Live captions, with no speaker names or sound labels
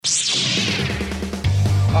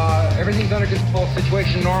Everything's under control.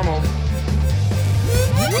 Situation normal.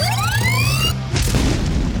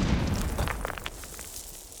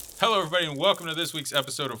 Hello, everybody, and welcome to this week's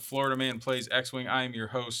episode of Florida Man Plays X-Wing. I am your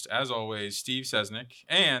host, as always, Steve Sesnick,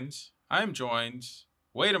 and I am joined,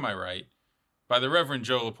 way to my right, by the Reverend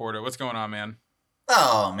Joe Laporta. What's going on, man?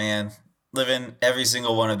 Oh, man. Living every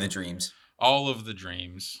single one of the dreams. All of the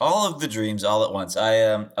dreams. All of the dreams all at once.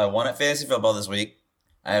 I won at fantasy football this week.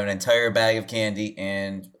 I have an entire bag of candy,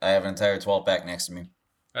 and I have an entire 12-pack next to me.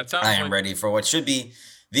 That sounds I am ready for what should be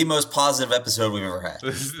the most positive episode we've ever had.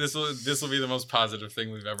 This will be the most positive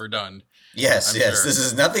thing we've ever done. Yes, I'm yes. sure. This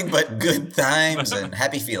is nothing but good times and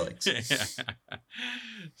happy feelings.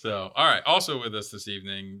 So, all right. Also with us this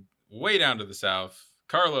evening, way down to the south,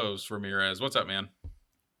 Carlos Ramirez. What's up, man?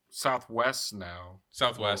 Southwest now.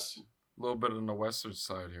 Southwest. A little bit on the western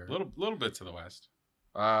side here. Little bit to the west.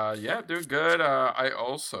 Yeah, doing good. I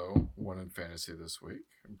also won in fantasy this week.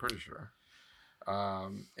 I'm pretty sure.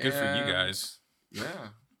 Good for you guys. Yeah.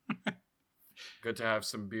 Good to have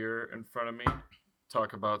some beer in front of me.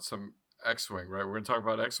 Talk about some X-Wing, right? We're going to talk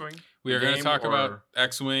about X-Wing? We are going to talk about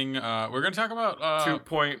X-Wing. We're going to talk about 2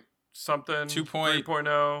 point something,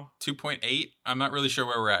 3.0. 2.8. I'm not really sure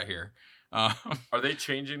where we're at here. Are they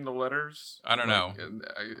changing the letters? I don't know.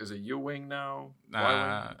 Is it U-Wing now?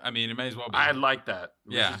 I mean, it may as well be. I like that.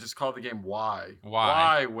 We Yeah. should just call the game Y.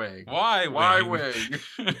 Why? Y-Wing. Why? Y-Wing.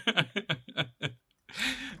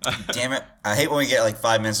 Damn it. I hate when we get like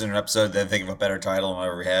 5 minutes into an episode then think of a better title than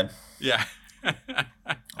whatever we had. Yeah.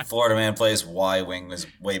 Florida Man Plays Y-Wing was a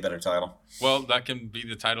way better title. Well, that can be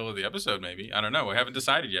the title of the episode, maybe. I don't know. We haven't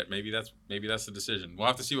decided yet. Maybe that's the decision. We'll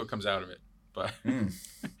have to see what comes out of it. But We'll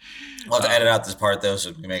have to edit out this part though,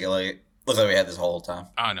 so we make it look like we had this whole time.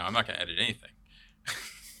 oh no, I'm not going to edit anything.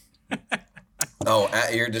 Oh,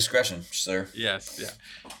 at your discretion, sir. Yes, yeah.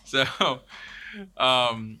 So,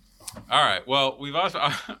 all right. Well, we've also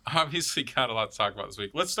obviously got a lot to talk about this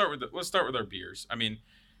week. Let's start with our beers. I mean,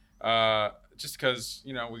 just because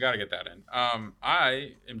we got to get that in.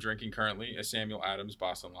 I am drinking currently a Samuel Adams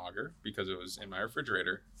Boston Lager because it was in my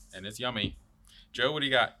refrigerator and it's yummy. Joe, what do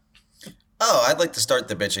you got? Oh, I'd like to start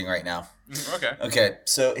the bitching right now. Okay. Okay,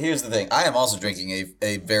 so here's the thing. I am also drinking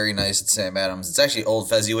a very nice Sam Adams. It's actually Old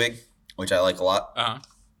Fezziwig, which I like a lot. Uh-huh.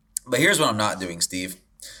 But here's what I'm not doing, Steve.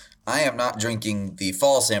 I am not drinking the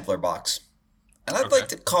fall sampler box. And I'd like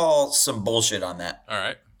to call some bullshit on that. All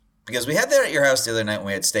right. Because we had that at your house the other night when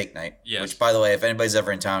we had steak night. Yes. Which, by the way, if anybody's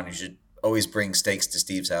ever in town, you should always bring steaks to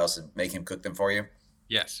Steve's house and make him cook them for you.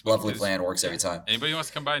 Yes. Lovely plan, works every time. Anybody who wants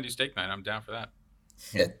to come by and do steak night, I'm down for that.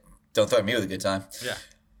 Yeah, don't threaten me with a good time. Yeah.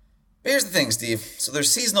 But here's the thing, Steve. So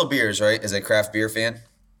there's seasonal beers, right, as a craft beer fan.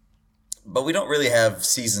 But we don't really have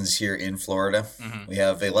seasons here in Florida. Mm-hmm. We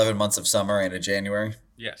have 11 months of summer and a January.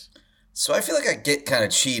 Yes. So I feel like I get kind of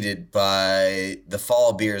cheated by the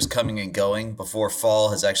fall beers coming and going before fall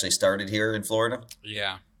has actually started here in Florida.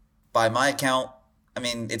 Yeah. By my account, I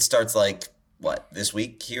mean, it starts this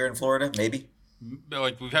week here in Florida, maybe?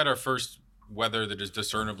 Like, we've had our first weather that is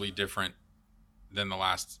discernibly different than the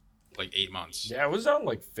last 8 months. Yeah, it was down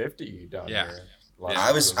 50 down Yeah. here.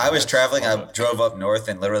 I was traveling. I drove up north,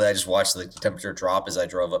 and literally I just watched the temperature drop as I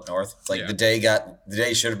drove up north. It's like the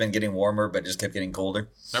day should have been getting warmer, but just kept getting colder.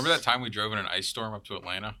 Remember that time we drove in an ice storm up to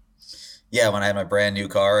Atlanta? Yeah, when I had my brand new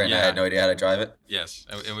car and I had no idea how to drive it. Yes,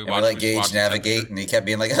 and we let Gage navigate, and he kept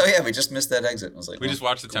being like, "Oh yeah, we just missed that exit." I was like, we just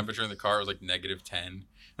watched the temperature in the car. It was like -10.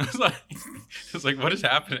 I was like, what is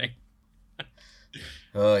happening?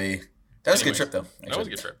 Oh yeah. That was a good trip, though. That was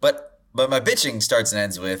a good trip. But my bitching starts and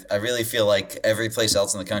ends with, I really feel like every place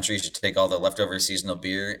else in the country should take all the leftover seasonal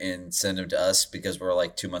beer and send them to us because we're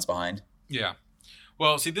 2 months behind. Yeah.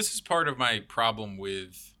 Well, see, this is part of my problem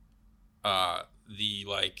with the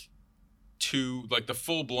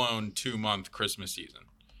full-blown 2-month Christmas season.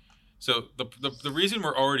 So the reason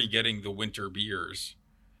we're already getting the winter beers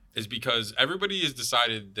is because everybody has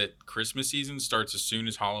decided that Christmas season starts as soon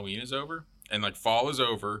as Halloween is over. And fall is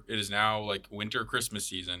over. It is now winter Christmas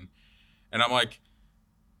season. And I'm like,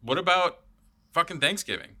 what about fucking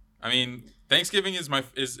Thanksgiving? I mean, Thanksgiving is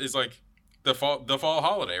the fall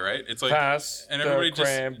holiday, right? It's Pass and everybody the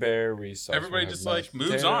cranberry sauce. everybody just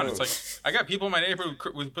moves on. It's I got people in my neighborhood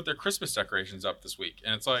who put their Christmas decorations up this week,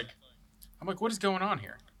 and I'm like, what is going on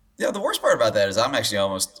here? Yeah, the worst part about that is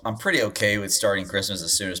I'm pretty okay with starting Christmas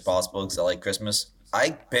as soon as possible because I like Christmas.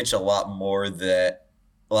 I bitch a lot more that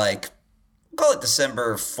call it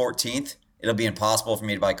December 14th. It'll be impossible for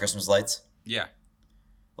me to buy Christmas lights. Yeah.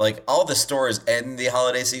 All the stores end the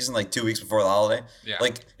holiday season 2 weeks before the holiday. Yeah.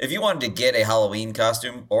 If you wanted to get a Halloween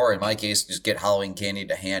costume, or in my case, just get Halloween candy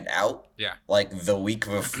to hand out. Yeah. The week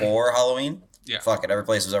before Halloween, Yeah. Fuck it, every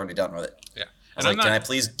place was already done with it. Yeah. I was like, can I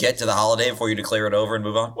please get to the holiday before you declare it over and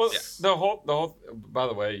move on? Well, Yeah. the whole. By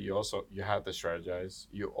the way, you have to strategize.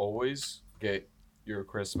 You always get your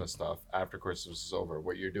Christmas stuff after Christmas is over.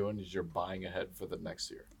 What you're doing is you're buying ahead for the next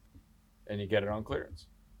year, and you get it on clearance.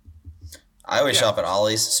 I always shop at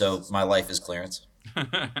Ollie's, so my life is clearance.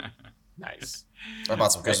 Nice. I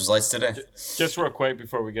bought some Christmas lights today. Just real quick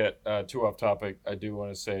before we get too off topic, I do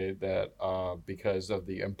want to say that because of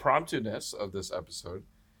the impromptu-ness of this episode,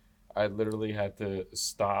 I literally had to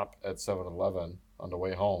stop at 7-Eleven on the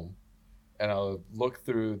way home, and I'll look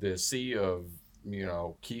through the sea of,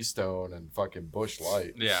 Keystone and fucking Busch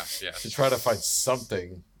Light Yeah. to try to find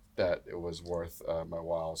something that it was worth my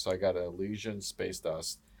while. So I got an Elysian Space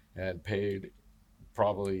Dust and paid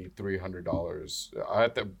probably $300. I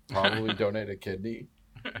had to probably donate a kidney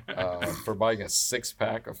for buying a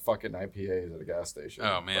 6-pack of fucking IPAs at a gas station.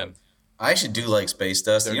 Oh man. I actually do like Space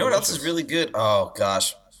Dust. They're You know what else is delicious. really good? Oh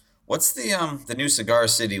gosh, what's the new Cigar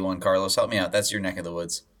City one, Carlos? Help me out. That's your neck of the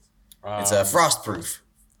woods. It's Frostproof.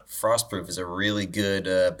 Frostproof is a really good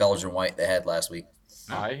Belgian white they had last week.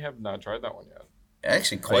 I have not tried that one yet. I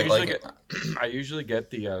actually quite like it. I usually get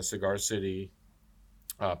the Cigar City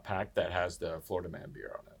pack that has the Florida Man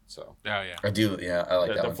beer on it. So Oh yeah. I do. Yeah, I like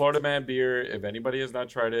that the one. Florida Man beer, if anybody has not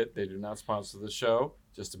tried it, they do not sponsor the show,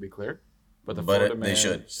 just to be clear. But the But Florida they Man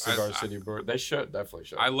should. Cigar City brewer, they definitely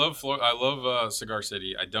should. I love Cigar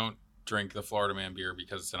City. I don't drink the Florida Man beer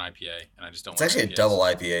because it's an IPA, and I just don't. It's like actually a IPAs. double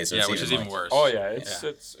IPA, so Yeah, it's which is even like- worse. Oh yeah, Yeah.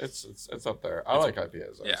 it's up there. I like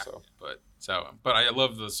IPAs. Though, Yeah, so. but I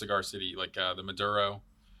love the Cigar City. Like the Maduro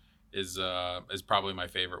is probably my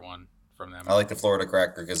favorite one from them. I like the Florida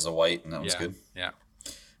Cracker because it's a white, and that was Yeah. good. Yeah.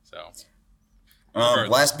 So Regardless.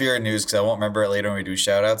 Last beer news, because I won't remember it later when we do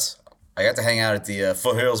shout-outs. I got to hang out at the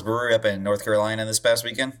Foothills Brewery up in North Carolina this past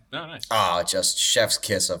weekend. no, nice. Ah, just chef's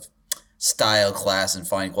kiss of style, class, and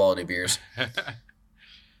fine quality beers.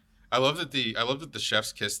 I love that the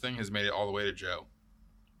chef's kiss thing has made it all the way to Joe.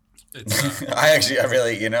 It's I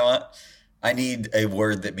really, you know what? I need a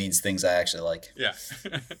word that means things I actually like. yeah.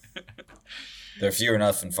 They're few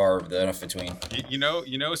enough and far enough between. you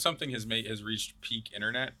know something has reached peak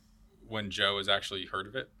internet when Joe has actually heard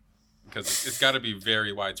of it, because it's got to be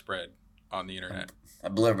very widespread on the internet. I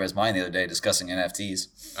blew everybody's mind the other day discussing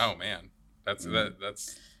NFTs. Oh man,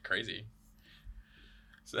 that's crazy.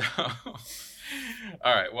 So,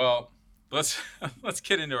 all right, well, let's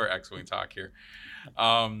get into our X-Wing talk here.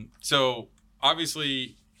 So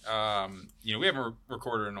obviously, we haven't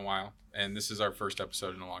recorded in a while, and this is our first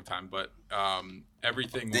episode in a long time. But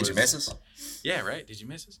everything Did you miss us? Yeah, right. Did you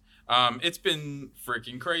miss us? It's been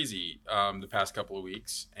freaking crazy the past couple of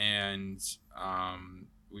weeks, and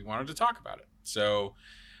we wanted to talk about it. So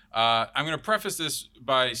I'm going to preface this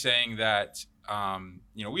by saying that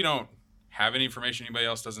we don't have any information anybody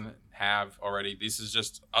else doesn't have already. This is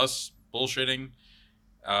just us bullshitting,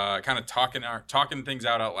 kind of talking things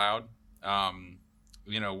out loud.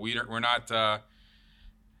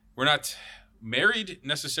 We're not married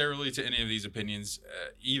necessarily to any of these opinions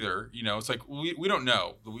either. It's like we don't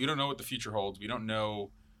know. We don't know what the future holds. We don't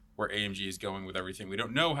know where AMG is going with everything. We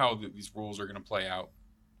don't know how these rules are going to play out.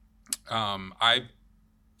 I,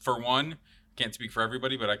 for one, can't speak for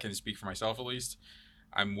everybody, but I can speak for myself at least.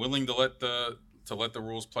 I'm willing to let the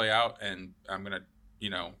rules play out, and I'm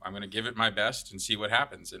gonna give it my best and see what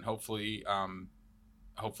happens. And hopefully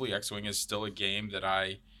X-Wing is still a game that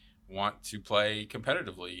I want to play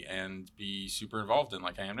competitively and be super involved in,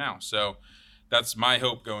 like I am now. So that's my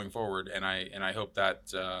hope going forward, and I hope that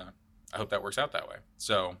works out that way.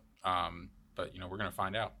 So, but we're gonna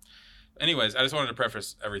find out. Anyways, I just wanted to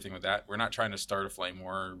preface everything with that. We're not trying to start a flame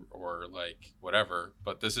war or like whatever,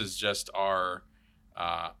 but this is just our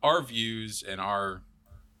views and our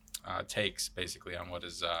takes basically on what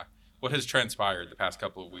has transpired the past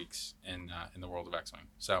couple of weeks in the world of X-Wing.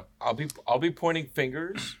 So I'll be pointing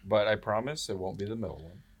fingers, but I promise it won't be the middle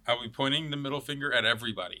one. I'll be pointing the middle finger at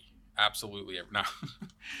everybody. Absolutely. No.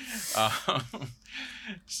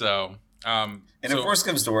 And if worst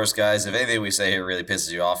comes to worst, guys, if anything we say here really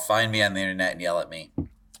pisses you off, find me on the internet and yell at me.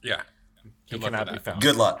 Yeah. He Good luck cannot with be that. found.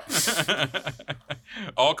 Good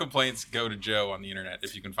luck. All complaints go to Joe on the internet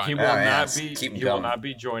if you can find He him. will yeah, not be. keep 'em He will coming. not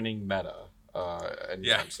be joining Meta anytime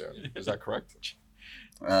Yeah. soon. Is that correct?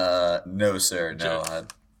 No, sir. No.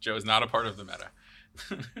 Joe is not a part of the meta.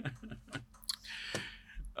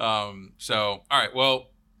 So, all right. Well,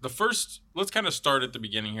 let's kind of start at the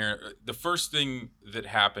beginning here. The first thing that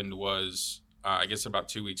happened was, I guess about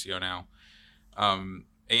 2 weeks ago now,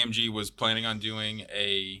 AMG was planning on doing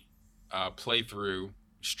a playthrough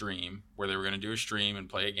stream where they were going to do a stream and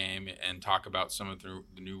play a game and talk about some of the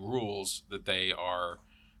new rules that they are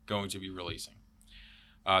going to be releasing.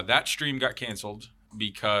 That stream got canceled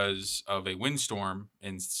because of a windstorm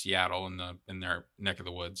in Seattle in their neck of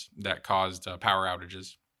the woods that caused power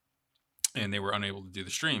outages, and they were unable to do the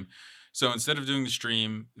stream. So instead of doing the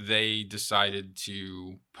stream, they decided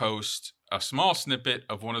to post a small snippet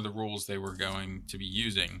of one of the rules they were going to be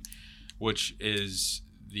using, which is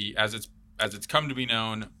as it's come to be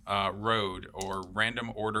known, ROAD, or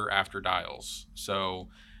random order after dials. So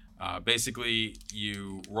basically,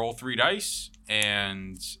 you roll 3 dice,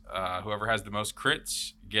 and whoever has the most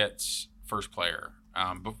crits gets first player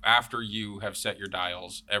after you have set your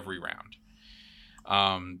dials every round.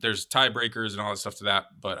 There's tiebreakers and all that stuff to that,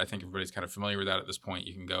 but I think everybody's kind of familiar with that at this point.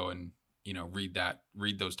 You can go and read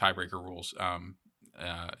those tiebreaker rules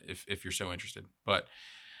if you're so interested. But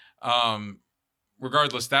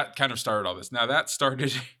regardless, that kind of started all this. Now that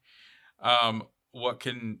started what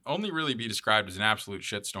can only really be described as an absolute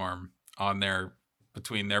shitstorm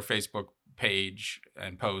between their Facebook page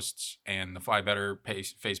and posts and the Fly Better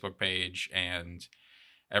Facebook page and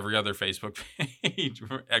every other Facebook page,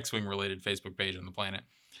 X-Wing related Facebook page on the planet.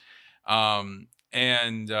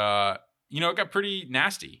 It got pretty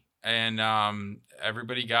nasty, and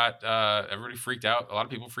everybody freaked out. A lot of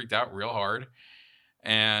people freaked out real hard,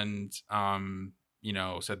 and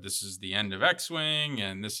said this is the end of X-Wing,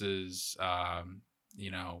 and this is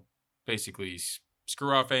basically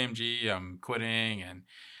screw off AMG, I'm quitting, and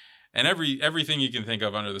everything you can think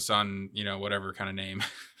of under the sun, whatever kind of name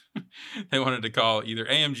they wanted to call either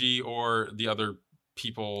AMG or the other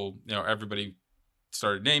people. Everybody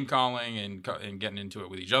started name calling and getting into it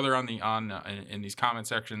with each other in these comment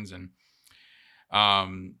sections, and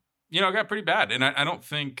it got pretty bad. And I don't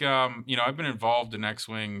think I've been involved in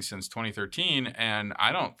X-Wing since 2013, and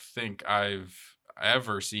I don't think I've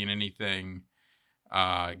ever seen anything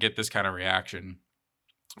get this kind of reaction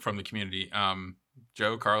from the community.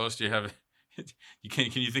 Joe, Carlos, do you have?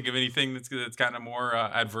 Can you think of anything that's kind of more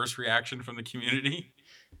adverse reaction from the community?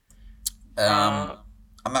 I'm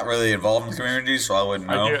not really involved in the community, so I wouldn't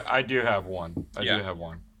know. I do have one. I do have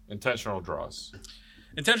one. Intentional draws.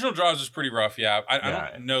 Intentional draws is pretty rough. Yeah,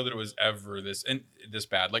 I don't know that it was ever this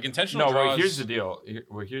bad. Like intentional draws. No, here's the deal.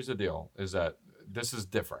 Here's the deal: is that this is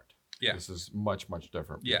different. Yeah, this is much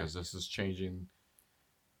different because this is changing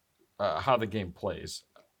how the game plays.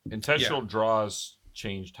 Intentional draws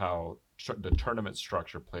changed how the tournament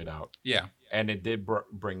structure played out. Yeah. And it did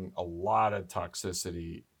bring a lot of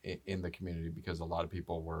toxicity in the community because a lot of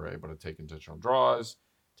people were able to take intentional draws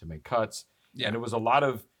to make cuts. Yeah. And it was a lot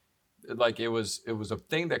of it was a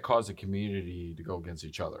thing that caused the community to go against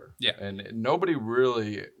each other. Yeah. And nobody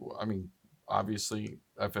really, obviously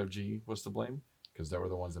FFG was to blame because they were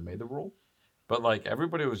the ones that made the rule. But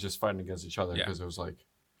everybody was just fighting against each other because it was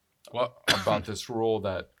about this rule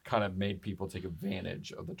that kind of made people take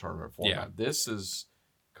advantage of the tournament format. Yeah. This is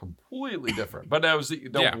completely different. But that was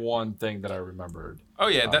the one thing that I remembered. Oh,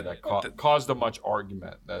 yeah. That caused as much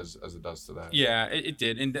argument as it does today. Yeah, it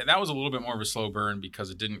did. And that was a little bit more of a slow burn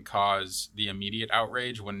because it didn't cause the immediate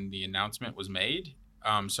outrage when the announcement was made,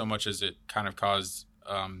 so much as it kind of caused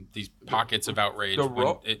these pockets of outrage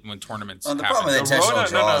when tournaments happened. The problem with intentional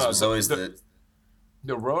draws was always that...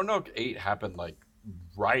 The Roanoke 8 happened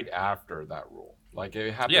right after that rule.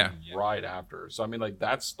 It happened right after. So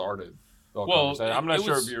that started the conversation. I'm not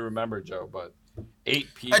sure if you remember, Joe, but 8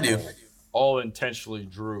 people all intentionally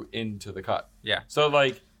drew into the cut. Yeah. So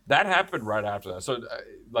that happened right after that. So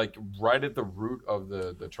right at the root of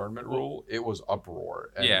the tournament rule, it was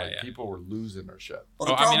uproar and people were losing their shit. Well,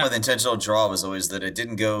 the problem with intentional draw was always that it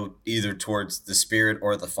didn't go either towards the spirit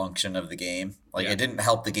or the function of the game. It didn't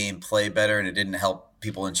help the game play better, and it didn't help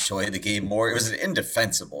people enjoy the game more. It was an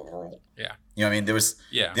indefensible rule. Yeah. There was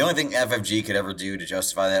the only thing FFG could ever do to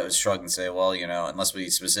justify that was shrug and say, well, unless we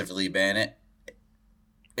specifically ban it,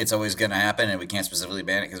 it's always going to happen, and we can't specifically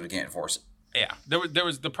ban it because we can't enforce it. Yeah, there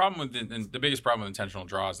was the problem with the biggest problem with intentional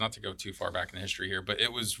draws, not to go too far back in history here, but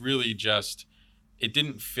it was really just it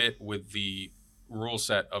didn't fit with the rule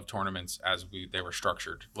set of tournaments as they were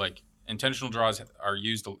structured. Intentional draws are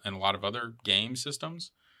used in a lot of other game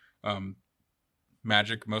systems,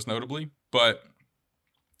 Magic most notably, but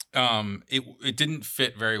it didn't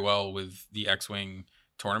fit very well with the X-Wing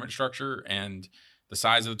tournament structure and the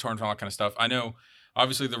size of the tournament, all that kind of stuff. I know.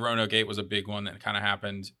 Obviously, the Roanoke 8 was a big one that kind of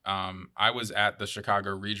happened. I was at the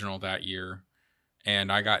Chicago Regional that year,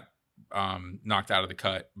 and I got knocked out of the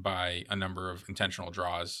cut by a number of intentional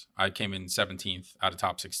draws. I came in 17th out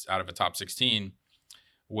of a top 16,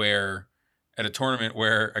 where at a tournament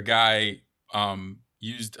where a guy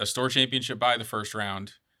used a store championship bye the first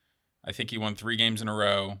round. I think he won 3 games in a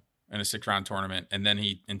row in a 6-round tournament, and then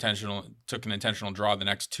he took an intentional draw the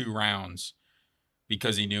next 2 rounds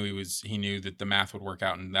because he knew that the math would work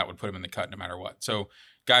out and that would put him in the cut no matter what. So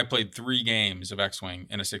guy played 3 games of X-Wing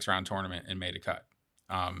in a 6-round tournament and made a cut.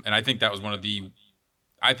 And I think that was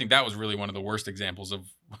really one of the worst examples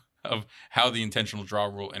of how the intentional draw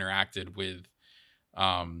rule interacted with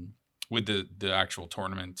the actual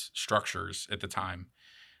tournament structures at the time.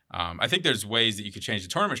 I think there's ways that you could change the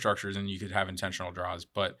tournament structures and you could have intentional draws,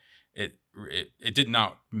 but it did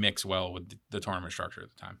not mix well with the tournament structure at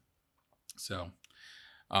the time. So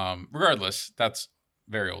regardless, that's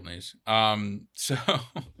very old news. So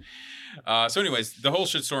anyways, the whole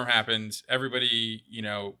shitstorm happened. Everybody,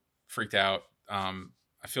 freaked out.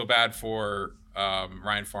 I feel bad for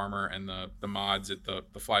Ryan Farmer and the mods at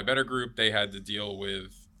the Fly Better group. They had to deal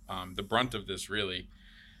with the brunt of this, really,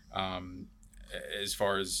 as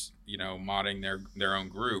far as modding their own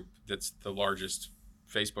group. That's the largest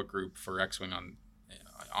Facebook group for X-Wing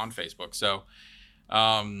on Facebook. So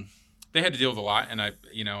they had to deal with a lot, and I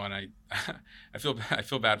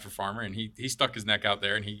feel bad for Farmer, and he stuck his neck out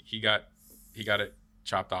there, and he got it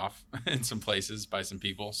chopped off in some places by some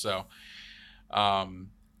people. So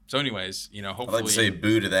anyways, hopefully I'd like to say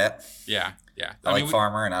boo to that. Yeah. I like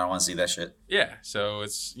Farmer, and I don't want to see that shit. Yeah. So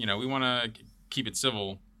it's, we want to keep it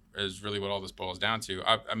civil is really what all this boils down to.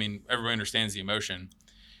 I mean, everybody understands the emotion,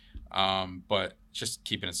 but just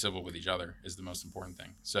keeping it civil with each other is the most important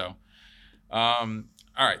thing. So, all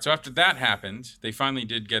right. So after that happened, they finally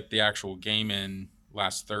did get the actual game in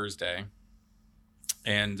last Thursday,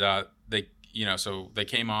 and so they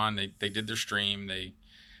came on, they did their stream, they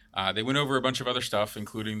went over a bunch of other stuff,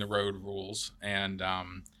 including the road rules and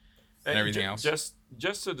everything else.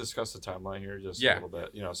 Just to discuss the timeline here, a little bit.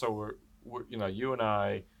 So we're you and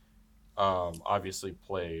I obviously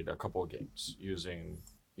played a couple of games using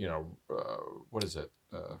what is it?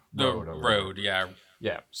 The road, yeah.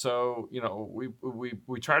 Yeah. So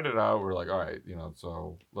we tried it out. We're like, all right,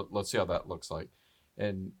 so let's see how that looks like.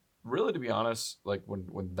 And really, to be honest, like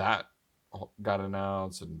when that got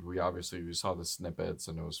announced, and we saw the snippets,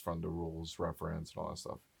 and it was from the rules reference and all that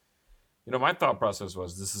stuff. My thought process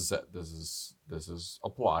was, this is it. This is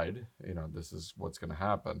applied. This is what's going to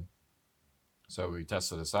happen. So we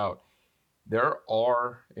tested this out.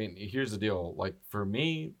 And here's the deal. Like for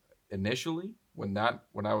me, initially, when that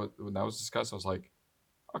was discussed, I was like,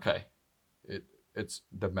 okay, it's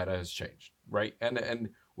the meta has changed, right? And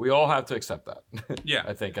we all have to accept that. Yeah.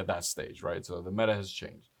 I think at that stage, right? So the meta has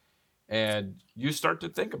changed. And you start to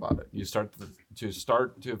think about it. You start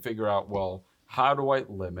to figure out, well, how do I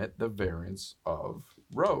limit the variance of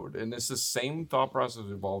road? And it's the same thought process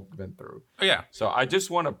we've all been through. Oh, yeah. So I just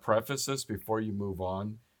want to preface this before you move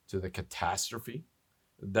on to the catastrophe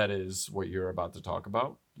that is what you're about to talk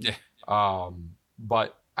about. Yeah.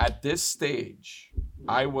 But at this stage,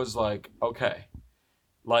 I was like, okay,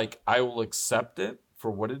 like I will accept it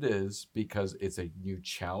for what it is because it's a new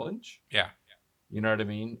challenge. Yeah. You know what I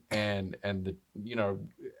mean? And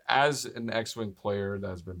as an X-Wing player that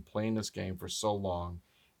has been playing this game for so long,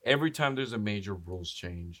 every time there's a major rules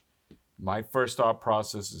change, my first thought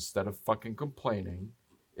process, instead of fucking complaining,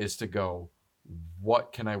 is to go,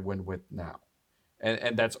 what can I win with now?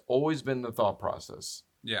 And that's always been the thought process.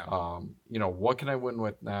 Yeah. What can I win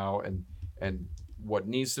with now? And what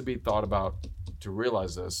needs to be thought about to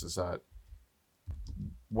realize this is that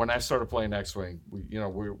when I started playing X-Wing,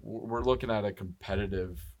 we're looking at a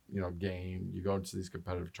competitive, game. You go into these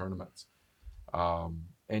competitive tournaments,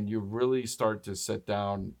 and you really start to sit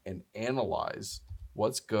down and analyze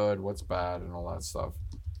what's good, what's bad, and all that stuff.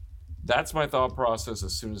 That's my thought process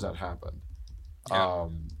as soon as that happened. Yeah.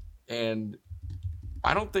 And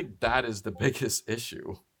I don't think that is the biggest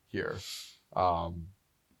issue here.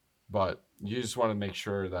 But you just want to make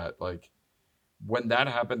sure that, like, when that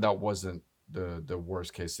happened, that wasn't the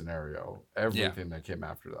worst case scenario. Everything that came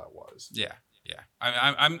after that was. Yeah.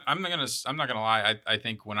 I'm not gonna lie. I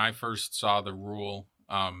think when I first saw the rule,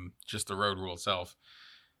 just the road rule itself,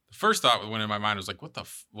 the first thought that went in my mind was like, what the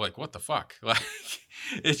fuck? Like,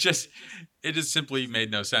 it just simply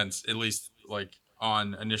made no sense, at least like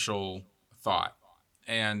on initial thought.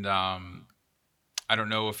 And I don't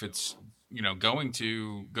know if it's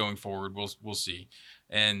going forward. We'll see.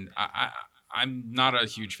 And I'm not a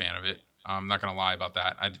huge fan of it. I'm not gonna lie about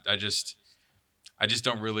that. I just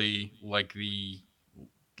don't really like the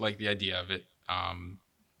idea of it.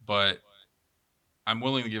 But I'm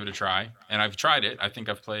willing to give it a try, and I've tried it. I think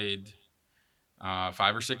I've played 5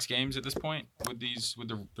 or 6 games at this point with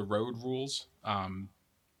the road rules.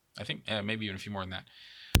 I think maybe even a few more than that.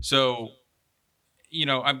 So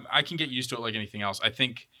I can get used to it like anything else. I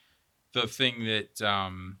think the thing that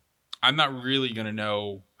I'm not really going to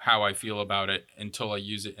know how I feel about it until I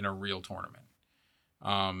use it in a real tournament.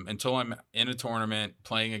 Until I'm in a tournament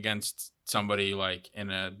playing against somebody like in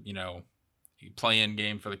a, play-in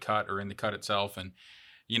game for the cut or in the cut itself. And,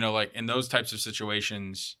 like in those types of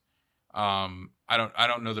situations, I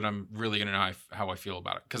don't know that I'm really going to know how I feel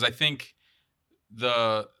about it. Cause I think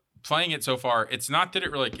the playing it so far, it's not that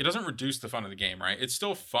it doesn't reduce the fun of the game, right? It's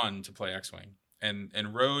still fun to play X-Wing, and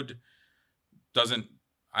Road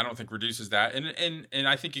I don't think reduces that. And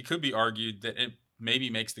I think it could be argued that it maybe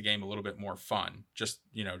makes the game a little bit more fun, just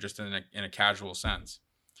in a casual sense.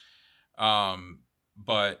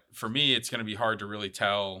 But for me, it's going to be hard to really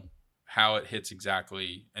tell how it hits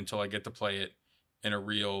exactly until I get to play it in a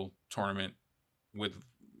real tournament with,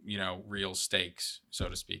 real stakes, so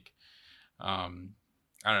to speak. I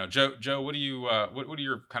don't know, Joe, what do you, what are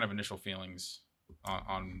your kind of initial feelings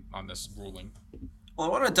on this ruling? Well,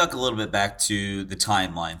 I want to duck a little bit back to the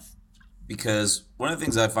timeline, because one of the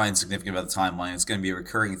things I find significant about the timeline is going to be a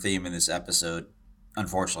recurring theme in this episode,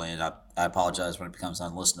 unfortunately, and I apologize when it becomes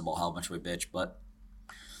unlistenable how much we bitch, but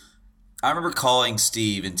I remember calling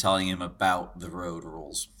Steve and telling him about the road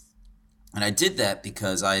rules. And I did that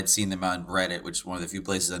because I had seen them on Reddit, which is one of the few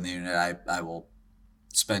places on the internet I will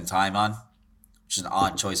spend time on, which is an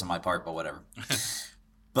odd choice on my part, but whatever.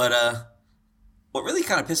 But what really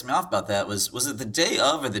kind of pissed me off about that was it the day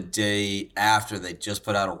of or the day after they just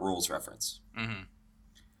put out a rules reference? Mm-hmm.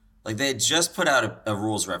 Like, they had just put out a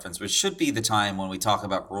rules reference, which should be the time when we talk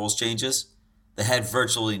about rules changes, that had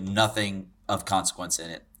virtually nothing of consequence in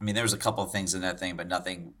it. I mean, there was a couple of things in that thing, but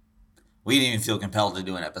nothing. We didn't even feel compelled to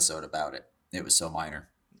do an episode about it. It was so minor.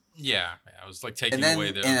 Yeah, it was like taking and then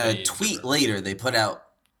away the. In a tweet later, they put out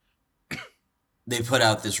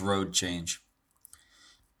this road change.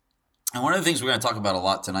 And one of the things we're going to talk about a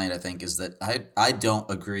lot tonight, I think, is that I don't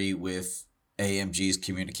agree with AMG's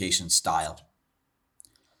communication style.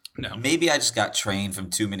 No. Maybe I just got trained from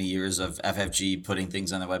too many years of FFG putting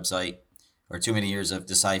things on their website, or too many years of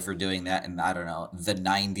Decipher doing that in, I don't know, the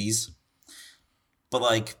 90s. But,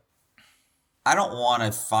 like, I don't want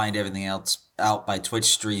to find everything else out by Twitch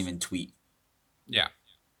stream and tweet. Yeah.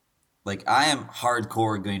 Like, I am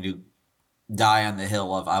hardcore going to die on the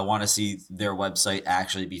hill of I want to see their website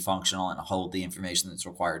actually be functional and hold the information that's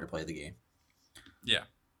required to play the game. Yeah.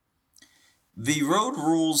 The road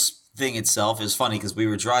rules thing itself is funny because we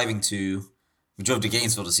drove to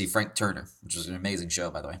Gainesville to see Frank Turner, which was an amazing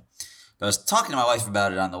show, by the way. But I was talking to my wife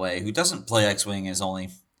about it on the way, who doesn't play X-Wing, is only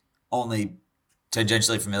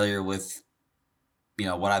tangentially familiar with,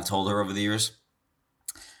 what I've told her over the years.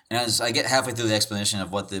 And as I get halfway through the explanation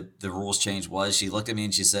of what the rules change was, she looked at me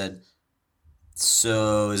and she said,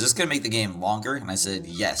 "So is this going to make the game longer?" And I said,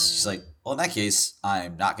 "Yes." She's like, "Well, in that case,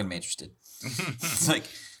 I'm not going to be interested." It's like,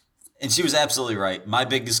 and she was absolutely right. My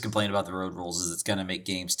biggest complaint about the road rules is it's going to make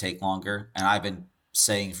games take longer. And I've been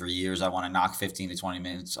saying for years I want to knock 15 to 20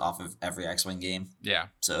 minutes off of every X-Wing game. Yeah.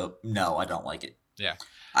 So, no, I don't like it. Yeah.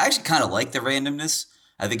 I actually kind of like the randomness.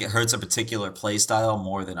 I think it hurts a particular play style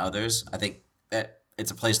more than others. I think that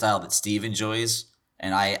it's a play style that Steve enjoys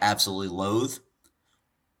and I absolutely loathe.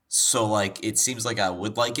 So, like, it seems like I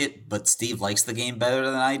would like it, but Steve likes the game better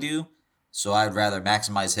than I do. So I'd rather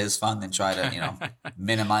maximize his fun than try to,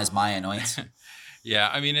 minimize my annoyance. Yeah,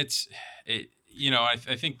 I mean, I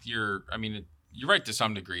think you're right to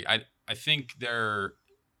some degree. I think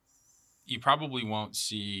you probably won't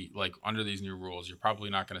see, like, under these new rules, you're probably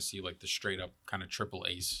not going to see, like, the straight up kind of triple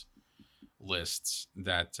ace lists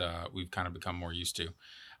that we've kind of become more used to.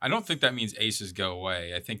 I don't think that means aces go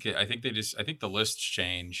away. I think the lists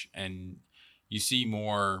change and you see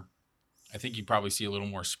more. I think you probably see a little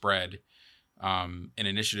more spread in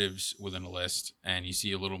initiatives within a list, and you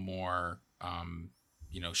see a little more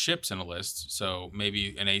ships in a list. So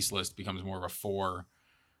maybe an ace list becomes more of a 4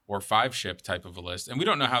 or 5 ship type of a list. And we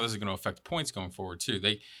don't know how this is going to affect points going forward too.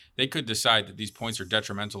 They could decide that these points are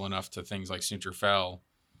detrimental enough to things like Soontir Fel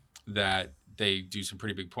that they do some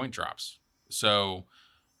pretty big point drops. So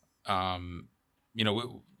we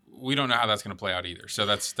don't know how that's going to play out either. So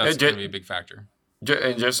that's going to be a big factor.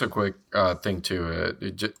 And just a quick thing too,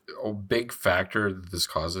 a big factor that this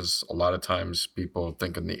causes. A lot of times people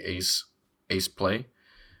think in the ace play.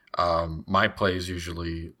 My play is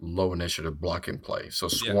usually low initiative blocking play, so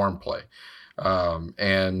swarm play.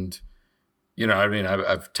 And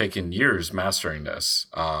I've taken years mastering this,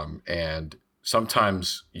 and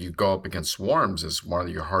sometimes you go up against swarms as one of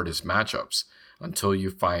your hardest matchups until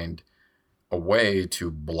you find a way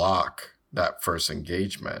to block that first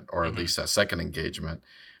engagement, or at least that second engagement,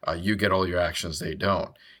 You get all your actions, they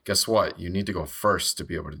don't. Guess what? You need to go first to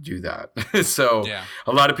be able to do that. So Yeah.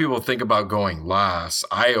 a lot of people think about going last.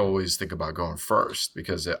 I always think about going first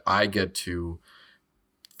because I get to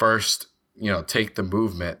first, take the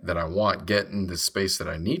movement that I want, get in the space that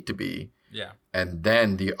I need to be. Yeah. And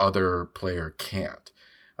then the other player can't.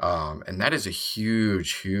 And that is a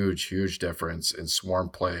huge, huge, huge difference in swarm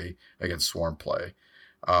play against swarm play.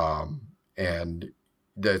 And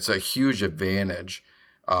that's a huge advantage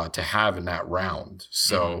to have in that round.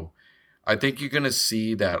 So I think you're going to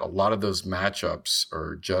see that a lot of those matchups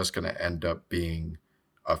are just going to end up being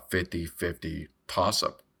a 50-50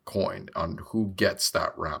 toss-up coin on who gets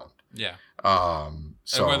that round. Yeah.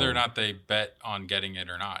 So and whether or not they bet on getting it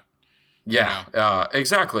or not. Yeah,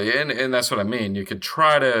 exactly. And that's what I mean. You could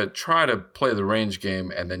try to play the range game,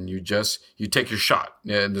 and then you take your shot.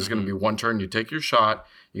 Yeah, and there's going to be one turn. You take your shot.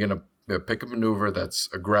 You're going to pick a maneuver that's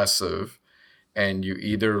aggressive, and you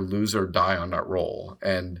either lose or die on that roll.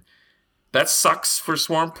 And that sucks for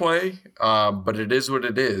swarm play, but it is what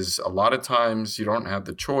it is. A lot of times you don't have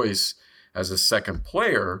the choice as a second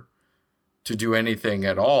player to do anything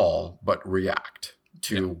at all but react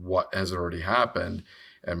to what has already happened.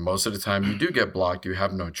 And most of the time you do get blocked, you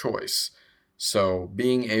have no choice. So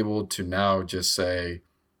being able to now just say,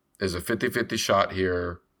 there's a 50-50 shot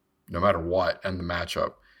here, no matter what, and the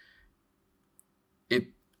matchup.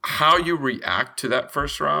 How you react to that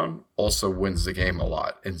first round also wins the game a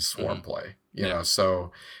lot in swarm play. You know,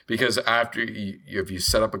 so because after if you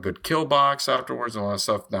set up a good kill box afterwards and all that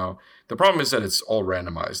stuff, now the problem is that it's all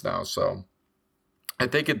randomized now. So I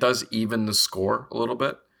think it does even the score a little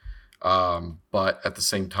bit. But at the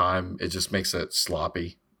same time, it just makes it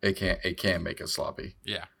sloppy. It can make it sloppy.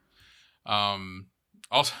 Yeah.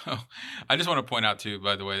 Also, I just want to point out too,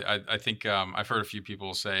 by the way, I think I've heard a few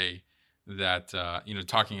people say that,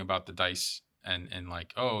 talking about the dice and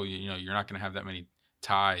like, oh, you're not going to have that many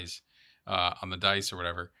ties on the dice or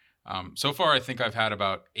whatever. So far, I think I've had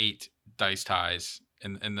about 8 dice ties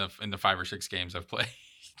in the 5 or 6 games I've played.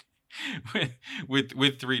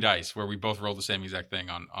 with 3 dice where we both roll the same exact thing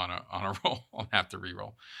on a roll and have to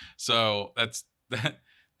re-roll. So that's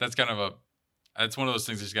kind of that's one of those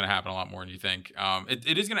things that's going to happen a lot more than you think.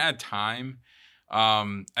 It is going to add time.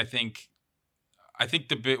 I think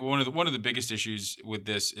one of the biggest issues with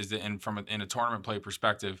this is that in a tournament play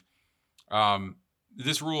perspective,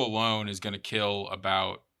 this rule alone is going to kill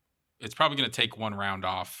about. It's probably going to take 1 round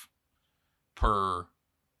off per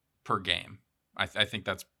game. I think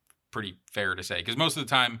that's pretty fair to say, because most of the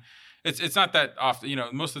time it's not that often.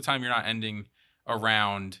 Most of the time you're not ending a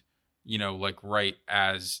round, like right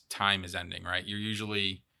as time is ending, right? You're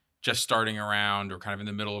usually just starting a round or kind of in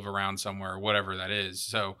the middle of a round somewhere, whatever that is.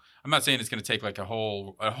 So I'm not saying it's going to take like a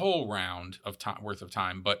whole round of time worth of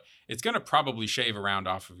time, but it's going to probably shave a round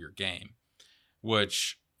off of your game,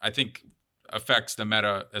 which I think affects the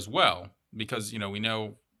meta as well, because, we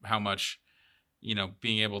know how much,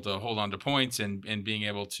 being able to hold on to points and being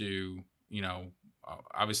able to,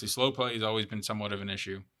 obviously slow play has always been somewhat of an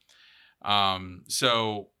issue.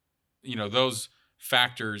 So, those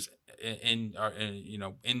factors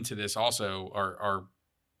into this also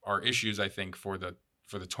are issues, I think, for the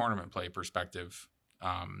tournament play perspective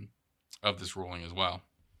of this ruling as well.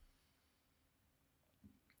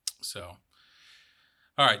 So,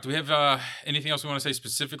 all right. Do we have anything else we want to say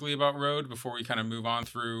specifically about Road before we kind of move on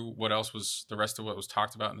through what else was the rest of what was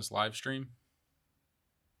talked about in this live stream?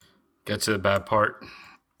 Get to the bad part.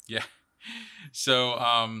 Yeah. So,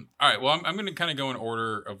 all right. Well, I'm going to kind of go in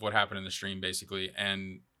order of what happened in the stream, basically,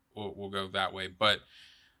 and we'll go that way. But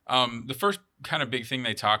the first kind of big thing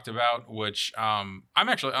they talked about, which I'm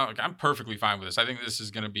perfectly fine with this. I think this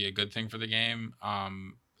is going to be a good thing for the game.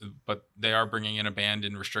 But they are bringing in a banned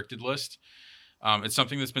and restricted list. It's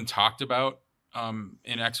something that's been talked about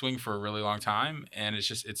in X-Wing for a really long time, and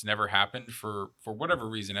it's never happened for whatever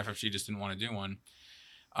reason. FFG just didn't want to do one.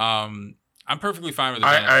 I'm perfectly fine with it.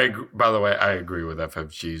 I agree, by the way, I agree with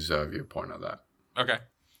FFG's viewpoint on that. Okay.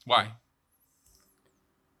 Why?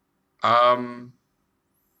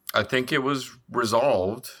 I think it was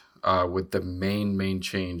resolved with the main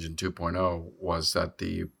change in 2.0 was that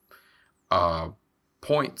the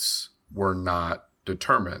points were not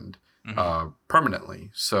determined permanently.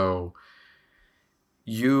 So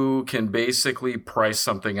you can basically price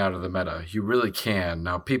something out of the meta. You really can.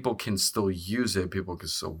 Now, people can still use it. People can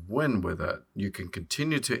still win with it. You can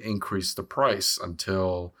continue to increase the price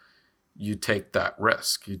until you take that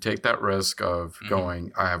risk. You take that risk of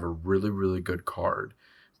going, I have a really, really good card,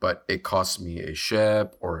 but it costs me a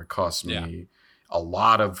ship or it costs me a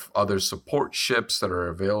lot of other support ships that are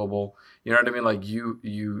available. You know what I mean? Like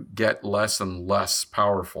you get less and less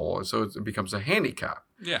powerful, so it becomes a handicap.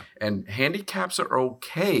 Yeah. And handicaps are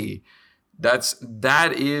okay.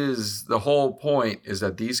 That is the whole point, is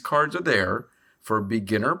that these cards are there for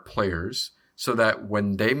beginner players so that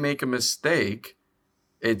when they make a mistake,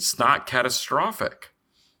 it's not catastrophic.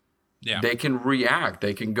 Yeah. They can react.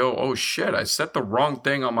 They can go, oh shit, I set the wrong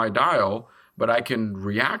thing on my dial, but I can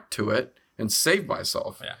react to it and save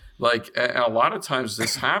myself. Yeah. Like, and a lot of times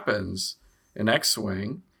this happens in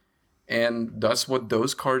X-Wing, and that's what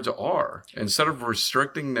those cards are. Instead of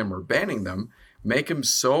restricting them or banning them, make them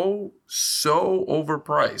so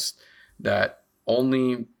overpriced that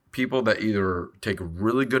only people that either take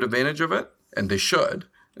really good advantage of it, and they should,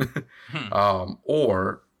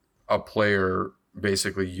 or a player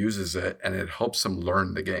basically uses it and it helps them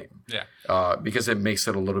learn the game. Yeah. Because it makes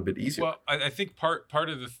it a little bit easier. Well, I think part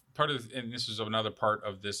of and this is another part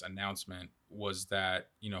of this announcement, was that,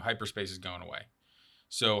 hyperspace is going away.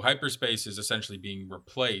 So hyperspace is essentially being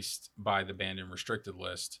replaced by the banned and restricted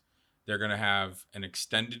list. They're going to have an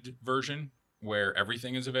extended version where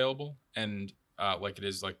everything is available, and like it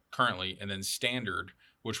is like currently, and then standard,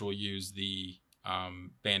 which will use the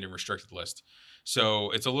banned and restricted list.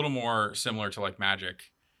 So it's a little more similar to like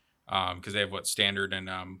Magic, because they have standard and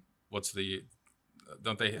what's the,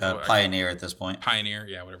 don't they? Pioneer at this point. Pioneer,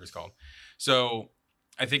 yeah, whatever it's called. So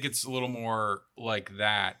I think it's a little more like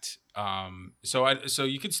that. So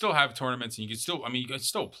you could still have tournaments, and you could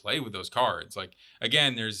still play with those cards. Like,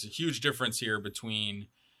 again, there's a huge difference here between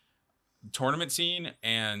tournament scene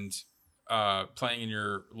and playing in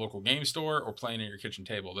your local game store or playing at your kitchen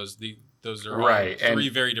table. Those are right. three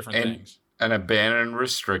very different things. And a banned and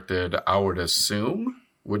restricted, I would assume,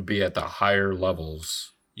 would be at the higher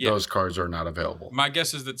levels. Yeah. Those cards are not available. My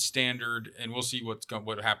guess is that standard, and we'll see what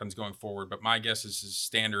happens going forward, but my guess is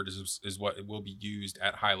standard is what will be used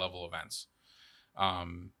at high level events.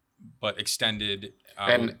 But extended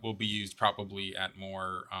will be used probably at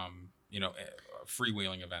more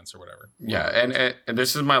freewheeling events or whatever. Yeah, and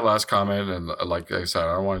this is my last comment, and like I said,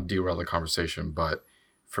 I don't want to derail the conversation, but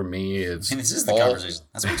for me, this is the conversation.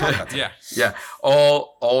 That's what we're talking about. Yeah.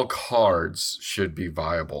 All cards should be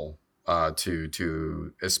viable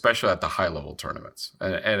to especially at the high level tournaments,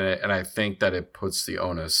 and I think that it puts the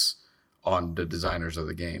onus on the designers of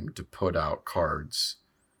the game to put out cards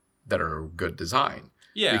that are good design.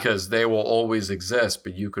 Yeah, because they will always exist,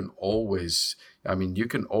 but you can always. You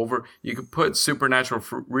can put supernatural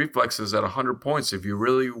reflexes at 100 points if you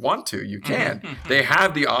really want to. You can. They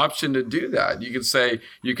have the option to do that. You can say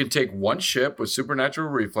you can take one ship with supernatural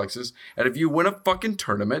reflexes, and if you win a fucking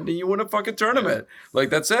tournament, then you win a fucking tournament. Like,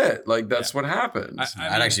 that's it. Like, that's what happens.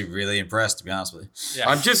 I'm actually really impressed, to be honest with you. Yeah.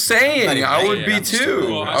 I'm just saying, I would be too.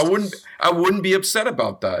 Well, I wouldn't be upset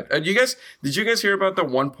about that. And did you guys hear about the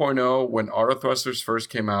 1.0 when Auto Thrusters first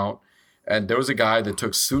came out? And there was a guy that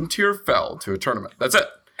took Soontir Fel to a tournament. That's it.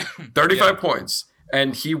 35 points.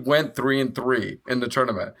 And he went 3-3 in the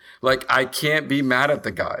tournament. Like, I can't be mad at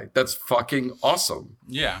the guy. That's fucking awesome.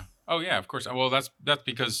 Yeah. Oh, yeah, of course. Well, that's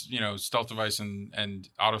because, Stealth Device and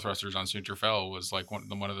Auto Thrusters on Soontir Fel was like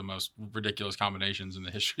one of the most ridiculous combinations in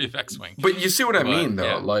the history of X-Wing. But you see what I mean, though?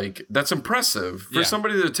 Yeah. Like, that's impressive. For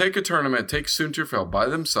somebody to take a tournament, take Soontir Fel by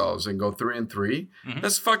themselves and go 3-3,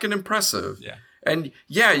 that's fucking impressive. Yeah. And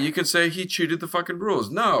yeah, you can say he cheated the fucking rules.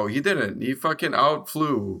 No, he didn't. He fucking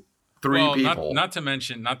outflew three people. Not to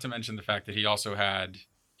mention the fact that he also had,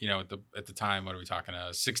 at the time, what are we talking?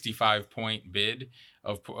 A 65-point bid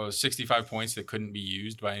of 65 points that couldn't be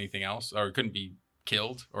used by anything else, or couldn't be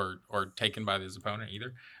killed or taken by his opponent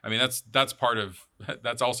either. I mean, that's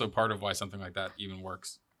also part of why something like that even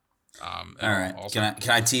works. All right. Can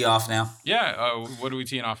I tee off now? Yeah. What are we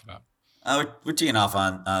teeing off about? We're teeing off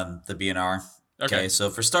on the BNR. Okay, so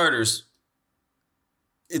for starters,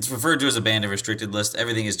 it's referred to as a banned and restricted list.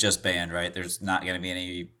 Everything is just banned, right? There's not going to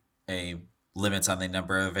be any limits on the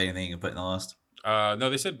number of anything you can put in the list. No,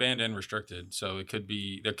 they said banned and restricted, so there could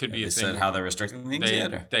be a thing. They said how they're restricting things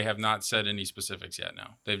yet? They have not said any specifics yet. No,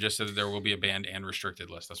 they've just said that there will be a banned and restricted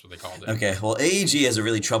list. That's what they called it. Okay, well, AEG has a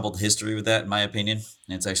really troubled history with that, in my opinion,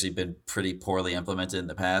 and it's actually been pretty poorly implemented in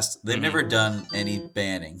the past. They've never done any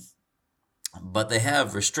banning, but they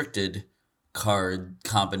have restricted card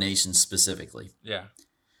combinations specifically. Yeah.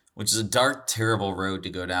 Which is a dark, terrible road to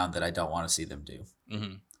go down that I don't want to see them do.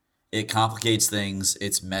 Mm-hmm. It complicates things.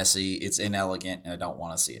 It's messy. It's inelegant, and I don't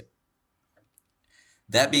want to see it.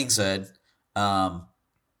 That being said, I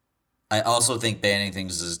also think banning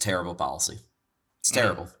things is a terrible policy. It's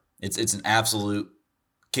terrible. It's an absolute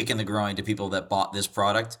kick in the groin to people that bought this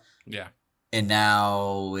product. Yeah. And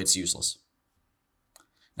now it's useless.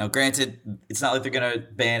 Now, granted, it's not like they're gonna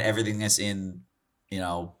ban everything that's in, you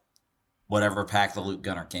know, whatever pack the Luke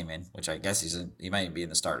Gunner came in, which I guess he's in. He might even be in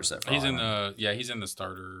the starter set. He's in the he's in the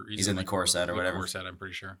starter. He's in the core set or whatever. Core set, I'm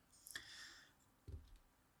pretty sure.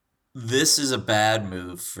 This is a bad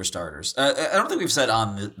move for starters. I don't think we've said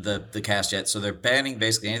on the cast yet. So they're banning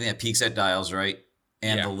basically anything that peaks at dials, right?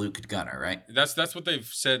 And the Luke Gunner, right? That's what they've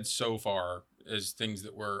said so far is things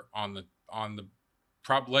that were on the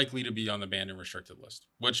likely to be on the banned and restricted list.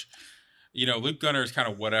 Which, you know, Luke Gunner is kind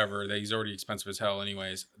of whatever. He's already expensive as hell,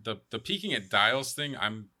 anyways. The peaking at dials thing,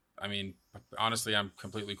 honestly, I'm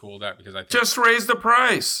completely cool with that because I think just raise the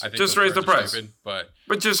price. Just raise the price. Stupid,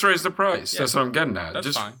 but just raise the price. That's what I'm getting at.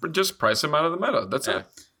 That's fine. Just price them out of the meta. That's it.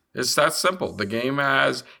 It's that simple. The game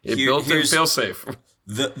has built-in fail-safe.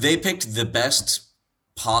 They picked the best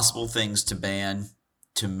possible things to ban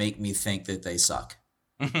to make me think that they suck.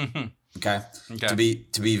 Okay. To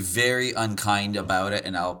be very unkind about it,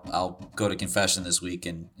 and I'll go to confession this week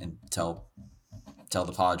and tell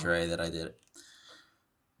the Padre that I did it.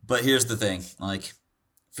 But here's the thing, like,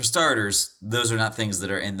 for starters, those are not things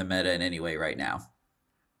that are in the meta in any way right now.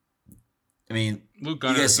 I mean, Luke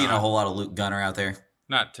you guys seen a whole lot of Luke Gunner out there?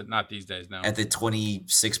 Not these days, no. At the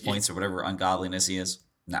 26 points or whatever ungodliness he is?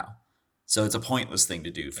 No. So it's a pointless thing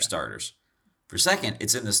to do for starters. For second,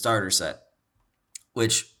 it's in the starter set,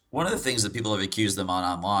 which one of the things that people have accused them on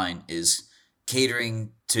online is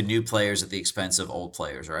catering to new players at the expense of old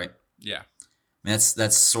players, right? Yeah. I mean,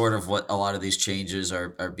 that's sort of what a lot of these changes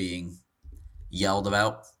are being yelled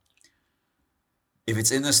about. If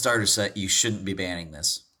it's in the starter set, you shouldn't be banning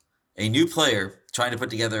this. A new player trying to put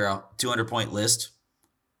together a 200-point list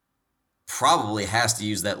probably has to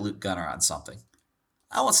use that Luke Gunner on something.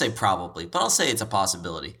 I won't say probably, but I'll say it's a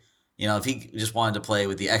possibility. You know, if he just wanted to play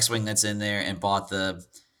with the X-Wing that's in there and bought the,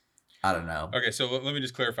 I don't know. Okay, so let me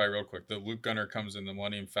just clarify real quick. The Luke Gunner comes in the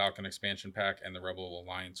Millennium Falcon expansion pack and the Rebel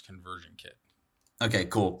Alliance conversion kit. Okay,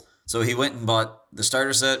 cool. So he went and bought the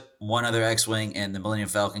starter set, one other X-Wing, and the Millennium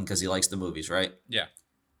Falcon because he likes the movies, right? Yeah.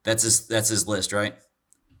 That's his list, right?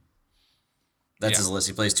 That's his list.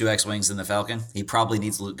 He plays 2 X-Wings in the Falcon. He probably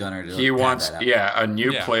needs Luke Gunner to a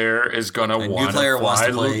new player is going to want to fly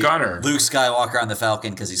Luke Gunner. Luke Skywalker on the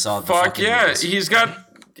Falcon because he saw the movies.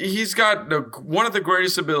 He's got one of the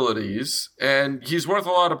greatest abilities, and he's worth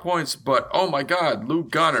a lot of points, but oh my god, Luke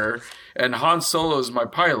Gunner and Han Solo is my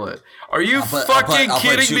pilot. Are you fucking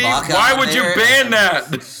kidding me? Why would you ban that?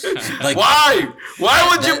 Why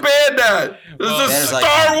would you ban that? There's a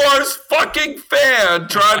Star Wars fucking fan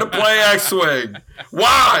trying to play X-Wing.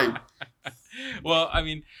 Why? Well, I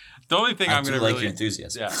mean, the only thing I'm going to like your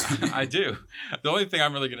enthusiasm. Yeah, I do. The only thing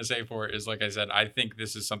I'm really going to say for it is, like I said, I think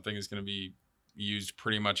this is something that's going to be used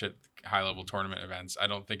pretty much at high-level tournament events. I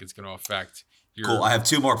don't think it's going to affect your Cool. I have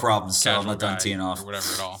 2 more problems, so I'm not done teeing off. Or whatever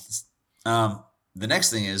at all. The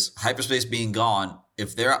next thing is hyperspace being gone.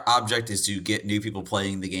 If their object is to get new people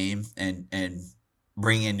playing the game and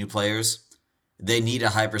bring in new players, they need a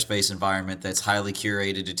hyperspace environment that's highly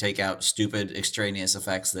curated to take out stupid extraneous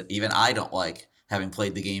effects that even I don't like, having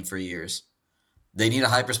played the game for years. They need a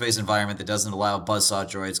hyperspace environment that doesn't allow buzzsaw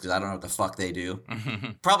droids because I don't know what the fuck they do.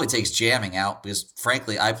 Probably takes jamming out because,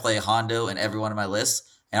 frankly, I play Hondo in every one of my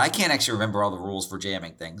lists, and I can't actually remember all the rules for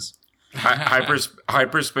jamming things.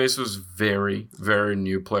 Hyperspace was very, very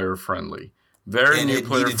new player friendly. Very new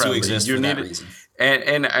player friendly. You need that reason.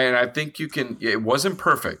 And I think you can. It wasn't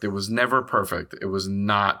perfect. It was never perfect. It was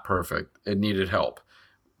not perfect. It needed help.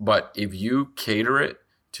 But if you cater it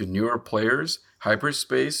to newer players,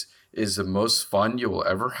 hyperspace is the most fun you will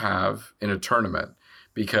ever have in a tournament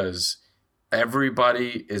because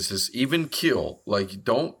everybody is just even keel. Like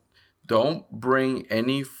don't bring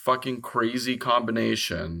any fucking crazy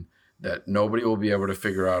combination that nobody will be able to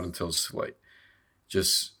figure out until it's too late.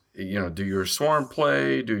 Just, do your swarm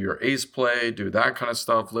play, do your ace play, do that kind of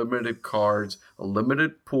stuff, limited cards, a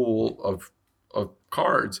limited pool of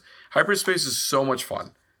cards. Hyperspace is so much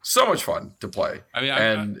fun to play. I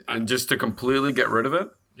mean, and just to completely get rid of it.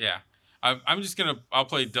 Yeah. I'll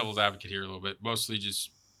play devil's advocate here a little bit, mostly just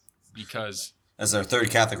because. That's our third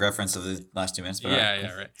Catholic reference of the last 2 minutes.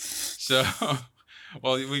 Yeah, right. So,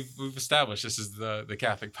 well, we've established this is the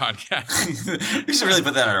Catholic podcast. We should really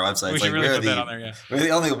put that on our website. We should really put that on there, yeah. We're the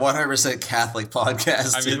only 100% Catholic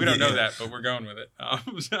podcast. I mean, we don't know that, but we're going with it.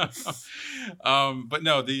 But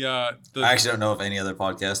no, I actually don't know of any other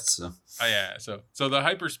podcasts. So. Yeah, so the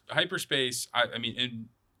hyperspace, I mean, in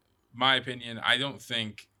my opinion, I don't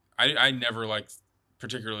think, I never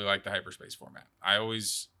particularly liked the hyperspace format. I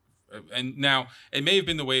always... And now it may have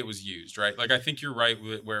been the way it was used, right? Like I think you're right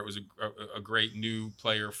where it was a great new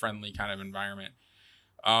player friendly kind of environment.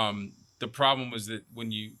 the problem was that when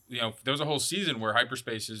there was a whole season where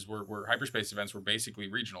hyperspace events were basically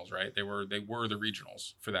regionals, right? They were the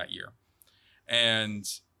regionals for that year. And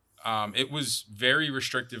it was very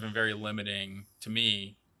restrictive and very limiting to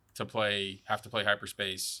me to have to play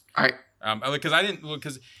hyperspace.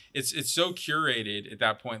 Because it's so curated at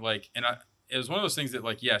that point. Like, and it was one of those things that,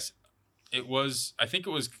 like, yes, it was. I think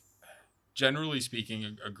it was, generally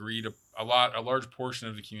speaking, agreed. A large portion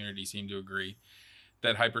of the community seemed to agree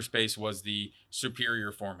that hyperspace was the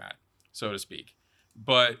superior format, so to speak.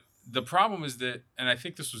 But the problem is that, and I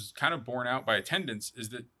think this was kind of borne out by attendance, is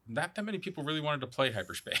that not that many people really wanted to play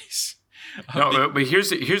hyperspace. But here's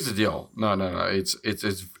the deal. No.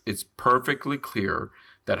 It's perfectly clear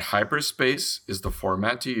that hyperspace is the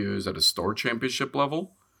format to use at a store championship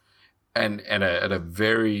level, and at a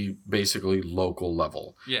very basically local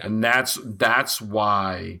level. Yeah. And that's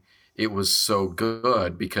why it was so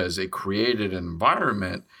good, because it created an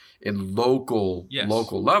environment in local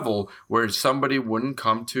level where somebody wouldn't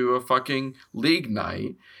come to a fucking league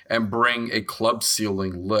night and bring a club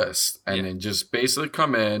ceiling list and then just basically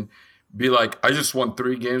come in, be like, I just won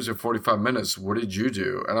 3 games in 45 minutes. What did you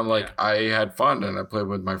do? And I'm like, I had fun and I played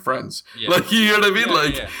with my friends. Yeah. Like, you know what I mean?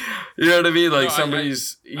 You know what I mean? Like,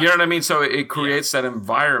 you know what I mean? So it creates that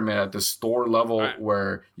environment at the store level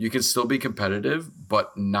where you can still be competitive,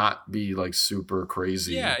 but not be like super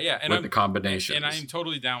crazy with the combinations. And I'm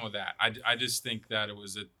totally down with that. I just think that it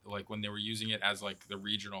was like when they were using it as like the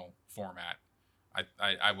regional format,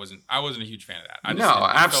 I wasn't a huge fan of that.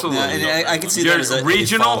 Absolutely. I can see that as a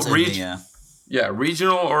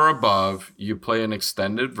regional or above. You play an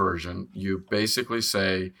extended version. You basically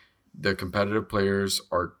say the competitive players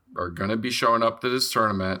are going to be showing up to this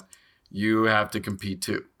tournament. You have to compete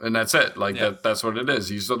too, and that's it. Like that's what it is.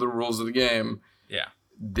 These are the rules of the game. Yeah.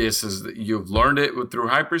 You've learned it through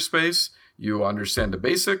hyperspace. You understand the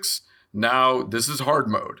basics. Now this is hard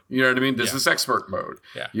mode. You know what I mean? This is expert mode.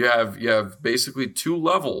 Yeah. You have basically 2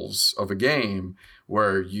 levels of a game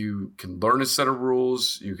where you can learn a set of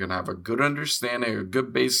rules. You can have a good understanding, a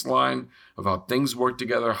good baseline of how things work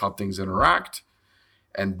together, how things interact.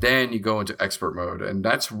 And then you go into expert mode. And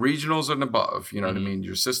that's regionals and above. You know what I mean?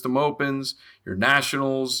 Your system opens, your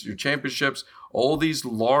nationals, your championships, all these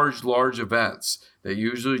large events that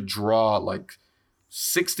usually draw like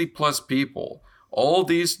 60 plus people. All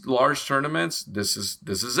these large tournaments, this is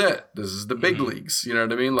it. This is the big leagues. You know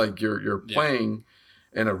what I mean? Like you're playing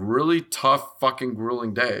in a really tough fucking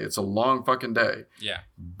grueling day. It's a long fucking day. Yeah.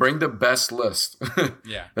 Bring the best list.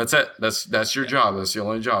 Yeah. That's it. That's your job. That's the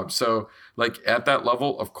only job. So like at that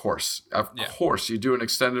level, of course you do an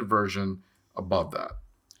extended version above that.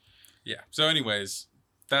 Yeah. So anyways,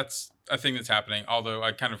 that's a thing that's happening. Although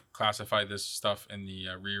I kind of classify this stuff in the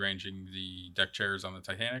rearranging the deck chairs on the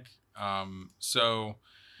Titanic. So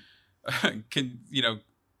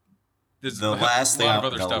there's the last thing I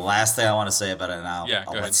want to say about it, and I'll let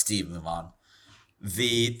ahead. Steve move on.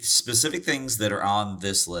 The specific things that are on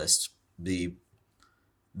this list, the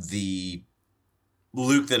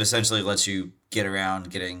Luke that essentially lets you get around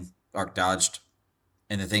getting arc dodged,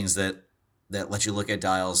 and the things that let you look at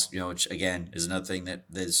dials, which again is another thing that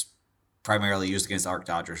is primarily used against arc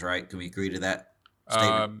dodgers, right? Can we agree to that?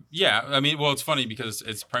 Yeah, I mean, well, it's funny because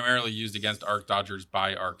it's primarily used against arc dodgers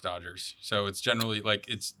by arc dodgers. So it's generally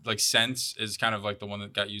it's like Sense is kind of like the one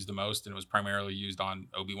that got used the most, and it was primarily used on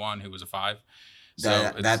Obi-Wan, who was a 5.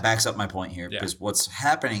 So that backs up my point here, because what's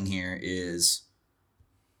happening here is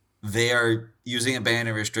they are using a banned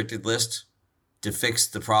and restricted list to fix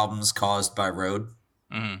the problems caused by Road.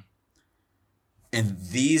 Mm-hmm. And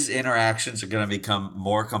these interactions are going to become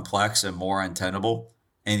more complex and more untenable.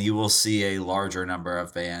 And you will see a larger number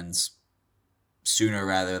of bans sooner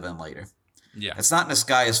rather than later. Yeah. It's not in a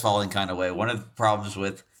sky is falling kind of way. One of the problems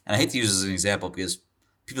with, and I hate to use this as an example because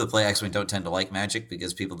people that play X-Wing don't tend to like Magic,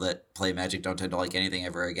 because people that play Magic don't tend to like anything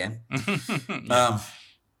ever again.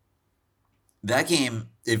 That game,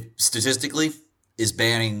 statistically, is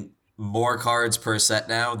banning more cards per set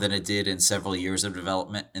now than it did in several years of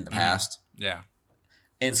development in the past. Yeah.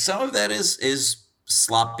 And some of that is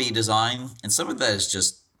sloppy design, and some of that is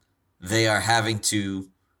just they are having to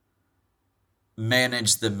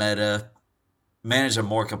manage a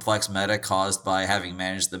more complex meta caused by having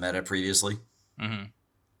managed the meta previously. Mm-hmm.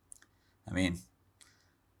 I mean,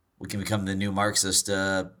 we can become the new Marxist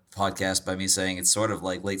podcast by me saying it's sort of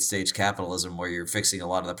like late stage capitalism where you're fixing a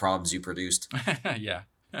lot of the problems you produced. Yeah.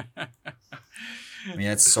 I mean,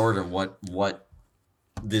 that's sort of what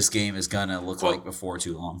this game is gonna look like before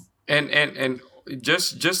too long. And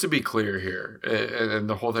just to be clear here, and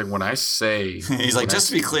the whole thing, when I say He's like, just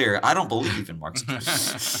to be clear, I don't believe in Mark.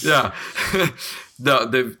 yeah,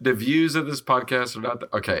 the views of this podcast are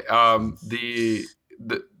not okay. The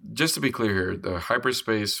just to be clear here, the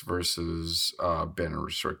hyperspace versus banner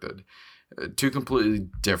restricted, two completely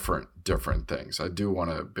different things. I do want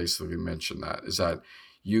to basically mention that is that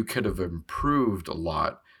you could have improved a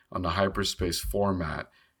lot on the hyperspace format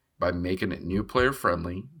by making it new player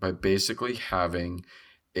friendly, by basically having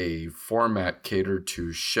a format catered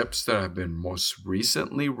to ships that have been most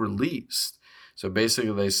recently released. So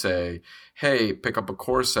basically they say, hey, pick up a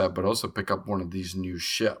core set, but also pick up one of these new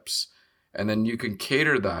ships. And then you can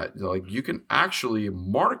cater that, like you can actually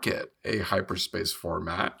market a hyperspace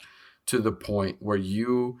format to the point where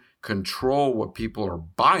you control what people are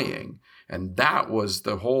buying. And that was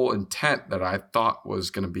the whole intent that I thought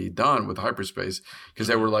was going to be done with hyperspace, because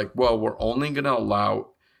they were like, well, we're only going to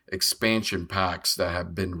allow expansion packs that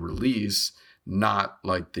have been released, not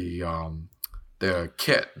like the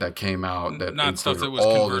kit that came out that not stuff that was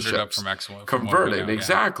all converted up from X1. Converted,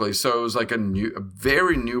 exactly. Yeah. So it was like a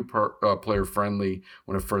very new player friendly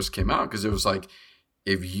when it first came out, because it was like,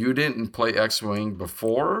 if you didn't play X-Wing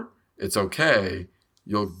before, it's okay.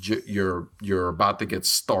 You're about to get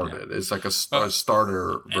started. Yeah. It's like a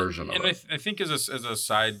starter version of it. And I think as a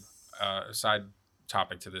side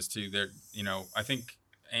topic to this too, there, I think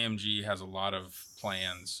AMG has a lot of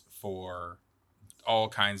plans for all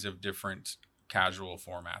kinds of different casual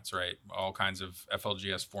formats, right? All kinds of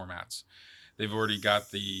FLGS formats. They've already got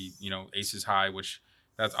the, Aces High, which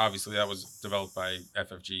that was developed by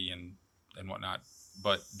FFG and whatnot,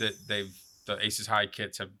 but the Aces High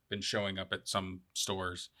kits have been showing up at some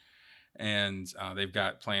stores, and they've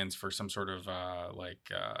got plans for some sort of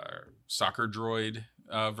soccer droid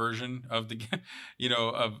version of the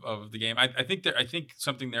of the game. I think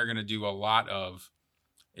something they're going to do a lot of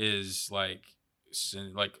is like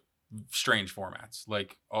strange formats,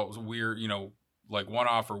 like weird, like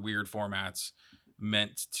one-off or weird formats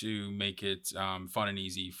meant to make it fun and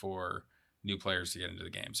easy for new players to get into the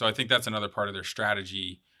game. So I think that's another part of their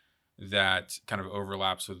strategy that kind of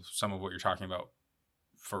overlaps with some of what you're talking about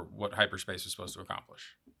for what hyperspace is supposed to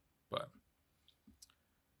accomplish. But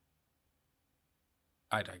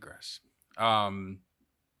I digress. All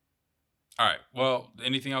right. Well,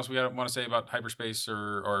 anything else we want to say about hyperspace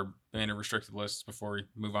or banner restricted lists before we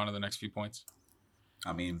move on to the next few points?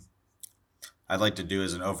 I mean, I'd like to do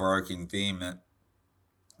as an overarching theme that,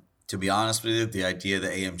 to be honest with you, the idea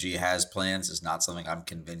that AMG has plans is not something I'm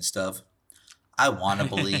convinced of. I want to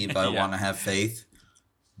believe, I want to have faith,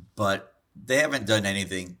 but they haven't done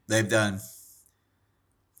anything. I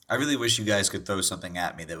really wish you guys could throw something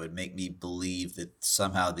at me that would make me believe that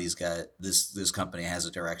somehow these guys, this company has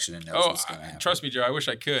a direction and knows what's going to happen. Trust me, Joe. I wish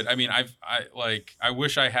I could. I mean, I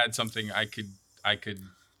wish I had something I could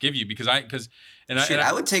give you I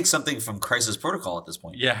would take something from Crisis Protocol at this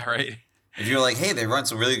point. Yeah, right. If you're like, hey, they run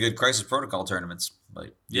some really good Crisis Protocol tournaments,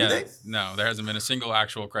 like, do they? No, there hasn't been a single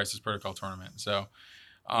actual Crisis Protocol tournament. So,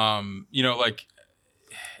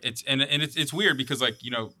 it's weird because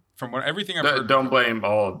from everything I've heard, don't blame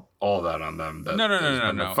all that on them.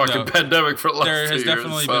 No. Fucking pandemic for the last 2 years.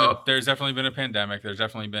 There's definitely been a pandemic. There's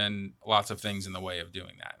definitely been lots of things in the way of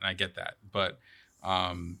doing that, and I get that. But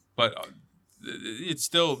it's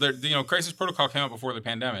still there. Crisis Protocol came out before the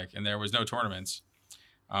pandemic, and there was no tournaments.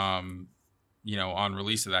 On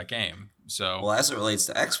release of that game. So, well, as it relates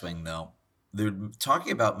to X-Wing, though, they're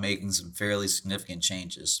talking about making some fairly significant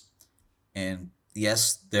changes. And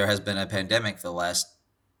yes, there has been a pandemic for the last,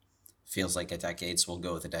 feels like a decade, so we'll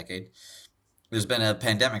go with a decade. There's been a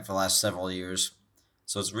pandemic for the last several years.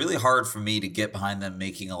 So it's really hard for me to get behind them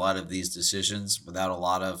making a lot of these decisions without a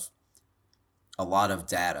lot of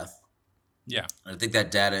data. Yeah. I think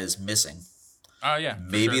that data is missing. Yeah.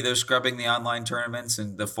 Maybe they're scrubbing the online tournaments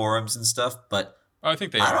and the forums and stuff, but I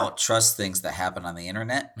think I don't trust things that happen on the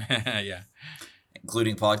internet. Yeah.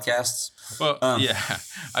 Including podcasts. Well, yeah.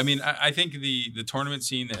 I mean, I think the tournament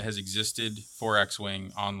scene that has existed for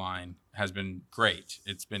X-Wing online has been great.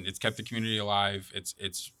 It's kept the community alive. It's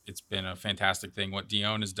been a fantastic thing. What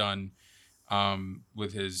Dion has done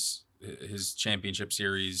with his championship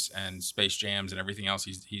series and Space Jams and everything else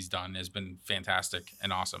he's done has been fantastic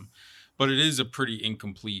and awesome. But it is a pretty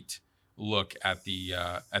incomplete look at the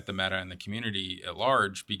meta and the community at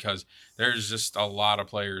large, because there's just a lot of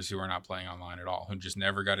players who are not playing online at all, who just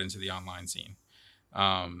never got into the online scene.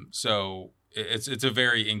 So it's a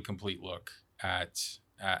very incomplete look at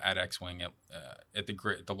X-Wing at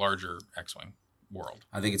the larger X-Wing world.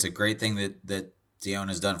 I think it's a great thing that Dion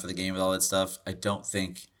has done for the game with all that stuff. I don't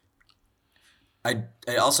think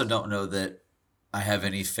I also don't know that I have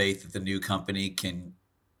any faith that the new company can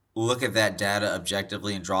look at that data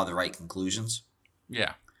objectively and draw the right conclusions.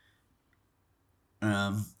 Yeah.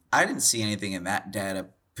 I didn't see anything in that data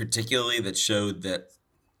particularly that showed that.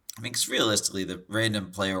 I mean, 'cause realistically, the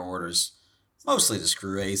random player orders mostly to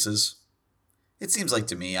screw aces. It seems like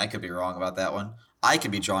to me, I could be wrong about that one. I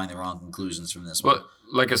could be drawing the wrong conclusions from this one. But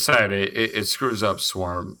like I said, it screws up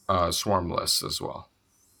swarm lists as well.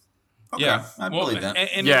 Okay, Yeah. I believe that.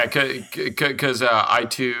 Yeah, because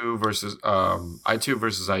I2 versus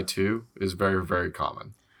I2 is very, very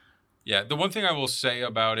common. Yeah, the one thing I will say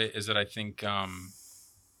about it is that I think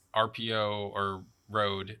RPO or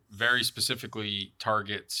Road very specifically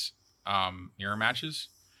targets mirror matches,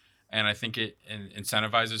 and I think it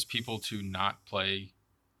incentivizes people to not play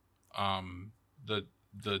the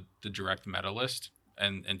direct meta list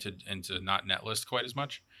and to not net list quite as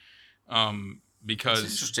much, because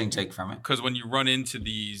It's an interesting take from it. because when you run into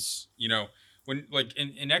these, when like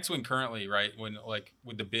in X-Wing currently, right, when like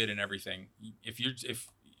with the bid and everything, if you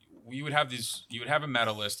would have a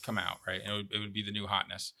meta list come out, right, and it would be the new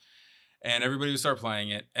hotness, and everybody would start playing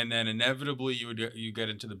it, and then inevitably you get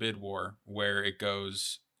into the bid war where it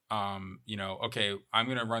goes, okay, I'm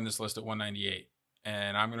gonna run this list at 198,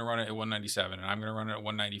 and I'm gonna run it at 197, and I'm gonna run it at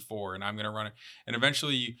 194, and I'm gonna run it, and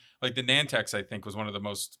eventually, like the Nantex, I think was one of the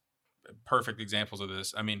most perfect examples of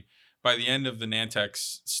this. I mean, by the end of the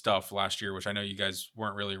Nantex stuff last year, which I know you guys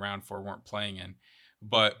weren't really around for, weren't playing in,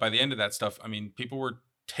 but by the end of that stuff, I mean, people were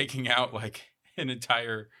taking out like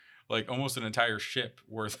almost an entire ship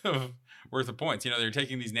worth of points. They're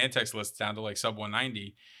taking these Nantex lists down to like sub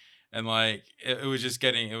 190, and like it was just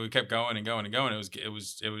it kept going and going and going. It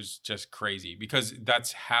was just crazy because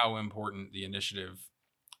that's how important the initiative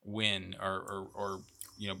win or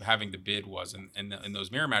having the bid was in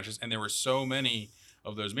those mirror matches, and there were so many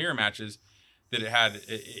of those mirror matches that it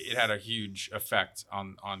had a huge effect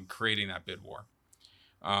on creating that bid war.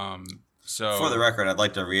 So For the record, I'd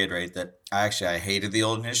like to reiterate that I hated the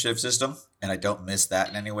old initiative system, and I don't miss that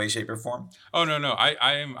in any way, shape, or form. Oh no,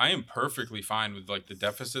 I am perfectly fine with like the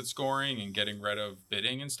deficit scoring and getting rid of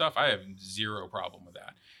bidding and stuff. I have zero problem with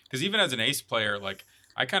that, because even as an ace player, like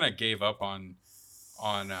I kind of gave up on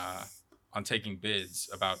taking bids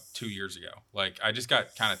about 2 years ago. Like I just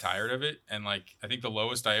got kind of tired of it, and like I think the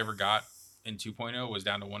lowest I ever got in 2.0 was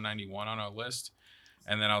down to 191 on a list.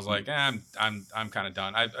 And then I was like, I'm kind of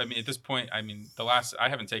done. I mean, at this point, I mean, I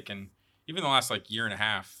haven't taken, even the last like year and a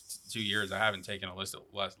half, 2 years, I haven't taken a list at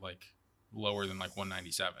less like lower than like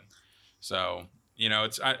 197. So,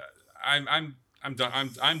 I'm done.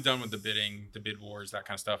 I'm done with the bidding, the bid wars, that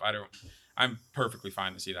kind of stuff. I'm perfectly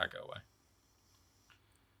fine to see that go away.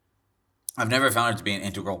 I've never found it to be an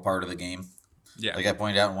integral part of the game. Yeah. Like I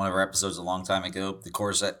pointed out in one of our episodes a long time ago, the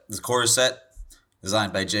core set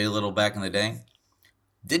designed by Jay Little back in the day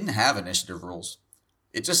didn't have initiative rules.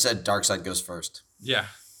 It just said dark side goes first. Yeah.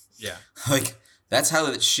 Like that's how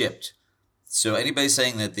it shipped. So anybody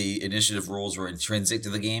saying that the initiative rules were intrinsic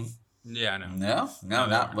to the game? Yeah, no,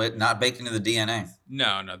 Not baked into the DNA.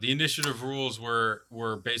 No. The initiative rules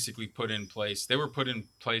were basically put in place. They were put in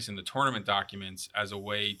place in the tournament documents as a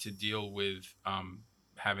way to deal with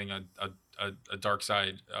having a dark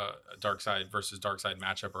side versus dark side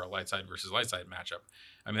matchup, or a light side versus light side matchup.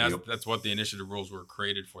 I mean, that's what the initiative rules were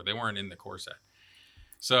created for. They weren't in the core set.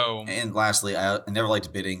 So, and lastly, I never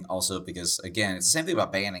liked bidding also because, again, it's the same thing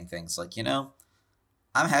about banning things. Like,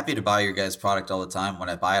 I'm happy to buy your guys' product all the time. When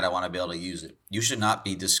I buy it, I want to be able to use it. You should not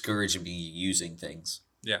be discouraging me using things.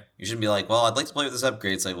 Yeah. You shouldn't be like, well, I'd like to play with this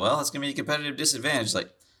upgrade. It's like, well, it's going to be a competitive disadvantage. It's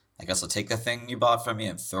like, I guess I'll take the thing you bought from me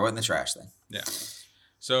and throw it in the trash then. Yeah.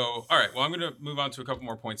 So, all right. Well, I'm going to move on to a couple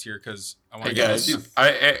more points here because I want to get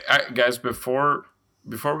guys,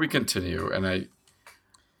 before we continue, and I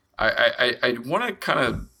want to kind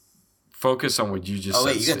of focus on what you just said. Oh,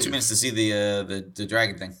 wait, you got Steve. 2 minutes to see the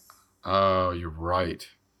dragon thing. Oh, you're right.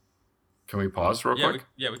 Can we pause real quick?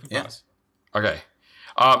 We can pause. Okay.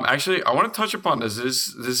 Actually, I want to touch upon this.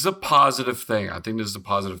 This is a positive thing. I think this is a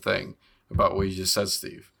positive thing about what you just said,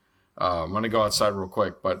 Steve. I'm going to go outside real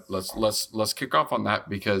quick, but let's kick off on that,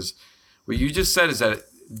 because what you just said is that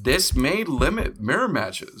this may limit mirror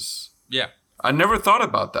matches. Yeah. I never thought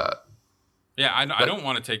about that. Yeah, I don't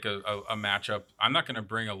want to take a matchup. I'm not going to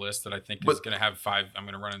bring a list that I think is going to have 5. I'm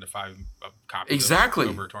going to run into 5 copies exactly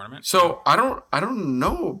over a tournament. So I don't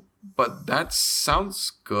know, but that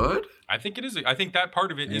sounds good. I think it is. I think that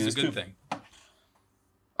part of it is a good thing.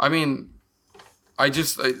 I mean, I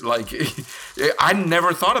just I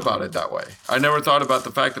never thought about it that way. I never thought about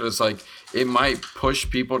the fact that it's like it might push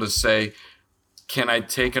people to say, "Can I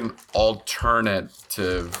take an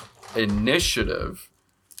alternative initiative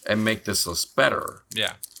and make this list better.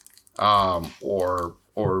 Yeah. Or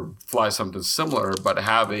fly something similar, but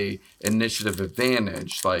have a initiative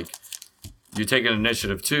advantage. Like you take an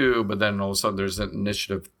initiative 2, but then all of a sudden there's an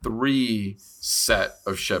initiative 3 set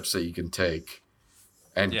of ships that you can take,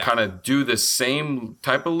 and kind of do the same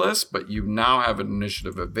type of list, but you now have an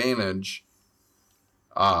initiative advantage,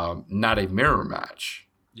 not a mirror match.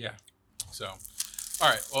 Yeah. So, all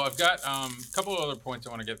right. Well, I've got a couple of other points I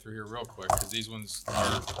want to get through here real quick because these ones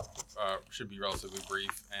should be relatively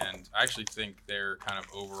brief, and I actually think they're kind of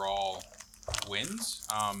overall wins.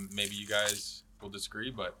 Maybe you guys will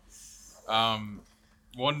disagree, but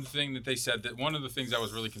one thing that they said that one of the things I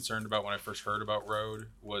was really concerned about when I first heard about Road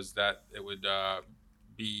was that it would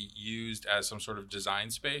be used as some sort of design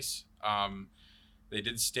space. They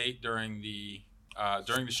did state during the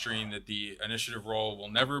stream that the initiative roll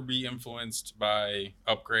will never be influenced by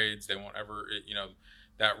upgrades. They won't ever,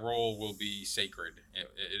 that roll will be sacred.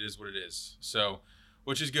 It is what it is. So,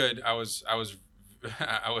 which is good. I was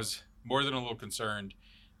more than a little concerned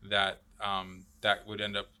that that would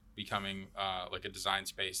end up becoming like a design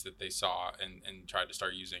space that they saw and tried to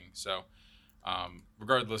start using. So,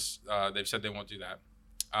 regardless, they've said they won't do that.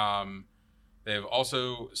 They've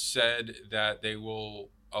also said that they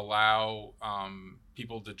will allow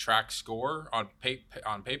people to track score on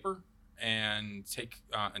paper and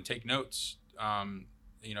take notes,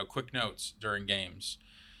 quick notes during games,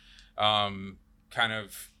 kind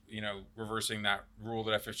of reversing that rule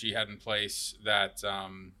that FFG had in place that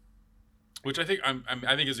which I think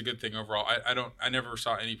I think is a good thing overall. I never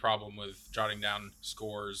saw any problem with jotting down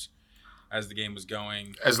scores as the game was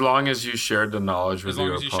going. As long as you shared the knowledge with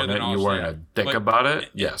your opponent and you weren't a dick about it,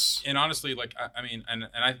 yes. And honestly, like, I mean, and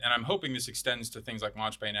I'm hoping this extends to things like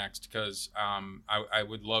Launchbay Next, because I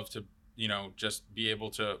would love to, just be able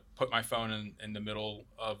to put my phone in the middle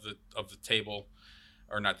of the table,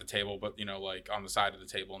 or not the table, but, like on the side of the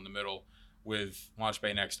table in the middle with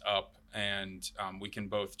Launchbay Next up, and we can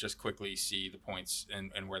both just quickly see the points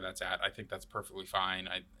and where that's at. I think that's perfectly fine.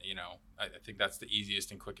 I think that's the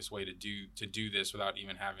easiest and quickest way to do this without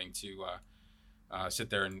even having to sit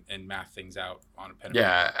there and math things out on a pen.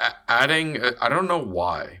 Yeah, adding, I don't know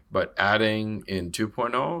why, but adding in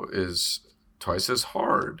 2.0 is twice as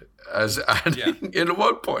hard as adding in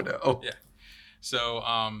 1.0. Yeah. So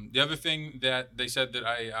the other thing that they said that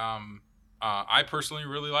I personally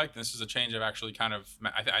really like, this is a change I've actually kind of,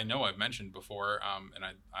 I know I've mentioned before, and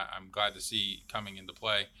I'm glad to see coming into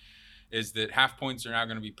play, is that half points are now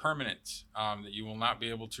going to be permanent, that you will not be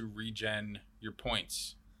able to regen your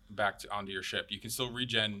points back onto your ship. You can still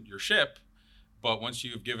regen your ship, but once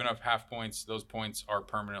you've given up half points, those points are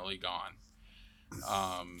permanently gone.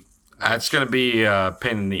 That's going to be a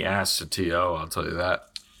pain in the ass to TO, I'll tell you that.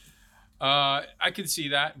 I can see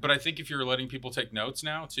that, but I think if you're letting people take notes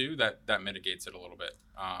now too, that mitigates it a little bit.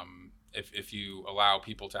 If you allow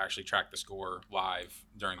people to actually track the score live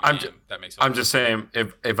during the game, that makes sense. I'm just saying,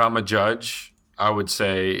 if I'm a judge, I would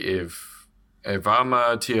say if I'm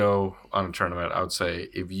a TO on a tournament, I would say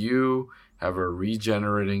if you have a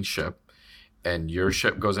regenerating ship and your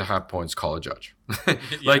ship goes at half points, call a judge.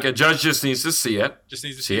 Like a judge just needs to see it,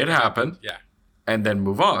 see it happen, and then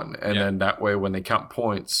move on. And then that way, when they count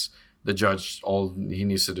points, the judge, all he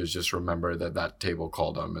needs to do is just remember that table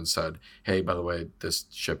called him and said, hey, by the way, this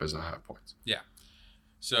ship is at half points. Yeah.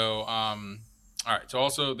 So, all right.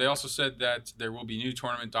 So they also said that there will be new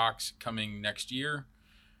tournament docs coming next year.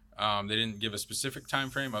 They didn't give a specific time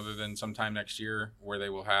frame other than sometime next year, where they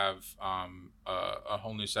will have a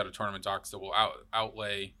whole new set of tournament docs that will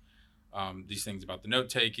outlay these things about the note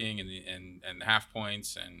taking and the half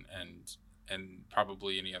points and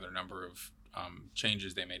probably any other number of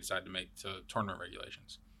changes they may decide to make to tournament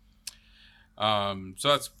regulations. So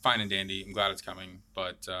that's fine and dandy. I'm glad it's coming,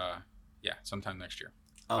 but sometime next year.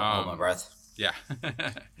 Hold my breath. Yeah.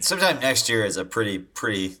 Sometime next year is a pretty.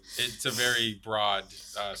 It's a very broad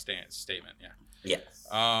statement. Yeah.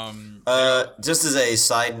 Yeah. Just as a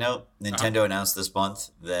side note, Nintendo announced this month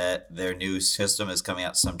that their new system is coming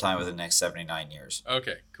out sometime within the next 79 years.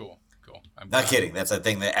 Okay. Cool. I'm not kidding. That's a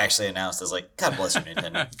thing they actually announced. Is like, God bless you,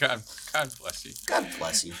 Nintendo. God bless you. God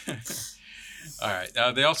bless you. All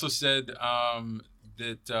right. They also said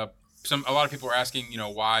that a lot of people are asking,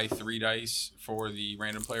 why 3 dice for the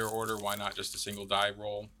random player order? Why not just a single die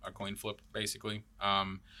roll, a coin flip, basically?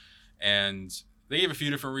 And they gave a few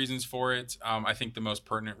different reasons for it. I think the most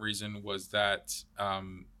pertinent reason was that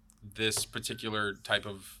this particular type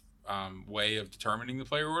of way of determining the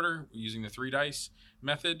player order using the 3 dice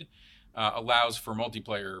method allows for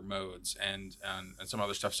multiplayer modes and some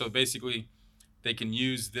other stuff. So basically, they can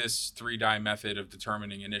use this 3-die method of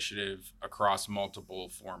determining initiative across multiple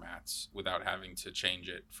formats without having to change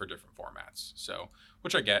it for different formats. So,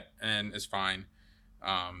 which I get and is fine.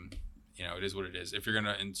 It is what it is. If you're going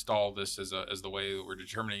to install this as the way that we're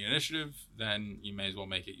determining initiative, then you may as well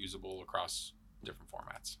make it usable across different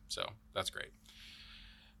formats. So that's great.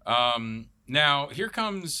 Now here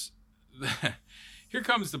comes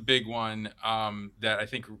the big one that I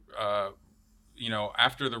think,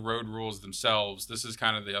 after the road rules themselves, this is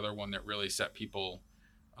kind of the other one that really set people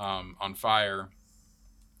on fire.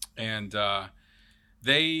 And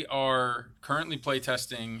they are currently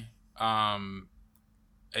playtesting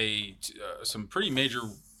some pretty major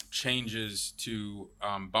changes to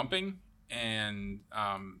bumping. And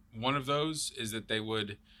one of those is that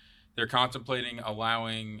they're contemplating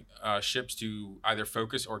allowing ships to either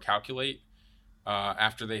focus or calculate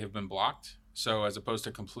after they have been blocked. So as opposed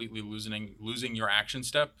to completely losing your action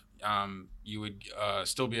step, you would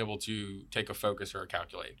still be able to take a focus or a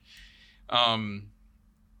calculate.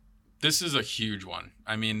 This is a huge one.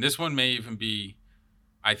 I mean, this one may even be,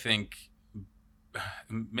 I think,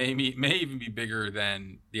 may even be bigger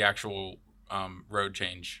than the actual road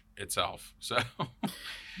change itself. So,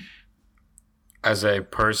 as a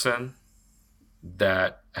person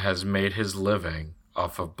that has made his living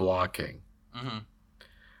off of blocking,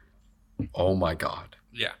 oh my God.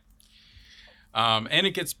 Yeah. And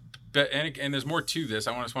it gets, and there's more to this.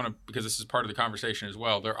 Because this is part of the conversation as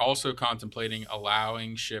well. They're also contemplating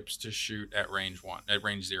allowing ships to shoot at range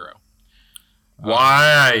 0.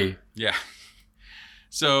 Why? Yeah.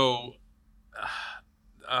 So,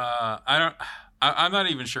 I'm not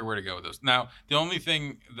even sure where to go with this. Now, the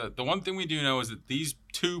one thing we do know is that these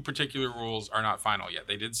 2 particular rules are not final yet.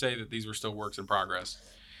 They did say that these were still works in progress.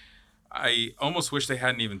 I almost wish they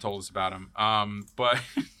hadn't even told us about them. But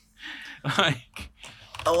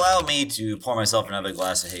allow me to pour myself another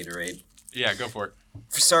glass of haterade. Yeah, go for it.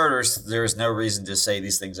 For starters, there's no reason to say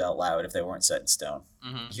these things out loud if they weren't set in stone.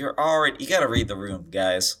 Mm-hmm. You got to read the room,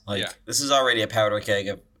 guys. This is already a powder keg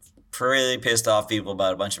of pretty pissed off people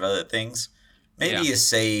about a bunch of other things. Maybe you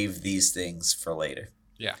save these things for later.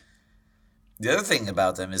 Yeah. The other thing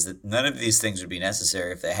about them is that none of these things would be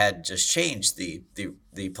necessary if they had just changed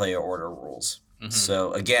the player order rules. Mm-hmm.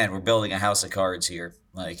 So again, we're building a house of cards here.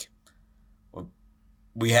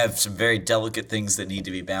 We have some very delicate things that need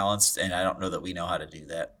to be balanced, and I don't know that we know how to do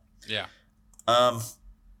that. Yeah.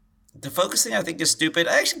 The focus thing I think is stupid.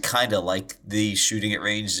 I actually kind of like the shooting at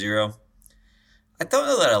range 0. I don't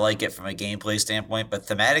know that I like it from a gameplay standpoint, but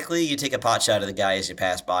thematically, you take a pot shot at the guy as you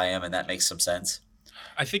pass by him, and that makes some sense.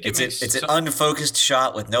 I think it's an unfocused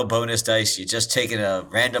shot with no bonus dice. You're just taking a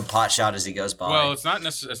random pot shot as he goes by. Well, it's not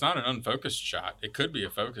an unfocused shot. It could be a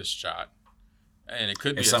focused shot. And it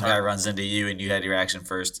could be if some guy runs into you and you had your action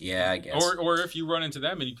first, yeah, I guess. Or if you run into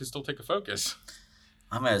them and you can still take a focus.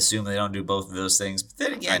 I'm gonna assume they don't do both of those things. But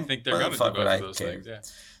then again, I think they're gonna do both of those things. Yeah.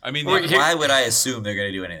 I mean, why would I assume they're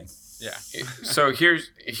gonna do anything? Yeah. So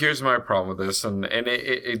here's my problem with this, and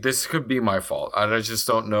this could be my fault. I just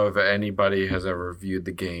don't know if anybody has ever viewed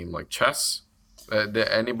the game like chess. Did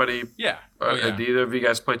anybody? Yeah. Did either of you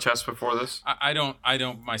guys play chess before this? I don't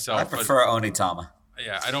myself. I prefer Onitama.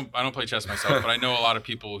 Yeah, I don't play chess myself, but I know a lot of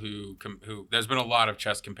people who there's been a lot of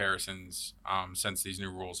chess comparisons since these new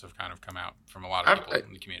rules have kind of come out from a lot of people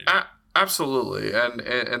in the community. Absolutely,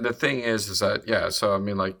 and the thing is that so I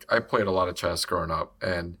mean, like, I played a lot of chess growing up,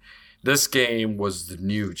 and this game was the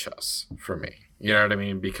new chess for me. You know what I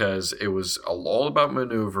mean? Because it was all about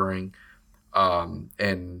maneuvering,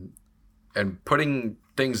 and putting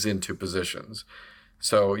things into positions.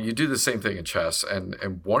 So you do the same thing in chess,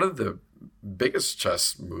 and one of the biggest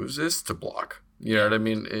chess moves is to block. You know what I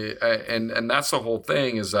mean? And that's the whole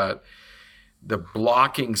thing, is that the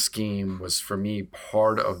blocking scheme was, for me,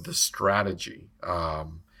 part of the strategy.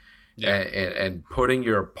 And putting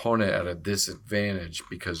your opponent at a disadvantage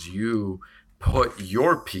because you put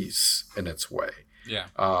your piece in its way. Yeah.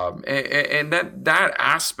 And that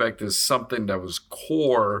aspect is something that was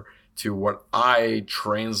core to what I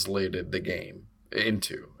translated the game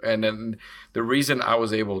into. And then the reason I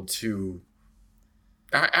was able to,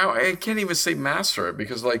 I can't even say master it,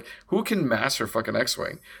 because, like, who can master fucking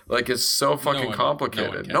X-Wing? Like, it's so fucking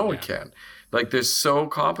complicated. No one can. Like, there's so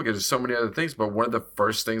complicated. There's so many other things. But one of the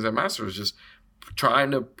first things I mastered was just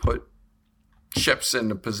trying to put ships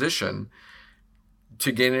in a position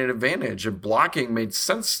to gain an advantage. And blocking made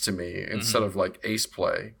sense to me instead of, like, ace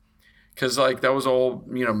play. Because, like, that was all,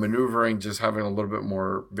 maneuvering, just having a little bit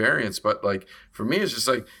more variance. But, like, for me, it's just,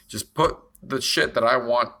 like, just put the shit that I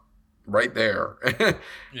want right there.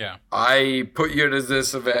 Yeah. I put you at a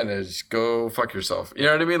disadvantage. Go fuck yourself. You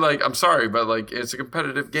know what I mean? Like, I'm sorry, but like, it's a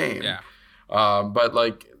competitive game. Yeah. But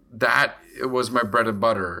like that, it was my bread and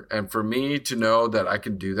butter. And for me to know that I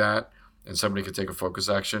can do that and somebody could take a focus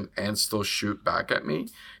action and still shoot back at me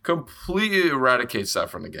completely eradicates that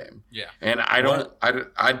from the game. Yeah. And I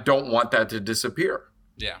don't want that to disappear.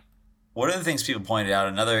 Yeah. One of the things people pointed out,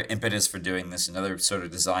 another impetus for doing this, another sort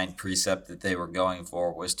of design precept that they were going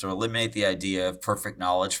for was to eliminate the idea of perfect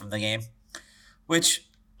knowledge from the game, which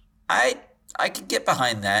I could get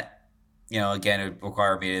behind that. You know, again, it would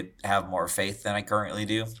require me to have more faith than I currently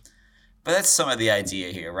do. But that's some of the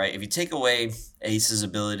idea here, right? If you take away Ace's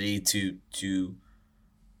ability to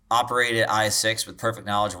operate at I6 with perfect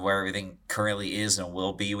knowledge of where everything currently is and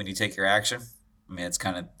will be when you take your action, I mean, that's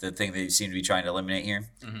kind of the thing that you seem to be trying to eliminate here.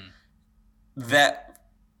 Mm-hmm. That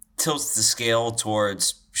tilts the scale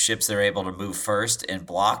towards ships that are able to move first and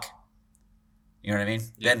block. You know what I mean?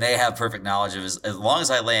 Yeah. Then they have perfect knowledge of as long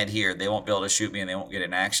as I land here, they won't be able to shoot me and they won't get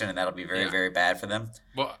an action, and that'll be very, very bad for them.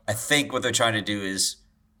 Well, I think what they're trying to do is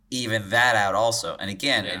even that out also. And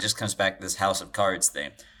again, Yeah. it just comes back to this House of Cards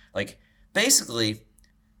thing. Like, basically,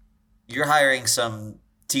 you're hiring some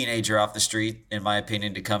teenager off the street, in my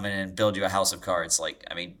opinion, to come in and build you a House of Cards. Like,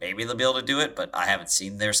 I mean, maybe they'll be able to do it, but I haven't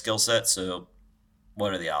seen their skill set, so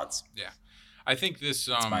what are the odds? yeah. I think this.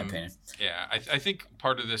 That's my opinion. Yeah, I think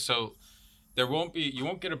part of this. So you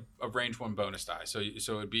won't get a range 1 bonus die. So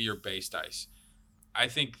it'd be your base dice. I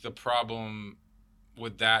think the problem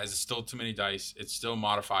with that is it's still too many dice. It's still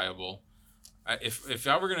modifiable. If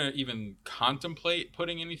I were gonna even contemplate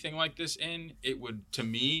putting anything like this in, it would, to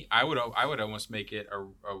me, I would almost make it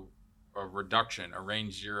a reduction, a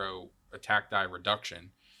range 0 attack die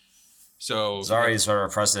reduction. So There's already sort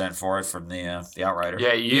of a precedent for it from the Outrider.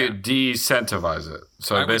 Yeah, you de-incentivize it.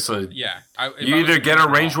 So basically, you either get a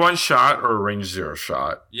range 1 shot or a range 0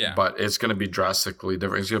 shot. Yeah. But it's going to be drastically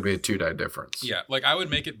different. It's going to be a 2-die difference. Yeah, like I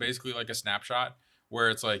would make it basically like a snapshot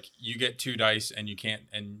where it's like you get 2 dice and you can't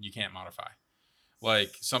modify.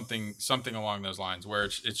 Like something along those lines where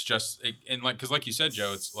it's just and like, because like you said,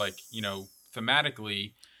 Joe, it's like, you know,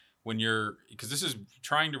 thematically when because this is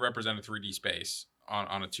trying to represent a 3D space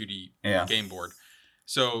on a 2D game board.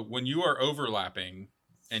 So when you are overlapping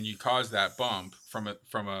and you cause that bump from a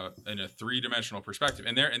in a 3-dimensional perspective,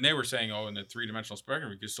 and they were saying, oh, in the 3-dimensional spectrum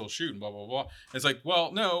we could still shoot and blah blah blah. And it's like,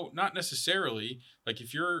 well, no, not necessarily. Like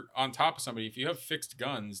if you're on top of somebody, if you have fixed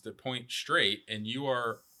guns that point straight and you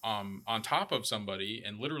are on top of somebody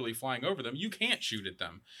and literally flying over them, you can't shoot at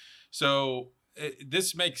them. So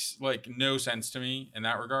this makes like no sense to me in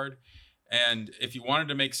that regard. And if you wanted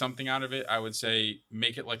to make something out of it, I would say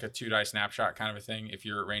make it like a 2-die snapshot kind of a thing. If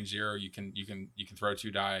you're at range 0, you can throw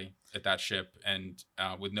 2 die at that ship and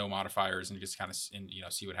with no modifiers and just kind of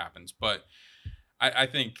see what happens. But I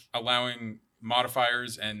think allowing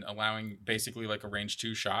modifiers and allowing basically like a range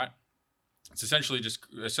 2 shot, it's essentially just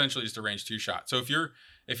a range 2 shot. So if you're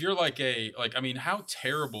like I mean, how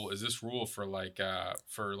terrible is this rule for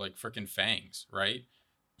freaking fangs, right?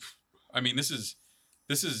 I mean, this is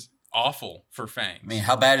awful for fangs. I mean,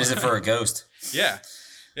 how bad is it for a ghost? Yeah.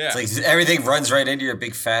 It's like everything runs right into your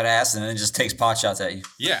big fat ass and then just takes pot shots at you.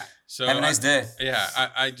 Yeah. So have a nice day. Yeah.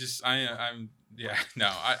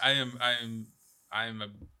 I'm a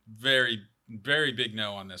very, very big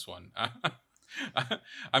no on this one.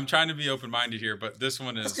 I'm trying to be open-minded here, but this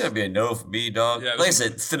one is... It's going to be a no for me, dog. Yeah, like I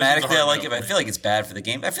said, thematically I like it, but I feel like it's bad for the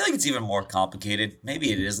game. I feel like it's even more complicated.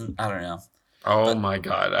 Maybe it isn't. I don't know. Oh my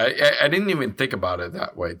God. I didn't even think about it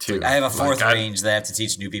that way, too. I have a 4th range that I have to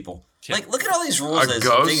teach new people. Like, look at all these rules as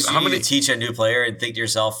things you need to teach a new player and think to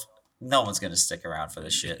yourself, no one's going to stick around for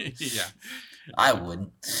this shit. Yeah. I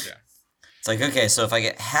wouldn't. Yeah. It's like, okay, so if I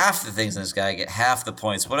get half the things in this guy, I get half the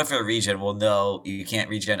points. What if I regen? Well, no, you can't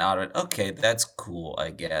regen out of it. Okay, that's cool, I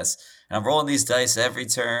guess. And I'm rolling these dice every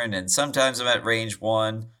turn, and sometimes I'm at range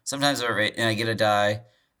 1, sometimes I'm at and I get a die.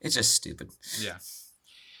 It's just stupid. Yeah.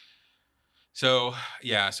 So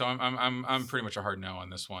I'm pretty much a hard no on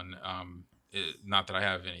this one. Not that I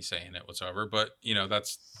have any say in it whatsoever, but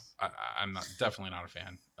I'm definitely not a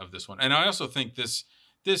fan of this one. And I also think this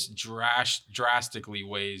drastically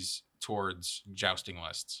weighs towards jousting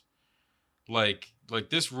lists. Like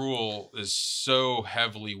this rule is so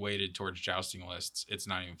heavily weighted towards jousting lists, it's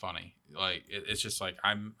not even funny. Like it's just like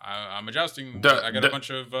I'm a jousting. I got a bunch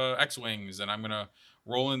of X-wings, and I'm gonna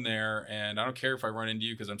roll in there, and I don't care if I run into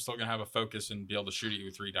you because I'm still gonna have a focus and be able to shoot at you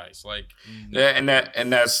with 3 dice. Like yeah, and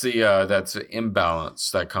that's the imbalance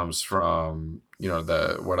that comes from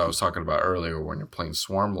what I was talking about earlier when you're playing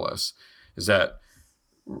swarm lists, is that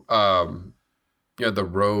the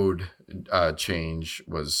road change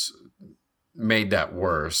made that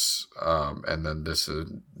worse, and then this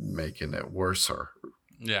is making it worser.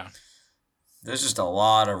 Yeah. There's just a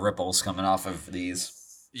lot of ripples coming off of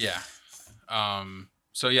these. Yeah.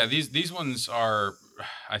 So yeah, these ones are,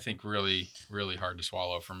 I think, really, really hard to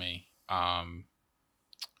swallow for me.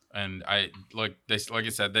 And I like I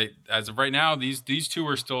said, they as of right now, these two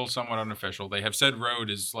are still somewhat unofficial. They have said road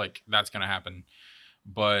is like that's going to happen,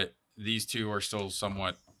 but these two are still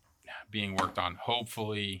somewhat being worked on.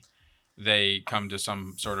 Hopefully, they come to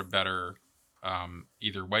some sort of better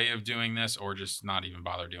either way of doing this or just not even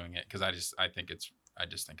bother doing it because I just think it's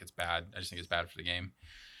bad. I just think it's bad for the game.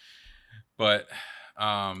 But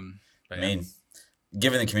I mean,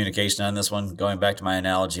 given the communication on this one, going back to my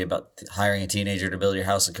analogy about hiring a teenager to build your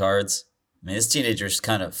house of cards, I mean, this teenager's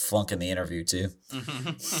kind of flunking the interview too.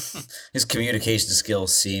 His communication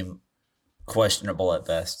skills seem questionable at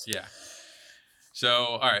best. Yeah. So,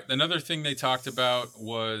 all right. Another thing they talked about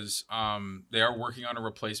was they are working on a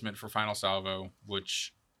replacement for Final Salvo,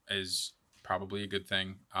 which is probably a good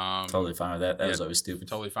thing. Totally fine with that. That was always stupid.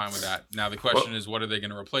 Totally fine with that. Now, the question is, what are they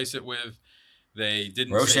going to replace it with? They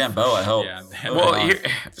didn't Rochambeau, I hope. Yeah. Well,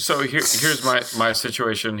 here's my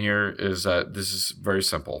situation here is that this is very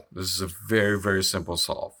simple. This is a very, very simple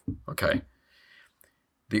solve. Okay.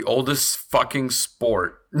 The oldest fucking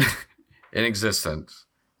sport in existence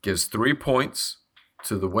gives 3 points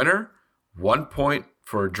to the winner, 1 point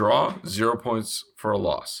for a draw, 0 points for a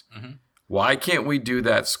loss. Mm-hmm. Why can't we do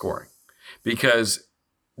that scoring? Because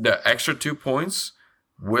the extra 2 points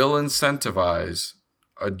will incentivize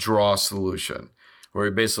a draw solution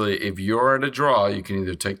where basically if you're at a draw, you can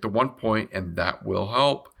either take the 1 point and that will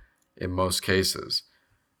help in most cases.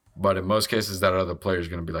 But in most cases, that other player is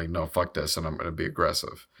going to be like, no, fuck this, and I'm going to be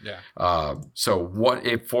aggressive. Yeah. So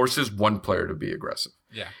it forces one player to be aggressive.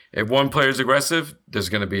 Yeah. If one player is aggressive, there's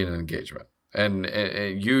going to be an engagement. And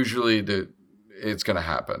usually it's going to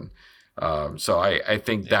happen. So I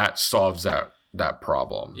think that solves that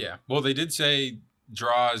problem. Yeah. Well, they did say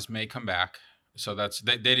draws may come back. So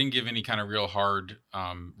they didn't give any kind of real hard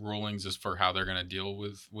rulings as for how they're going to deal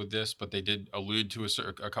with this, but they did allude to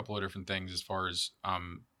a couple of different things as far as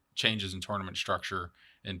changes in tournament structure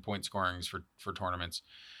and point scorings for tournaments.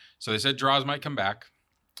 So they said draws might come back.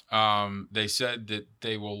 They said that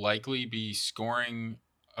they will likely be scoring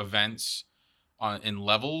events in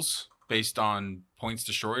levels based on points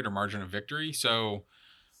destroyed or margin of victory. So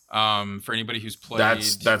for anybody who's played,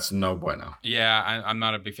 that's no bueno. Yeah, I'm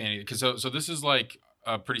not a big fan of it because so this is like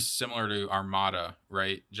pretty similar to Armada,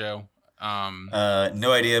 right, Joe?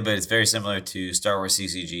 No idea, but it's very similar to Star Wars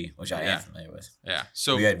CCG, which I am familiar with. Yeah,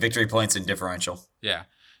 so we had victory points and differential. Yeah,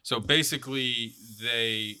 so basically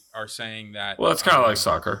they are saying that. Well, it's kind of like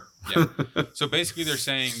soccer. Yeah. So basically they're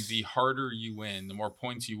saying the harder you win, the more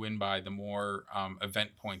points you win by, the more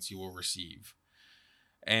event points you will receive,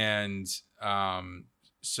 and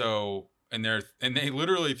so they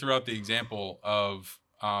literally threw out the example of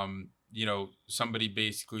somebody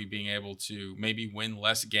basically being able to maybe win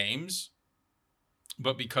less games,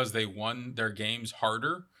 but because they won their games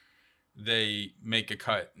harder, they make a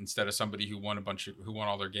cut instead of somebody who won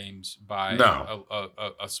all their games by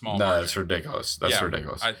a small margin. That's ridiculous. That's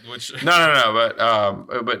ridiculous. But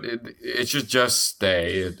it should just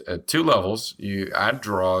stay at 2 levels. You add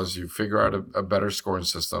draws, you figure out a better scoring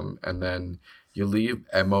system, and then you leave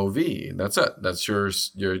MOV. That's it. That's your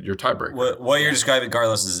tiebreaker. What you're describing,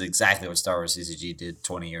 Carlos, is exactly what Star Wars CCG did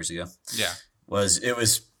 20 years ago. Yeah. It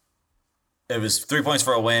was 3 points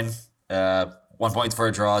for a win, 1 point for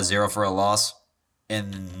a draw, 0 for a loss.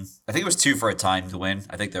 And I think it was 2 for a time to win.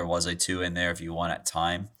 I think there was a 2 in there if you won at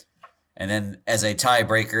time. And then as a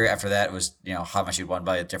tiebreaker after that, it was, how much you won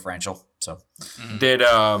by a differential. So did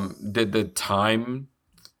the time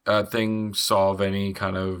thing solve any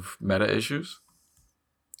kind of meta issues?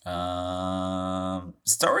 Star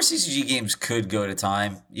Wars CCG games could go to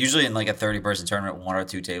time. Usually in like a 30-person tournament, 1 or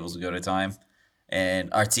 2 tables would go to time. And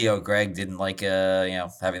RTO Greg didn't like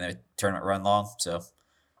having the tournament run long, so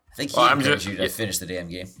I think he encouraged you to finish the damn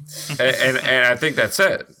game. and I think that's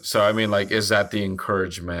it. So I mean, like, is that the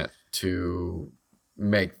encouragement to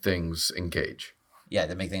make things engage? Yeah,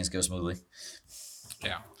 to make things go smoothly.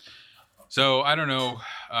 Yeah. So I don't know.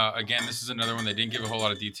 Again, this is another one they didn't give a whole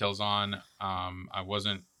lot of details on. I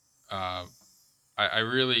wasn't. I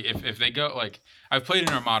really, if they go like, I've played in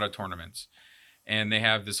Armada tournaments, and they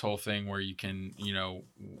have this whole thing where you can,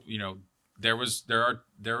 there was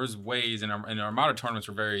ways, and Armada tournaments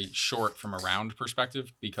were very short from a round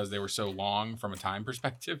perspective because they were so long from a time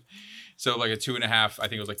perspective. So like a 2.5, I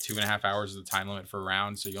think it was like 2.5 hours is the time limit for a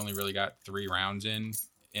round. So you only really got 3 rounds in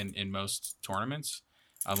in most tournaments,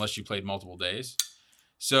 unless you played multiple days.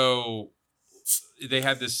 So they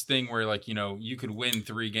had this thing where, like, you know, you could win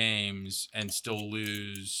 3 games and still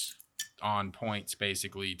lose on points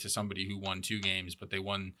basically to somebody who won 2 games, but they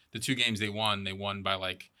won the 2 games they won by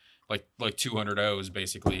like 200 O's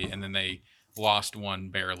basically, and then they lost one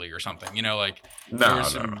barely or something, you know, like No.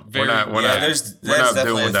 very that's we're not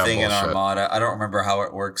definitely doing a that thing in bullshit. Armada. I don't remember how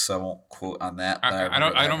it works, so I won't quote on that. But I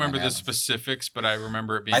don't remember the that. specifics, but I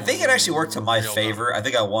remember it being. I think it actually worked to my real favor. I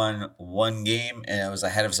think I won 1 game, and I was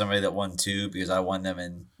ahead of somebody that won 2 because I won them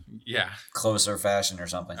in Yeah. closer fashion or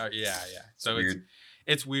something. Yeah. So Weird.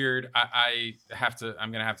 it's weird.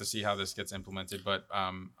 I'm gonna have to see how this gets implemented, but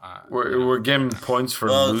We're getting points for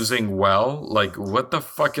Well, losing well. Like, what the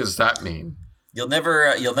fuck does that mean? You'll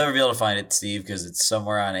never be able to find it, Steve, because it's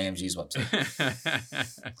somewhere on AMG's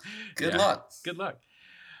website. Good luck. Good luck.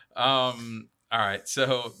 All right.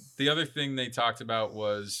 So the other thing they talked about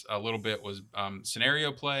was a little bit was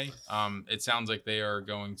scenario play. It sounds like they are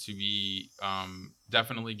going to be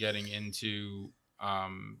definitely getting into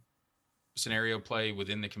scenario play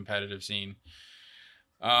within the competitive scene.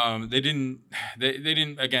 They didn't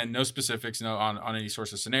again, no specifics, no on any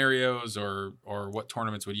sorts of scenarios or what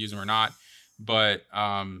tournaments would use them or not. But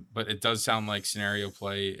it does sound like scenario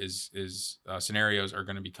play is scenarios are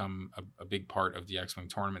going to become a big part of the X-Wing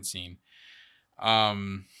tournament scene. I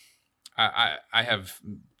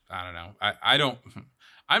don't know.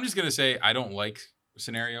 I'm just going to say I don't like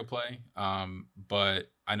scenario play.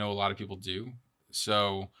 But I know a lot of people do.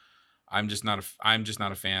 So I'm just not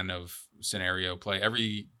a fan of scenario play.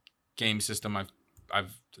 Every game system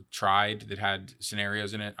I've tried that had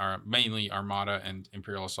scenarios in it are mainly Armada and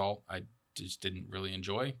Imperial Assault. I just didn't really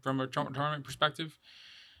enjoy from a tournament perspective.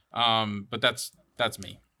 But that's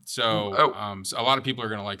me. So, so a lot of people are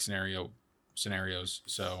going to like scenarios.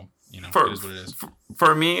 So, you know, it is what it is.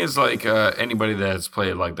 For me, is like anybody that's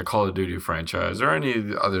played like the Call of Duty franchise or any of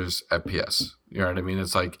the others FPS. You know what I mean?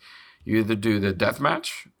 It's like you either do the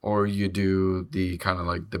deathmatch or you do the kind of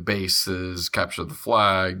like the bases, capture the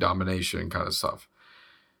flag, domination kind of stuff.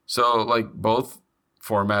 So like both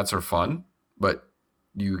formats are fun, but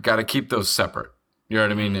you got to keep those separate. You know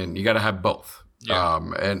what I mean? And you got to have both. Yeah.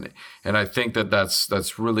 And I think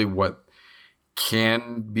that's really what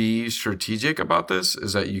can be strategic about this,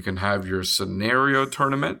 is that you can have your scenario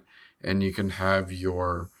tournament and you can have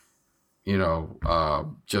your, you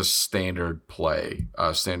know, just standard play,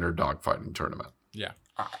 standard dogfighting tournament. Yeah.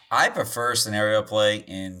 I prefer scenario play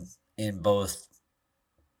in both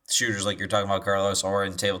shooters like you're talking about, Carlos, or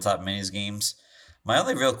in tabletop minis games. My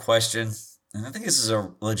only real question, and I think this is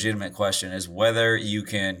a legitimate question, is whether you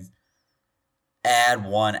can add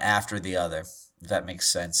one after the other, if that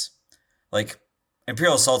makes sense. Like,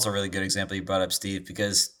 Imperial Assault's a really good example you brought up, Steve,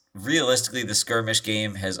 because realistically, the skirmish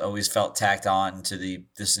game has always felt tacked on to the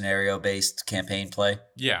scenario-based campaign play.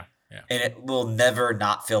 Yeah. And it will never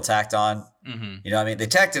not feel tacked on. Mm-hmm. You know what I mean? They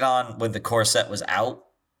tacked it on when the core set was out,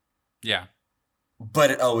 Yeah. but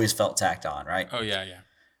it always felt tacked on, right? Oh, yeah.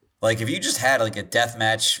 Like, if you just had, like, a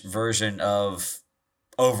deathmatch version of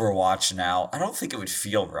Overwatch now, I don't think it would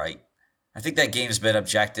feel right. I think that game's been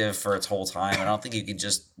objective for its whole time. I don't think you can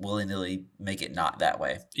just willy-nilly make it not that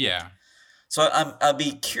way. Yeah. So I'll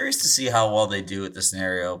be curious to see how well they do with the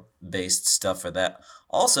scenario-based stuff for that.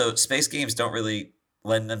 Also, space games don't really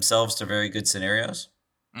lend themselves to very good scenarios.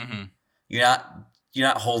 Mm-hmm. You're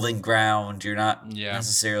not holding ground. You're not Yeah.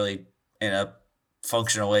 necessarily in a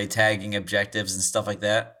functional way tagging objectives and stuff like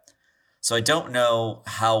that. So I don't know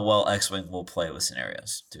how well X-Wing will play with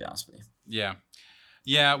scenarios, to be honest with you.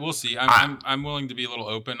 Yeah, we'll see. I'm willing to be a little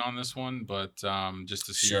open on this one, but just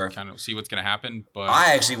to see Sure. kind of see what's going to happen. But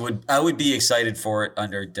I would be excited for it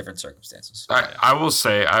under different circumstances. I will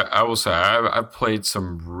say I've played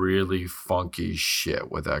some really funky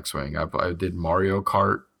shit with X-Wing. I did Mario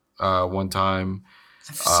Kart one time.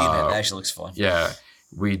 I've seen that. It actually looks fun. Yeah.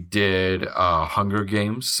 We did Hunger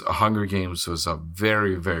Games. Hunger Games was a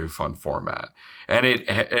very, very fun format, and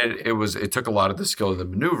it took a lot of the skill of the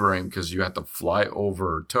maneuvering because you had to fly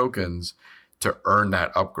over tokens to earn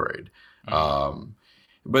that upgrade. Mm-hmm.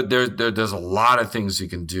 But there's a lot of things you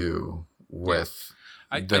can do with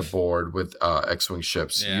the board with X-Wing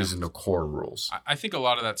ships using the core rules. I think a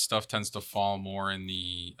lot of that stuff tends to fall more in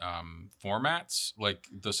the formats, like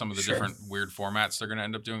some of the different weird formats they're going to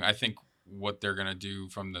end up doing. I think what they're going to do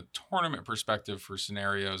from the tournament perspective for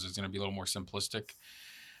scenarios is going to be a little more simplistic.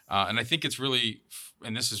 And I think it's really,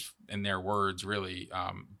 and this is in their words really,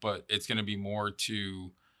 but it's going to be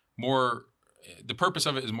the purpose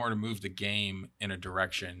of it is more to move the game in a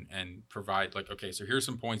direction and provide like, okay, so here's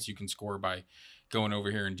some points you can score by going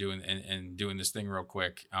over here and doing this thing real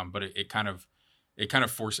quick. But it kind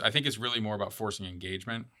of forced. I think it's really more about forcing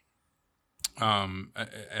engagement.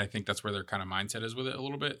 I think that's where their kind of mindset is with it a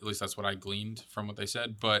little bit. At least that's what I gleaned from what they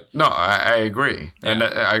said. But no, I agree, Yeah. and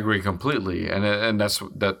I agree completely, and that's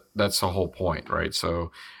the whole point, right?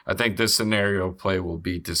 So I think this scenario play will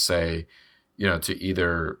be to say, to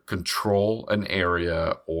either control an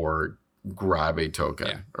area or grab a token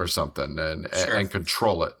Yeah. or something and Sure. and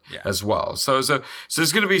control it Yeah. as well. So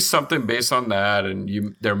there's going to be something based on that,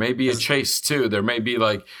 and there may be a chase too. There may be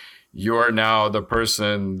like you're now the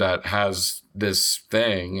person that has this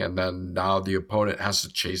thing, and then now the opponent has to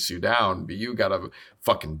chase you down, but you gotta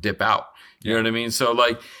fucking dip out. You know what I mean? So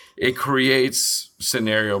like it creates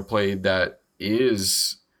scenario play that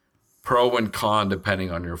is pro and con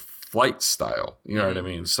depending on your flight style. You know what I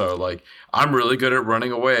mean? So like I'm really good at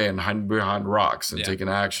running away and hiding behind rocks and Yeah. taking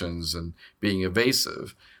actions and being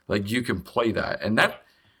evasive. Like you can play that. And that,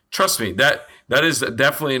 trust me, that is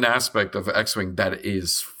definitely an aspect of X-Wing that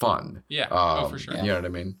is fun. Yeah. For sure. You know what I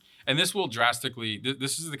mean? And this will drastically.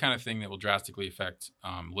 This is the kind of thing that will drastically affect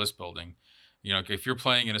list building. If you're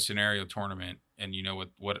playing in a scenario tournament and you know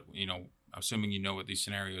what assuming you know what these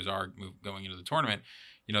scenarios are going into the tournament,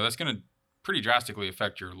 that's going to pretty drastically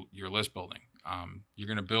affect your list building. You're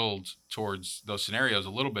going to build towards those scenarios a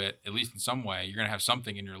little bit, at least in some way. You're going to have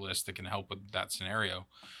something in your list that can help with that scenario.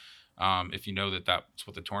 If you know that that's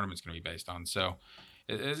what the tournament's going to be based on. So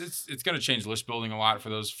it's going to change list building a lot for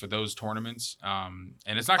those tournaments. And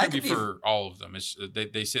it's not going to be for all of them.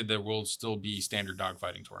 They said there will still be standard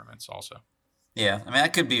dogfighting tournaments also. Yeah, I mean, I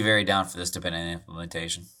could be very down for this depending on the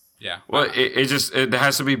implementation. Yeah. Well, it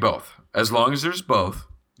has to be both. As long as there's both,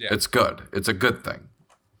 Yeah. it's good. It's a good thing.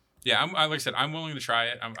 Yeah, like I said, I'm willing to try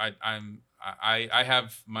it. I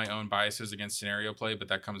have my own biases against scenario play, but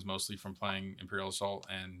that comes mostly from playing Imperial Assault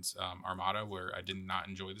and Armada, where I did not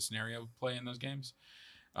enjoy the scenario play in those games.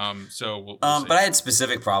 So we'll see. But I had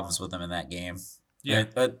specific problems with them in that game. Yeah.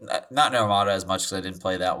 But not in Armada as much because I didn't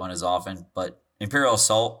play that one as often. But Imperial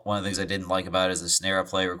Assault, one of the things I didn't like about it is the scenario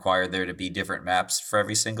play required there to be different maps for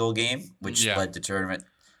every single game, which Yeah. led to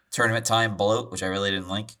tournament time bloat, which I really didn't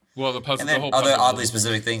like. Well, the puzzle, And the then whole other puzzle oddly was-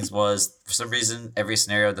 specific things was, for some reason, every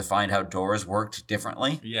scenario defined how doors worked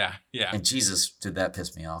differently. Yeah. And Jesus, did that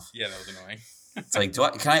piss me off. Yeah, that was annoying. It's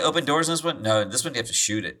like, can I open doors in this one? No, this one you have to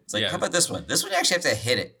shoot it. It's like, Yeah. how about this one? This one you actually have to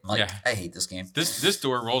hit it. I'm like, Yeah. I hate this game. This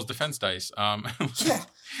door rolls defense dice. Yeah. Yeah,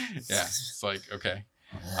 it's like, okay.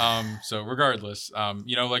 So regardless,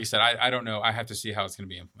 like I said, I don't know. I have to see how it's going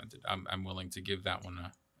to be implemented. I'm willing to give that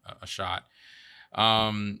one a shot.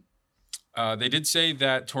 They did say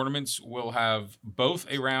that tournaments will have both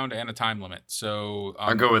a round and a time limit. So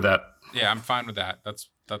I'll go with that. Yeah, I'm fine with that.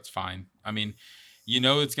 That's fine. I mean,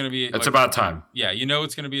 it's going to be. It's about time. Yeah,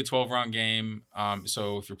 it's going to be a 12-round game.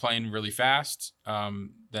 So if you're playing really fast,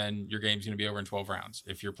 then your game's going to be over in 12 rounds.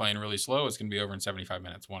 If you're playing really slow, it's going to be over in 75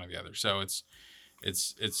 minutes, one or the other. So it's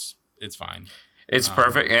fine. It's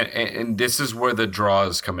perfect, and this is where the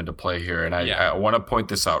draws come into play here, and I want to point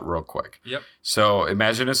this out real quick. Yep. So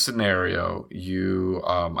imagine a scenario.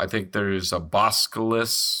 I think there's a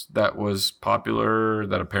Boscalis that was popular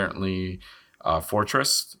that apparently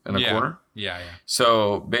fortress in a corner. Yeah.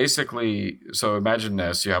 So basically, imagine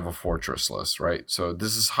this: you have a fortress list, right? So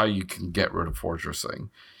this is how you can get rid of fortressing: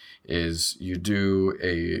 is you do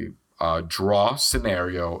a draw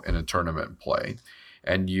scenario in a tournament play.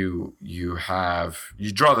 And you draw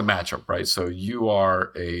the matchup, right? So you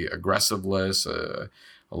are a aggressive list, a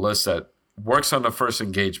list that works on the first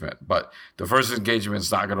engagement, but the first engagement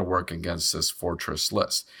is not going to work against this fortress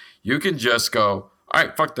list. You can just go, all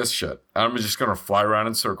right, fuck this shit. I'm just going to fly around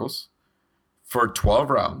in circles for 12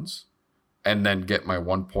 rounds and then get my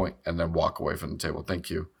 1 point and then walk away from the table. Thank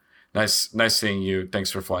you. Nice seeing you. Thanks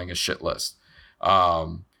for flying a shit list.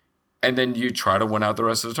 And then you try to win out the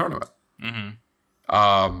rest of the tournament. Mm-hmm.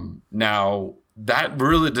 Now that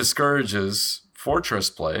really discourages fortress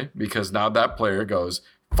play because now that player goes,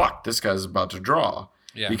 fuck, this guy's about to draw.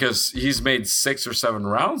 Yeah. Because he's made 6 or 7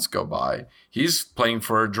 rounds go by. He's playing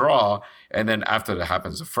for a draw. And then after that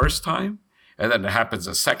happens the first time, and then it happens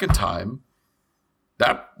a second time,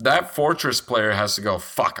 that fortress player has to go,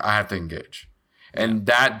 fuck, I have to engage. And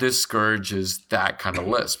that discourages that kind of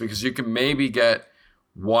list because you can maybe get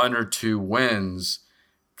 1 or 2 wins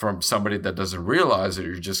from somebody that doesn't realize that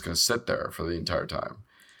you're just going to sit there for the entire time.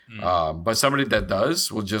 But somebody that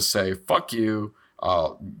does will just say, fuck you,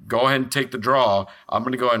 go ahead and take the draw. I'm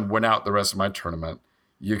going to go ahead and win out the rest of my tournament.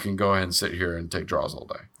 You can go ahead and sit here and take draws all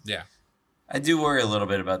day. Yeah. I do worry a little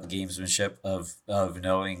bit about the gamesmanship of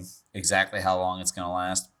knowing exactly how long it's going to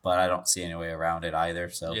last, but I don't see any way around it either,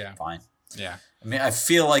 so Yeah. fine. Yeah. I mean, I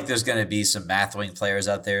feel like there's going to be some Mathwing players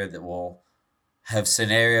out there that will have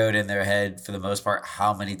scenarioed in their head, for the most part,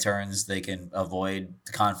 how many turns they can avoid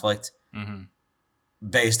the conflict Mm-hmm.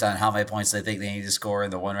 based on how many points they think they need to score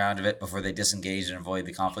in the one round of it before they disengage and avoid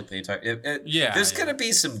the conflict. There's going to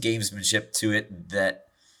be some gamesmanship to it that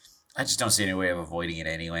I just don't see any way of avoiding it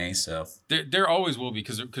anyway. So There always will be,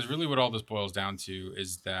 because really what all this boils down to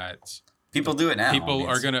is that people do it now.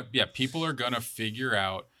 people are gonna figure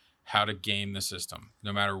out how to game the system.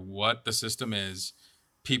 No matter what the system is,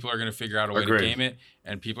 people are gonna figure out a way to game it,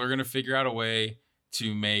 and people are gonna figure out a way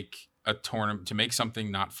to make a tournament, to make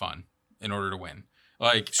something not fun in order to win.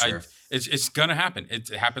 Like, Sure. it's gonna happen. It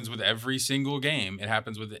happens with every single game. It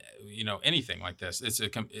happens with anything like this.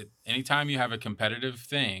 Anytime you have a competitive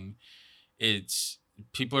thing, it's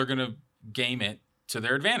people are gonna game it to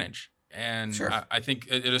their advantage. And Sure. I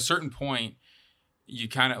think at a certain point, you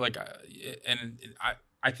kind of like, and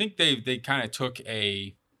I think they kind of took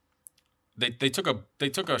they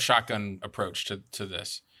took a shotgun approach to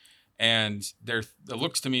this. And it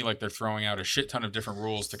looks to me like they're throwing out a shit ton of different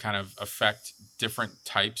rules to kind of affect different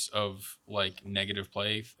types of like negative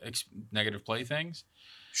play things.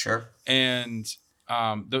 Sure. And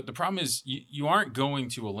the problem is you aren't going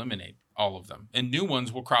to eliminate all of them, and new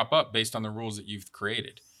ones will crop up based on the rules that you've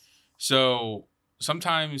created. So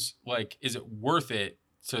sometimes, like, is it worth it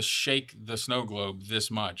to shake the snow globe this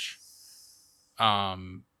much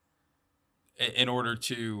in order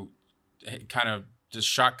to kind of just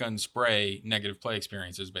shotgun spray negative play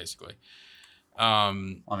experiences, basically? I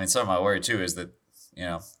mean, some of my worry too is that,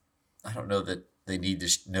 I don't know that they need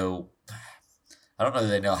to know. I don't know that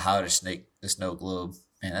they know how to shake the snow globe.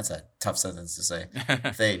 Man, that's a tough sentence to say.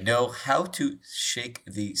 If they know how to shake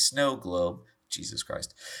the snow globe, Jesus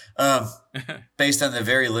Christ, based on the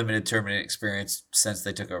very limited tournament experience since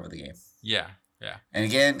they took over the game. Yeah. And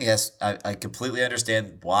again, yes, I completely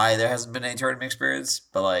understand why there hasn't been any tournament experience,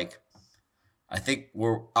 but like, I think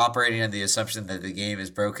we're operating on the assumption that the game is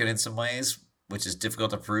broken in some ways, which is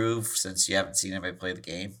difficult to prove since you haven't seen anybody play the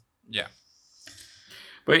game. Yeah.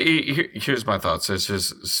 But here's my thoughts. It's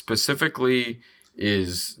just specifically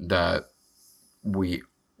is that we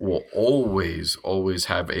will always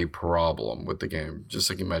have a problem with the game. Just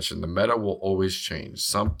like you mentioned, the meta will always change.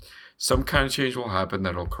 Some kind of change will happen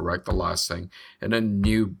that'll correct the last thing, and a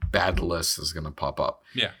new bad list is going to pop up.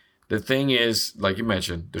 Yeah. The thing is, like you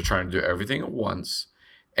mentioned, they're trying to do everything at once.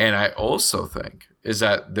 And I also think is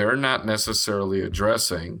that they're not necessarily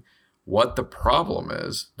addressing what the problem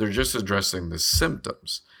is. They're just addressing the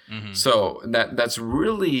symptoms. Mm-hmm. So that's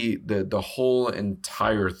really the whole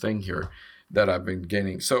entire thing here that I've been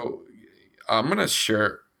getting. So I'm going to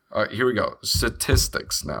share, here we go,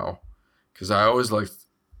 statistics now. Because I always like,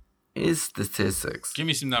 statistics. Give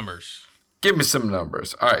me some numbers. Give me some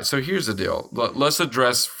numbers. All right, so here's the deal. Let's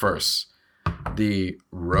address first the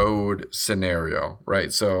road scenario,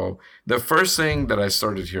 right? So the first thing that I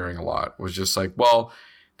started hearing a lot was just like, well,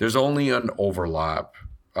 there's only an overlap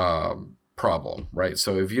problem, right?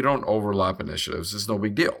 So if you don't overlap initiatives, it's no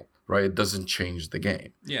big deal, right? It doesn't change the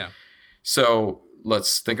game. Yeah. So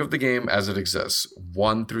let's think of the game as it exists,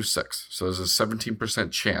 1 through 6. So there's a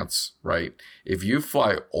 17% chance, right? If you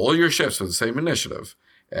fly all your ships with the same initiative,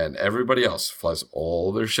 and everybody else flies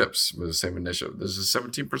all their ships with the same initiative, there's a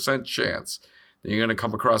 17% chance that you're going to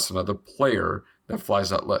come across another player that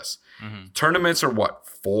flies that list. Mm-hmm. Tournaments are what,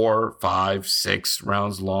 4, 5, 6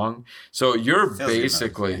 rounds long? So you're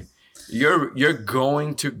basically, you're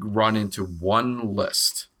going to run into one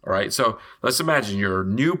list. All right. So let's imagine you're a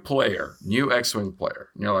new player, new X-Wing player.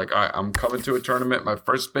 And you're like, all right, I'm coming to a tournament, my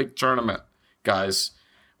first big tournament, guys,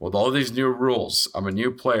 with all these new rules. I'm a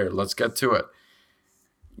new player. Let's get to it.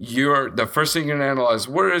 The first thing you're going to analyze,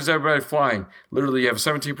 where is everybody flying? Literally, you have a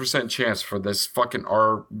 17% chance for this fucking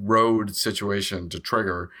road situation to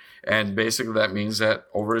trigger. And basically that means that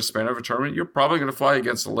over the span of a tournament, you're probably going to fly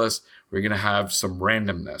against a list where you're going to have some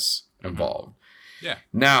randomness involved. Yeah.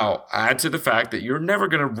 Now, add to the fact that you're never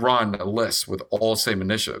going to run a list with all same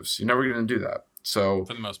initiatives. You're never going to do that. So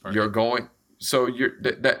for the most part, that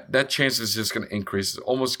chance is just going to increase. It's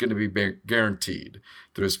almost going to be guaranteed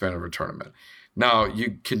through the span of a tournament. Now,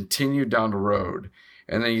 you continue down the road,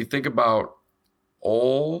 and then you think about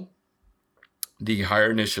all the higher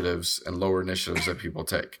initiatives and lower initiatives that people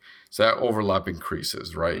take. So that overlap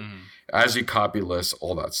increases, right? Mm. As you copy lists,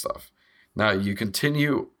 all that stuff. Now, you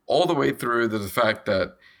continue all the way through to the fact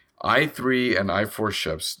that I3 and I4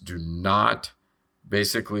 ships do not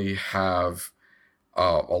basically have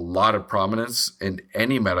a lot of prominence in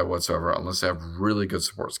any meta whatsoever unless they have really good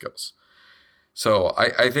support skills. So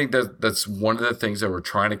I think that's one of the things that we're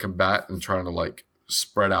trying to combat and trying to like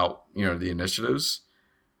spread out, the initiatives,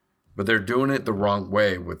 but they're doing it the wrong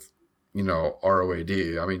way with, ROAD.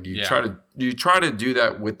 I mean, you try to do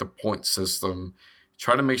that with the point system.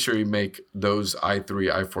 Try to make sure you make those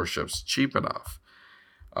I3, I4 ships cheap enough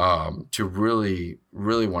to really,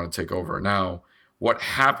 really want to take over. Now, what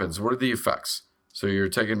happens? What are the effects? So you're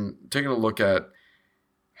taking a look at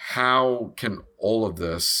how can all of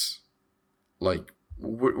this, like,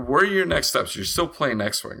 where are your next steps? You're still playing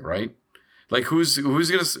X-Wing, right? Like, who's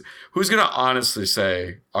gonna honestly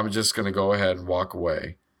say, I'm just gonna go ahead and walk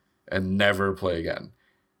away and never play again?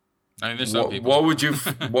 I mean, there's some people. What would you?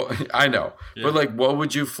 I know, but like, what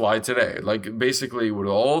would you fly today? Like, basically, with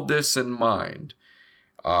all this in mind,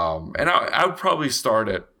 and I would probably start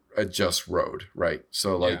at just road, right?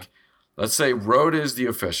 So, like, let's say road is the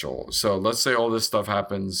official. So let's say all this stuff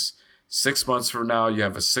happens 6 months from now. You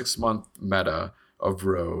have a 6-month meta of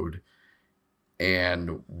road,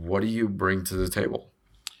 and what do you bring to the table?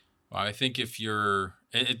 Well, I think it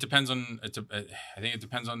depends on I think it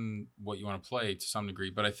depends on what you want to play to some degree,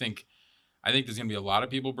 but I think there's going to be a lot of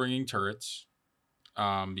people bringing turrets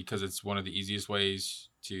because it's one of the easiest ways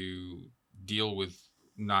to deal with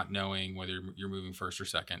not knowing whether you're moving first or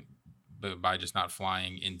second, but by just not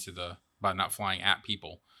flying at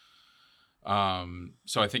people.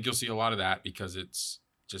 So I think you'll see a lot of that because it's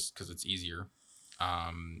easier.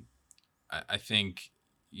 I think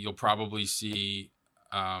you'll probably see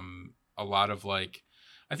a lot of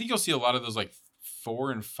I think you'll see a lot of those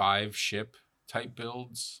 4 and 5 ship type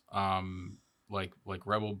builds, like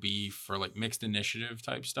Rebel Beef for mixed initiative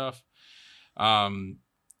type stuff. Even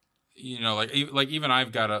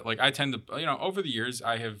I've got I tend to, over the years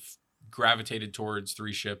I have gravitated towards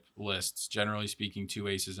 3 ship lists. Generally speaking, 2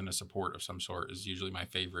 aces and a support of some sort is usually my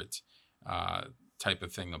favorite type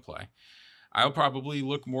of thing to play. I'll probably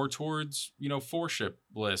look more towards, 4 ship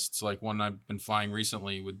lists, like one I've been flying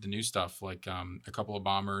recently with the new stuff, like a couple of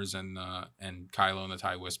bombers and Kylo and the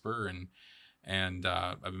TIE Whisper, and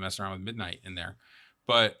I've been messing around with Midnight in there.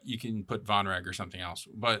 But you can put Von Reg or something else.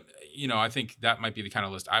 But, I think that might be the kind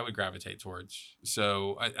of list I would gravitate towards.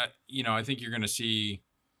 So, I think you're going to see,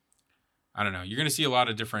 I don't know, you're going to see a lot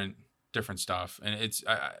of different stuff. And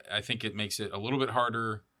I think it makes it a little bit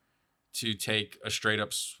harder to take a straight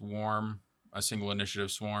up swarm, a single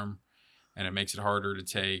initiative swarm, and it makes it harder to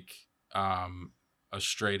take a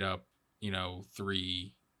straight up,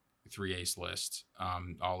 3 ace list,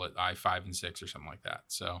 all at I5 and 6 or something like that.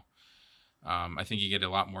 So I think you get a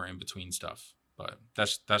lot more in between stuff, but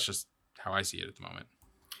that's just how I see it at the moment.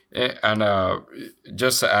 And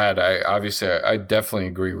just to add, I definitely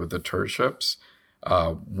agree with the turret ships.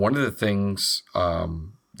 One of the things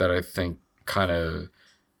that I think kind of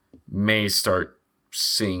may start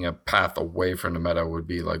seeing a path away from the meta would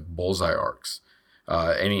be like bullseye arcs.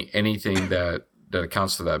 Anything that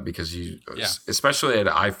accounts for that, because especially at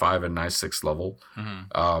I5 and I6 level,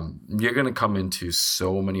 you're going to come into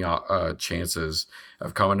so many chances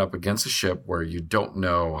of coming up against a ship where you don't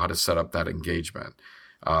know how to set up that engagement.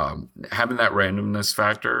 Having that randomness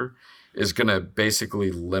factor is going to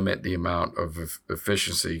basically limit the amount of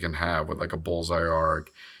efficiency you can have with like a bullseye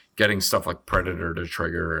arc, getting stuff like Predator to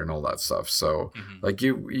trigger and all that stuff. So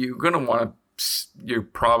you're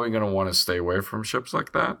probably going to want to stay away from ships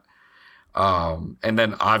like that. And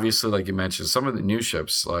then obviously, like you mentioned, some of the new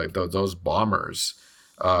ships, like those bombers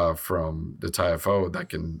from the TIFO that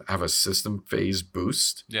can have a system phase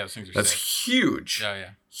boost. Yeah, those things are that's sick. Huge. Yeah.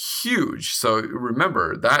 Huge. So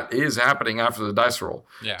remember, that is happening after the dice roll.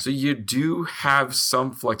 Yeah. So you do have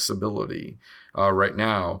some flexibility right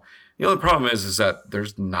now. The only problem is that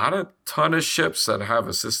there's not a ton of ships that have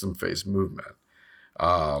a system phase movement.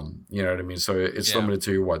 You know what I mean? So it's limited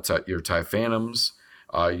to your TIE Phantoms,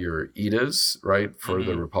 your ETAs, right, for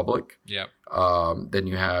the Republic. Yep. Then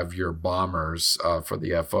you have your bombers for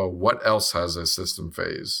the FO. What else has a system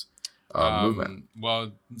phase movement?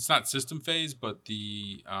 Well, it's not system phase, but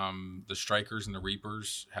the Strikers and the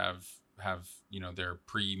Reapers have their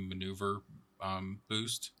pre-maneuver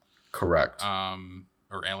boost. Correct.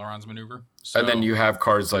 Or ailerons maneuver. So, and then you have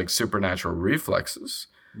cards like Supernatural Reflexes.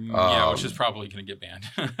 Which is probably going to get banned.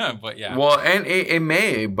 But yeah. Well, and it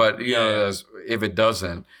may, but know, if it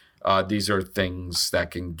doesn't, these are things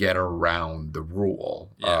that can get around the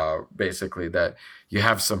rule. Basically, that you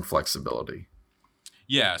have some flexibility.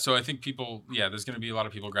 Yeah, so I think there's going to be a lot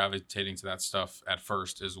of people gravitating to that stuff at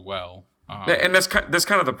first as well. And that's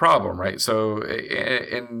kind of the problem, right? So,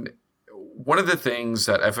 and one of the things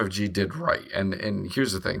that FFG did right, and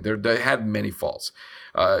here's the thing, they had many faults.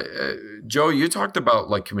 Joe, you talked about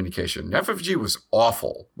like communication. FFG was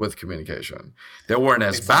awful with communication. They weren't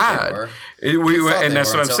as bad. And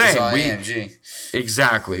that's what I'm saying.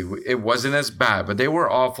 Exactly. It wasn't as bad, but they were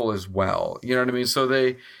awful as well. You know what I mean? So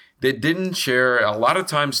they didn't share a lot of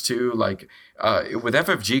times too. Like with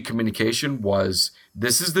FFG, communication was,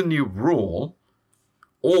 this is the new rule,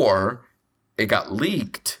 or it got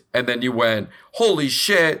leaked, and then you went, holy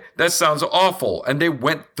shit, that sounds awful. And they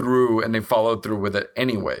went through and they followed through with it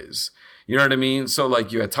anyways. You know what I mean? So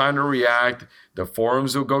like you had time to react. The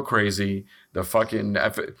forums would go crazy. The fucking,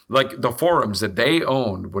 like the forums that they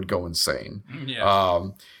owned would go insane. Yeah.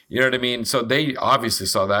 You know what I mean? So they obviously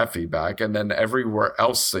saw that feedback. And then everywhere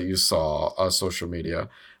else that you saw social media,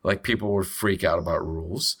 like people would freak out about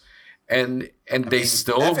rules. And they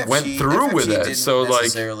still went through with it. So like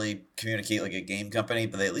necessarily communicate like a game company,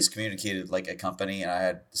 but they at least communicated like a company, and I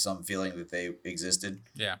had some feeling that they existed.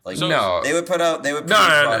 Yeah. Like no, they would produce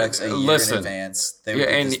products a year in advance. They would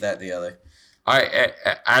do this, that, the other.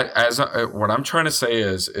 What I'm trying to say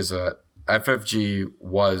is that FFG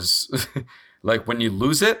was like, when you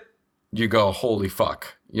lose it, you go, holy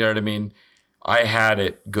fuck. You know what I mean? I had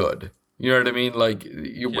it good. You know what I mean? Like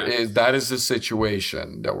that is the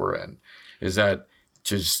situation that we're in. Is that,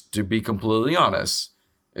 just to be completely honest,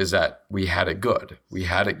 is that we had it good. We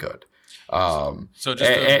had it good. So just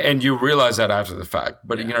and you realize that after the fact.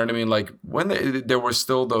 But you know what I mean? Like when there were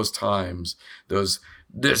still those times, they're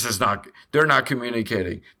not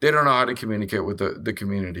communicating. They don't know how to communicate with the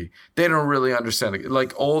community. They don't really understand it.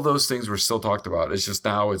 Like all those things were still talked about. It's just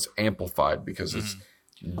now it's amplified because it's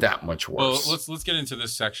that much worse. Well, let's get into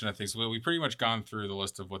this section of things. Well, we pretty much gone through the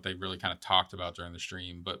list of what they really kind of talked about during the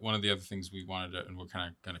stream. But one of the other things we wanted to, and we're kind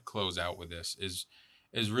of going to close out with this, is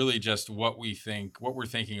really just what we're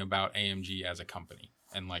thinking about AMG as a company,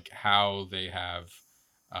 and like how they have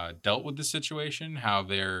dealt with the situation, how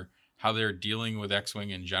they're dealing with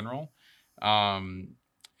X-Wing in general. And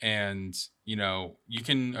you know, you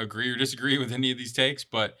can agree or disagree with any of these takes,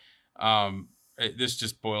 but this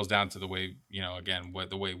just boils down to the way, you know, again,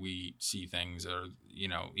 the way we see things, or, you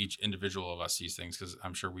know, each individual of us sees things, because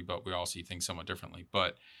I'm sure we all see things somewhat differently.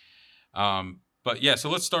 But yeah, so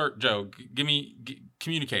let's start, Joe. Give me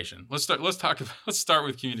communication. Let's start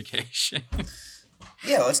with communication.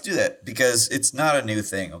 Yeah, let's do that, because it's not a new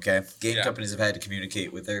thing. Okay, game companies have had to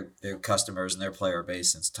communicate with their customers and their player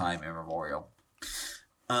base since time immemorial.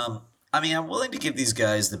 I mean, I'm willing to give these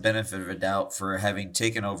guys the benefit of a doubt for having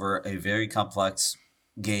taken over a very complex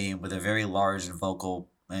game with a very large and vocal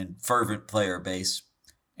and fervent player base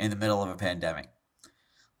in the middle of a pandemic.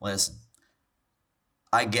 Listen,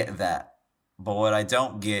 I get that, but what I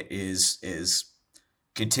don't get is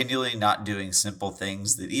continually not doing simple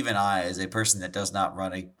things that even I, as a person that does not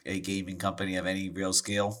run a gaming company of any real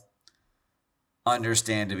scale,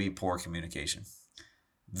 understand to be poor communication.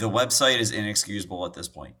 The website is inexcusable at this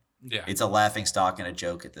point. Yeah. It's a laughing stock and a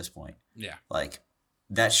joke at this point. Yeah. Like,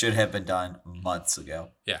 that should have been done months ago.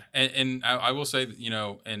 Yeah. And I will say that, you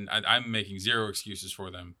know, and I'm making zero excuses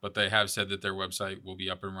for them, but they have said that their website will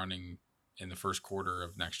be up and running in the first quarter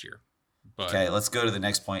of next year. But okay, let's go to the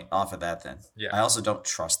next point off of that then. Yeah. I also don't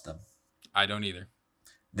trust them. I don't either.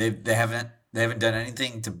 They haven't done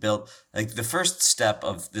anything to build, like, the first step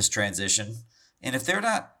of this transition. And if they're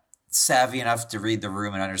not savvy enough to read the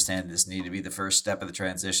room and understand this need to be the first step of the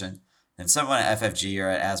transition, then someone at FFG or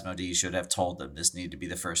at Asmodee should have told them this need to be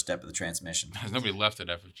the first step of the transmission. There's nobody left at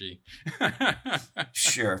FFG.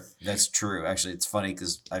 Sure, that's true. Actually, it's funny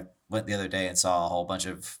because I went the other day and saw a whole bunch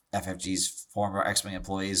of FFG's former X-Wing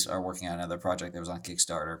employees are working on another project that was on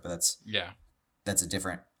Kickstarter, but that's a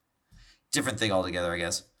different thing altogether, I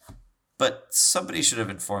guess. But somebody should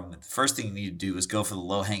have informed them. The first thing you need to do is go for the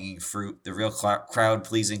low-hanging fruit, the real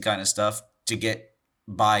crowd-pleasing kind of stuff to get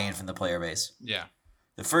buy-in from the player base. Yeah.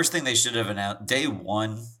 The first thing they should have announced, day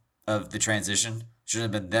one of the transition, should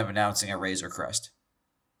have been them announcing a Razor Crest.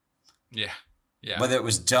 Yeah. Yeah. Whether it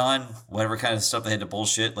was done, whatever kind of stuff they had to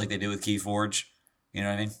bullshit like they did with Keyforge, you know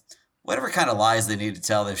what I mean? Whatever kind of lies they need to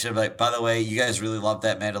tell, they should be like, by the way, you guys really love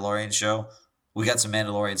that Mandalorian show? We got some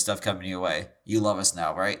Mandalorian stuff coming your way. You love us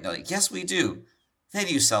now, right? And they're like, yes, we do. Then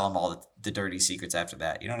you sell them all the dirty secrets after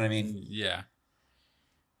that. You know what I mean? Yeah.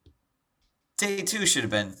 Day two should have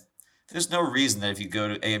been, there's no reason that if you go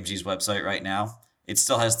to AMG's website right now, it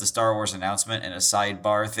still has the Star Wars announcement and a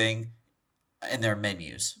sidebar thing in their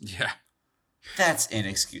menus. Yeah. That's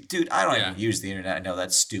inexcusable. Dude, I don't even use the internet. I know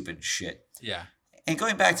that's stupid shit. Yeah. And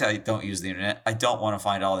going back to I don't use the internet, I don't want to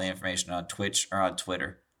find all the information on Twitch or on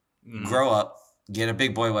Twitter. Grow up, get a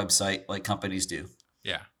big boy website like companies do.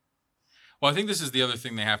 Yeah. Well, I think this is the other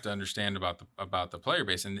thing they have to understand about the player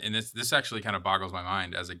base, and this actually kind of boggles my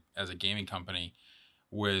mind as a gaming company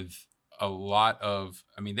with a lot of.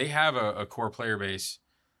 I mean, they have a core player base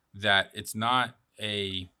that it's not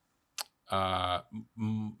a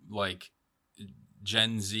like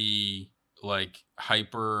Gen Z, like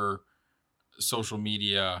hyper social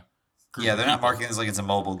media group. Yeah, of they're not people. marketing this like it's a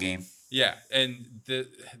mobile game. Yeah, and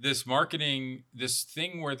this marketing, this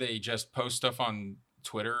thing where they just post stuff on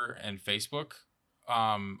Twitter and Facebook,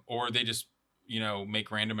 or they just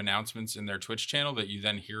make random announcements in their Twitch channel that you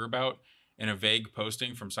then hear about in a vague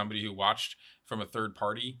posting from somebody who watched from a third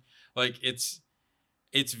party. Like it's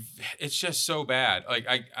just so bad. Like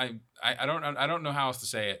I don't know how else to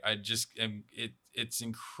say it. I just it's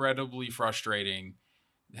incredibly frustrating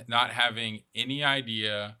not having any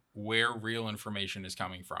idea where real information is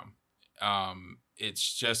coming from.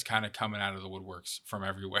 It's just kind of coming out of the woodworks from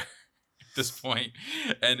everywhere at this point.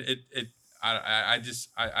 And I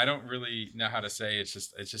don't really know how to say it's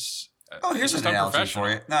just Oh, here's it's an just analogy for unprofessional.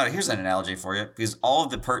 you. No, here's an analogy for you because all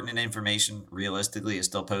of the pertinent information realistically is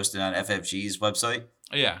still posted on FFG's website.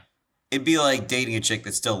 Yeah. It'd be like dating a chick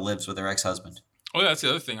that still lives with her ex-husband. Oh, that's the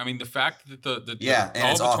other thing. I mean, the fact that And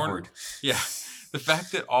all it's the awkward. Yeah. The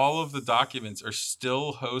fact that all of the documents are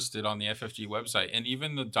still hosted on the FFG website, and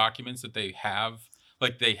even the documents that they have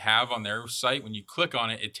on their site, when you click on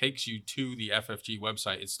it, it takes you to the FFG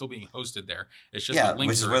website. It's still being hosted there. It's just Yeah, the links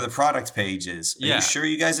which is are- where the product page is. Are Yeah. you sure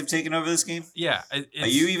you guys have taken over this game? Yeah. Are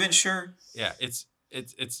you even sure? Yeah, it's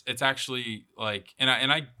actually like, and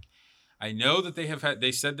I know that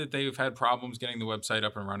they said that they've had problems getting the website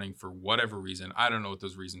up and running for whatever reason. I don't know what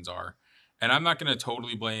those reasons are. And I'm not going to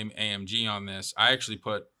totally blame AMG on this. I actually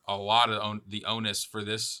put a lot of the onus for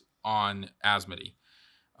this on Asmodee.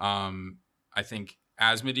 I think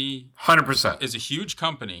Asmodee 100%. is a huge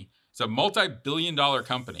company. It's a multi-billion-dollar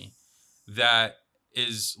company that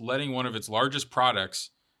is letting one of its largest products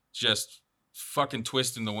just fucking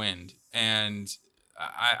twist in the wind. And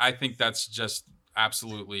I think that's just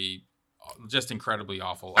absolutely just incredibly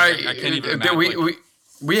awful. I can't even imagine.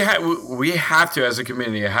 We have to, as a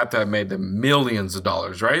community, have to have made them millions of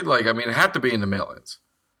dollars, right? Like, I mean, it had to be in the millions.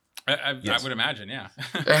 I would imagine, yeah.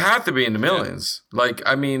 It had to be in the millions. Like,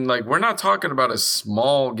 I mean, like, we're not talking about a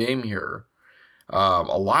small game here. A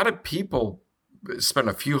lot of people spend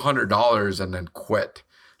a few $100s and then quit.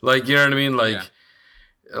 Like, you know what I mean?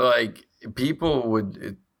 Like people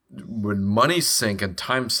would money sink and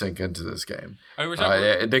time sink into this game. I mean, we're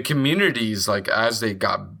talking The communities, like, as they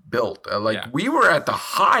got built, Yeah. we were at the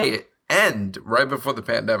high end right before the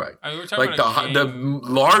pandemic. I mean, we're talking Like about the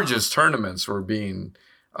largest tournaments were being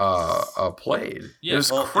played. Yeah. It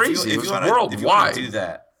was Well, crazy. It was If you want worldwide. to do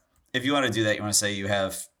that, you want to say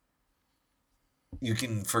you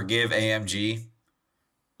can forgive AMG.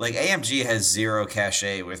 Like, AMG has zero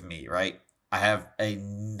cachet with me, right? I have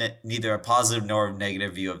neither a positive nor a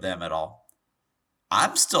negative view of them at all.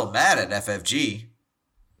 I'm still mad at FFG.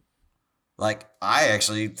 Like, I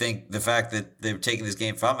actually think the fact that they're taking this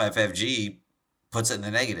game from FFG puts it in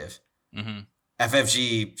the negative. Mm-hmm.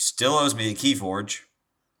 FFG still owes me a Keyforge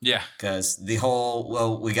Yeah. because we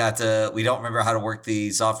don't remember how to work the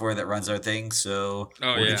software that runs our thing, so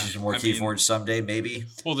we'll get you some more Keyforge someday, maybe.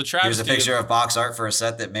 Well, the Here's travesty a picture of box art for a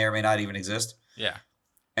set that may or may not even exist. Yeah.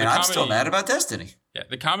 And The I'm still comedy- mad about Destiny. Yeah,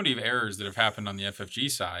 the comedy of errors that have happened on the FFG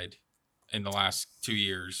side in the last 2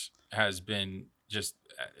 years has been just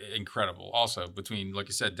incredible. Also, between, like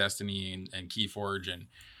I said, Destiny and Keyforge and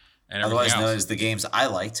everything Otherwise known else. as the games I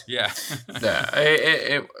liked. Yeah.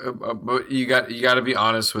 Yeah, but you got to be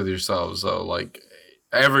honest with yourselves though. Like,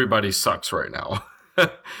 everybody sucks right now.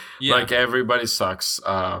 Yeah. Like, everybody sucks.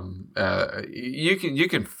 You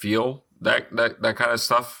can feel that kind of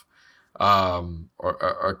stuff or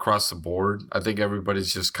across the board. I think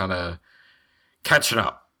everybody's just kind of catching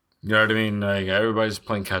up. You know what I mean? Like, everybody's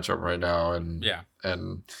playing catch up right now, and Yeah.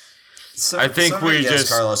 and So, I think yes,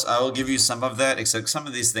 Carlos, I will give you some of that, except some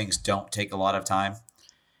of these things don't take a lot of time.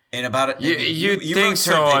 And about it, you wrote think certain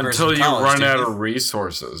so papers until in you college, run didn't out you? of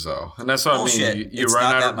resources, though, and that's what Bullshit. I mean. You It's run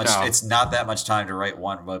not out that of much. now. It's not that much time to write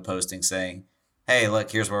one web posting saying, "Hey,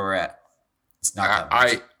 look, here's where we're at." It's not that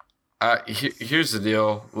much. Here's the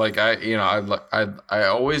deal. Like, I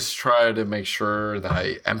always try to make sure that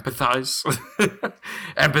I empathize.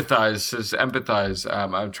 Just empathize.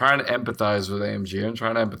 I'm trying to empathize with AMG. I'm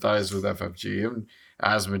trying to empathize with FFG and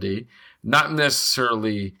Asmodee. Not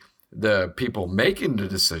necessarily the people making the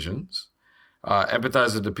decisions.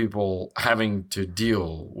 Empathize with the people having to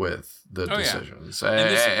deal with the decisions.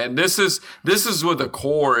 And this is what the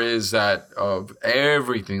core is, that of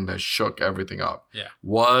everything that shook everything up Yeah.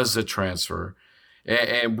 was a transfer.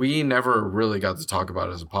 and we never really got to talk about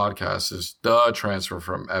it as a podcast, is the transfer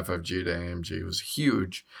from FFG to AMG was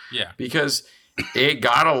huge. Yeah. Because it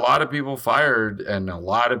got a lot of people fired and a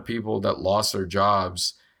lot of people that lost their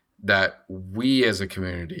jobs that we as a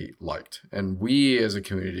community liked. And we as a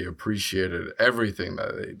community appreciated everything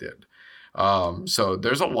that they did. So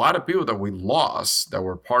there's a lot of people that we lost that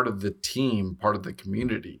were part of the team, part of the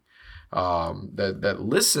community, that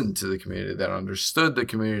listened to the community, that understood the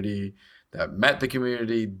community, that met the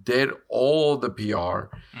community, did all the PR.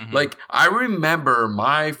 Mhm. Like, I remember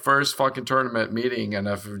my first fucking tournament meeting an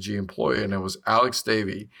FFG employee, and it was Alex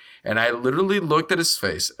Davey. And I literally looked at his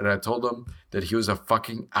face and I told him that he was a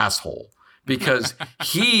fucking asshole because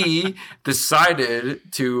he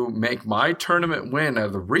decided to make my tournament win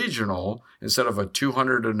at the regional instead of a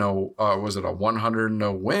 200-0, was it a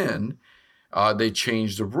 100-0 win? They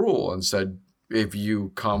changed the rule and said, if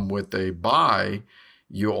you come with a bye,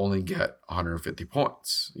 you only get 150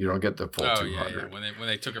 points. You don't get the full 200. Yeah. When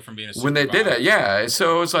they took it from being a When they did supervisor. it, yeah.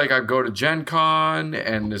 So it's like I go to Gen Con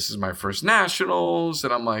and this is my first nationals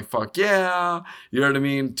and I'm like, fuck yeah. You know what I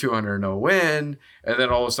mean? 200-0 win. And then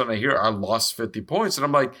all of a sudden I hear I lost 50 points. And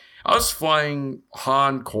I'm like, I was flying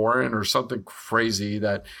Han Korin or something crazy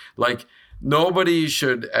that like nobody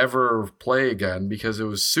should ever play again because it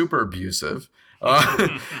was super abusive.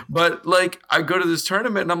 But like I go to this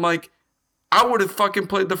tournament and I'm like, I would have fucking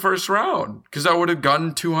played the first round because I would have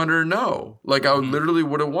gotten 200-0. Like I literally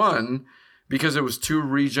would have won because it was 2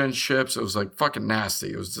 regen ships. It was like fucking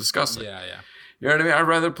nasty. It was disgusting. Yeah. You know what I mean? I'd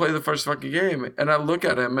rather play the first fucking game. And I look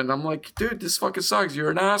at him and I'm like, dude, this fucking sucks.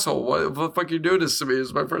 You're an asshole. What the fuck you doing this to me?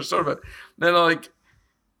 It's my first tournament. Then like,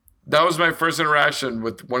 that was my first interaction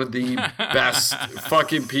with one of the best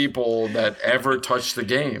fucking people that ever touched the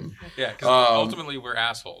game. Yeah, because ultimately we're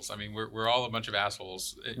assholes. I mean, we're all a bunch of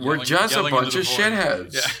assholes. We're just a bunch of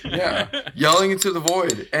shitheads. Yeah. Yelling into the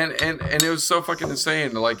void. And it was so fucking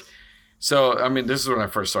insane. Like, so, I mean, this is when I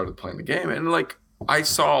first started playing the game. And like, I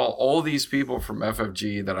saw all these people from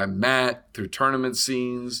FFG that I met through tournament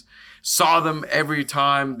scenes, saw them every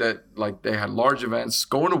time that like they had large events,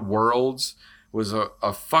 going to Worlds was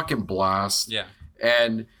a fucking blast. Yeah.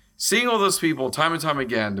 And seeing all those people time and time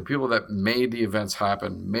again, the people that made the events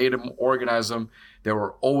happen, made them, organized them, they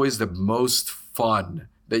were always the most fun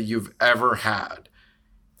that you've ever had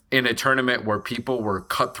in a tournament where people were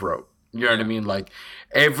cutthroat. You know what I mean? Like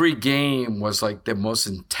every game was like the most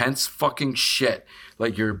intense fucking shit.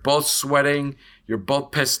 Like you're both sweating, you're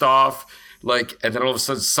both pissed off. Like, and then all of a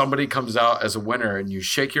sudden somebody comes out as a winner and you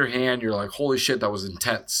shake your hand. You're like, holy shit, that was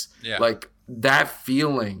intense. Yeah. Like, that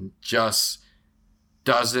feeling just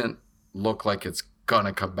doesn't look like it's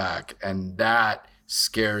gonna come back, and that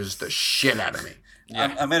scares the shit out of me.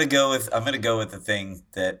 Yeah. I'm gonna go with the thing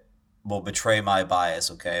that will betray my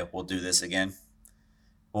bias. Okay, we'll do this again.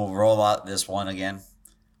 We'll roll out this one again.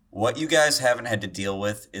 What you guys haven't had to deal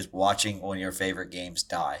with is watching one of your favorite games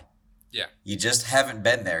die. Yeah. You just haven't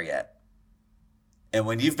been there yet. And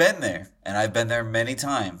when you've been there, and I've been there many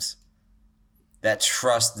times, that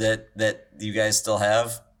trust that you guys still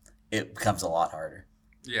have, it becomes a lot harder.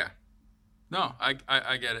 Yeah. No, I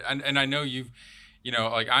get it. And I know you've,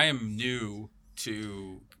 like I am new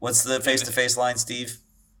to. What's the face-to-face line, Steve?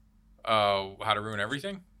 How to ruin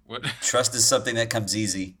everything? What? Trust is something that comes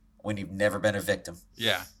easy when you've never been a victim.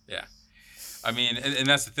 Yeah. I mean, and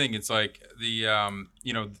that's the thing. It's like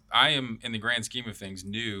I am in the grand scheme of things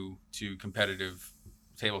new to competitive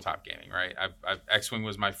tabletop gaming, right? X-Wing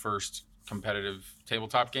was my first competitive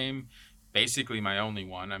tabletop game, basically my only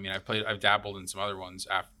one. I mean, I've dabbled in some other ones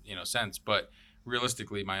since, but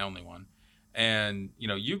realistically my only one. And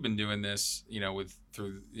you've been doing this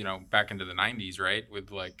through back into the 90s, right,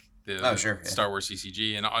 with like the Star Wars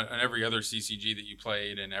CCG and every other CCG that you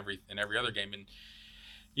played and every other game. And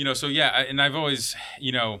so yeah, and I've always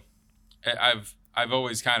I've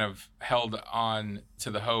always kind of held on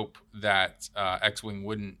to the hope that X-Wing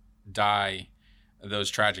wouldn't die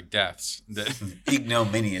those tragic deaths,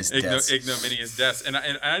 ignominious deaths, and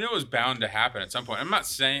I know it was bound to happen at some point. I'm not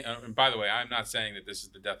saying, by the way, I'm not saying that this is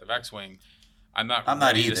the death of X-Wing. I'm not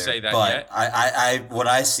ready either, to say that but yet. I when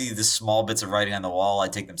I see the small bits of writing on the wall, I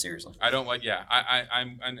take them seriously. I don't like,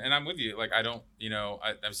 I'm with you. Like I don't,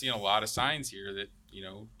 I've seen a lot of signs here that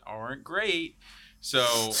aren't great. So,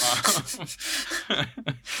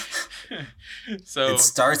 it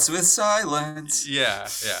starts with silence. Yeah.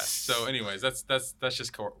 So, anyways, that's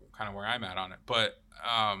just kind of where I'm at on it. But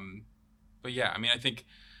yeah, I mean, I think,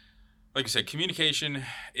 like you said, communication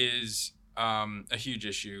is a huge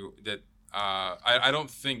issue that I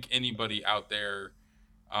don't think anybody out there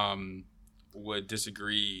would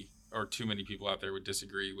disagree, or too many people out there would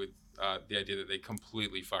disagree with the idea that they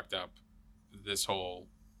completely fucked up this whole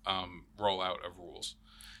rollout of rules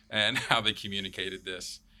and how they communicated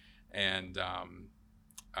this, and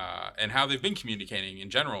how they've been communicating in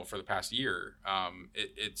general for the past year.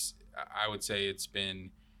 I would say it's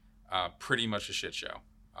been pretty much a shit show,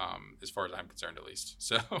 as far as I'm concerned, at least.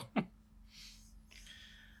 So,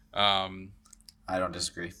 I don't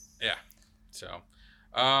disagree. Yeah. So,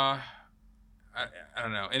 I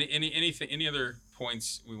don't know. Any other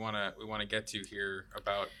points we wanna get to here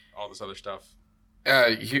about all this other stuff?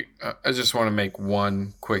 I just want to make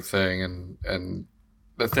one quick thing, and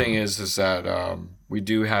the thing is that we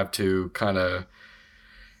do have to kind of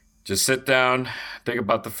just sit down, think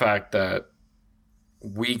about the fact that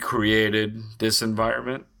we created this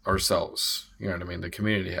environment ourselves. You know what I mean? The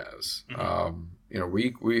community has.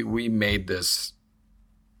 Mm-hmm. We made this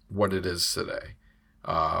what it is today.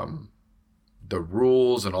 The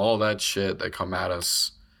rules and all that shit that come at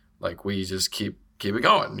us, like, we just keep it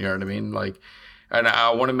going. You know what I mean? Like, and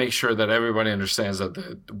I want to make sure that everybody understands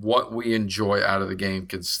that what we enjoy out of the game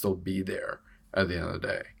can still be there at the end of the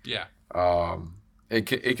day. Yeah. It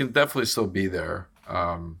can definitely still be there.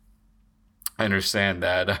 I understand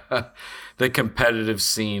that the competitive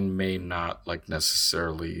scene may not like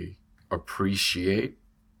necessarily appreciate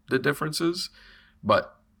the differences,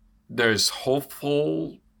 but there's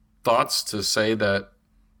hopeful thoughts to say that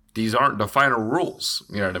these aren't the final rules.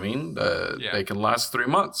 You know what I mean? They can last 3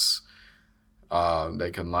 months.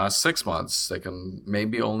 They can last 6 months. They can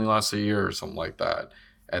maybe only last a year or something like that.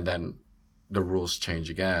 And then the rules change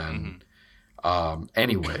again. Mm-hmm.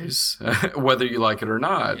 Anyways, whether you like it or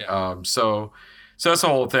not. Yeah. So that's the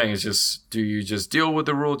whole thing, is just, do you just deal with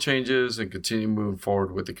the rule changes and continue moving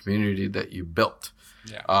forward with the community that you built?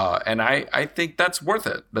 Yeah. And I think that's worth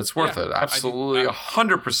it. That's worth it. Absolutely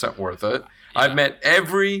 100% worth it. Yeah. I've met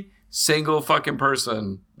every single fucking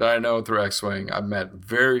person that I know through X-Wing. I've met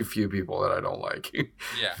very few people that I don't like.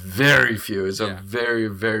 Yeah. Very few. It's a very,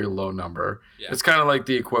 very low number. Yeah. It's kind of like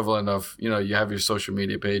the equivalent of, you have your social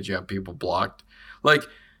media page, you have people blocked. Like,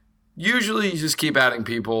 usually you just keep adding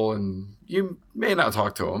people and you may not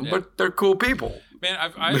talk to them, but they're cool people. Man,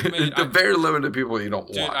 I've made very limited people you don't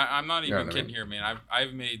dude, want. I'm not even kidding here, man.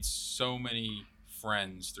 I've made so many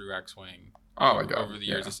friends through X-Wing. Oh my God. Over the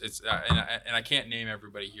years, it's and I can't name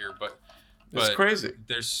everybody here, but it's crazy.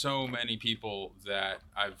 There's so many people that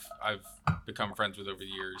I've become friends with over the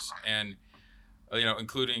years, and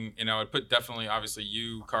including I'd put definitely obviously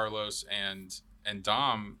you, Carlos, and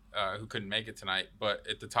Dom, who couldn't make it tonight, but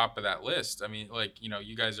at the top of that list. I mean, like,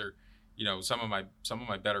 you guys are some of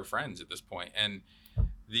my better friends at this point, and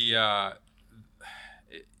the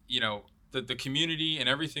the community and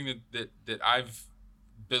everything that I've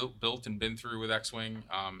built and been through with X-Wing,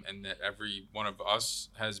 and that every one of us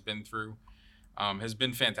has been through, has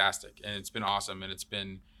been fantastic, and it's been awesome, and it's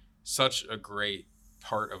been such a great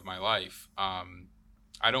part of my life.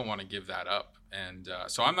 I don't want to give that up, and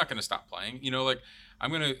so I'm not going to stop playing.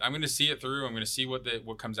 I'm gonna see it through. I'm gonna see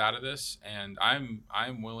what comes out of this, and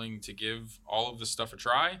I'm willing to give all of this stuff a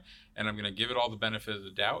try, and I'm gonna give it all the benefit of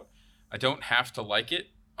the doubt. I don't have to like it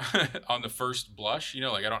on the first blush. I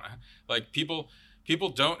don't like people. People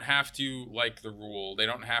don't have to like the rule. They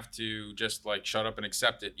don't have to just like shut up and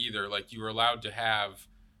accept it either. Like, you are allowed to have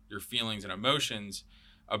your feelings and emotions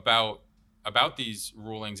about these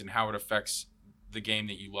rulings and how it affects the game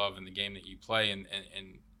that you love and the game that you play, and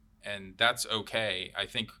that's okay. I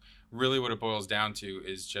think really what it boils down to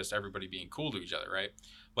is just everybody being cool to each other, right?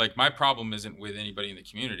 Like, my problem isn't with anybody in the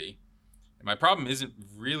community. My problem isn't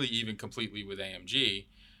really even completely with AMG.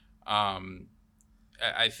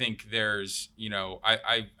 I think there's,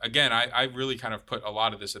 I really kind of put a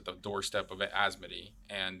lot of this at the doorstep of Asmodee,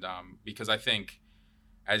 and because I think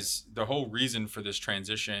as the whole reason for this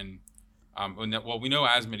transition, we know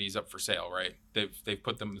Asmodee's up for sale, right? They've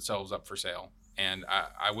put themselves up for sale, and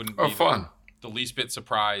I wouldn't be the least bit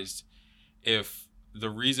surprised if the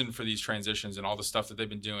reason for these transitions and all the stuff that they've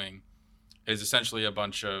been doing is essentially a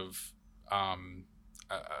bunch of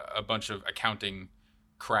accounting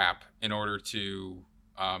crap in order to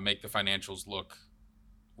make the financials look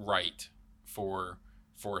right for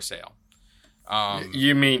a sale.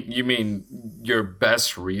 You mean your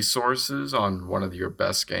best resources on one of your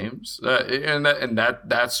best games,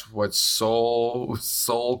 that's what's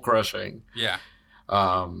soul crushing. Yeah.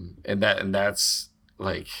 And that's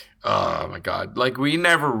like, oh my God, like, we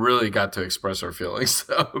never really got to express our feelings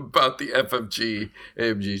about the FFG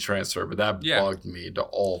AMG transfer, but that bugged me to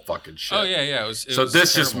all fucking shit. Oh yeah. It was this terrible.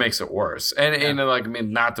 Just makes it worse. And like, I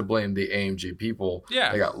mean, not to blame the AMG people.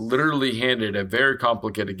 Yeah. They got literally handed a very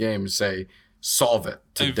complicated game and say, solve it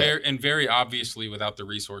today. And very obviously without the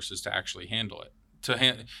resources to actually handle it.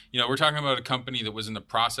 We're talking about a company that was in the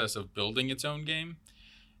process of building its own game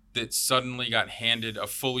that suddenly got handed a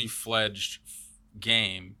fully fledged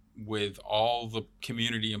game with all the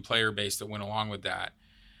community and player base that went along with that.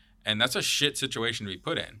 And that's a shit situation to be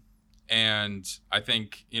put in. And I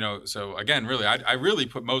think, so again, really, I really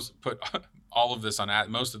put all of this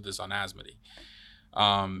on, most of this on Asmodee.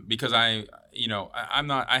 Because I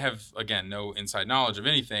have, again, no inside knowledge of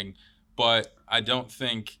anything, but I don't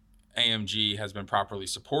think AMG has been properly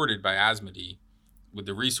supported by Asmodee with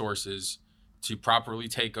the resources to properly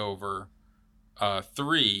take over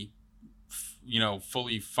 3,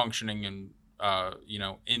 fully functioning and,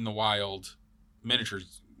 in the wild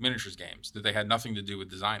miniatures games that they had nothing to do with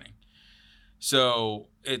designing. So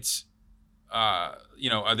it's,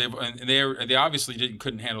 they obviously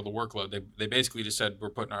couldn't handle the workload. They basically just said,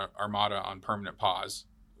 we're putting our Armada on permanent pause.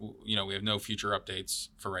 We have no future updates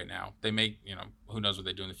for right now. They may, who knows what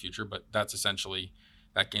they do in the future, but that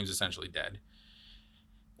game's essentially dead.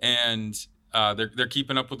 And they're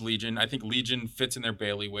keeping up with Legion. I think Legion fits in their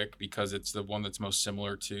bailiwick because it's the one that's most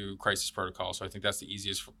similar to Crisis Protocol. So I think that's the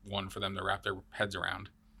easiest one for them to wrap their heads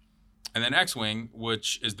around. And then X-Wing,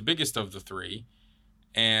 which is the biggest of the 3.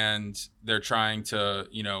 And they're trying to,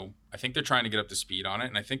 I think they're trying to get up to speed on it.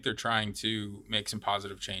 And I think they're trying to make some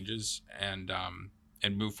positive changes and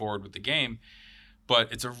move forward with the game.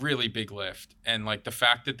 But it's a really big lift. And like the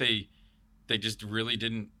fact that they just really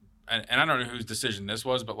didn't, and I don't know whose decision this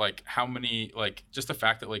was, but like how many, like just the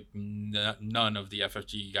fact that like none of the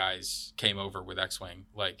FFG guys came over with X-Wing.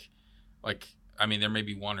 Like, I mean, there may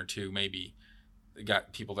be 1 or 2, maybe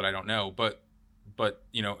got people that I don't know, but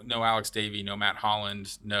no Alex Davey, no Matt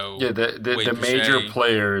Holland, no the major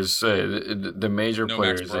players, the major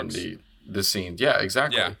players in the scene. Yeah,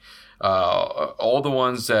 exactly. Yeah. All the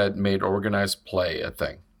ones that made organized play a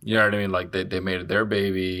thing. You know what I mean? Like they made it their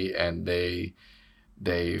baby, and they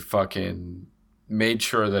fucking made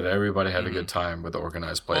sure that everybody had a good time with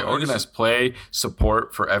organized play. Well, organized play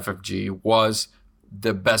support for FFG was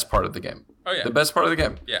the best part of the game. Oh yeah, the best part of the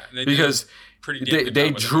game. Yeah, because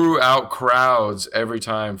they drew out crowds every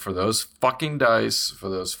time for those fucking dice, for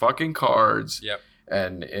those fucking cards. Yep.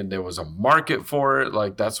 And there was a market for it.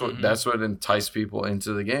 Like that's what enticed people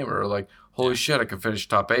into the game. Or like, holy shit, I can finish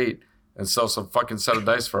top 8 and sell some fucking set of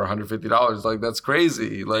dice for $150. Like that's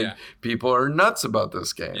crazy. Like people are nuts about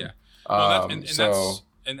this game. Yeah. Well,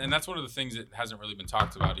 that's one of the things that hasn't really been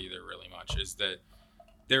talked about either really much is that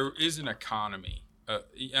there is an economy.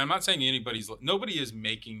 I'm not saying nobody is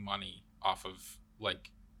making money off of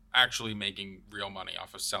like actually making real money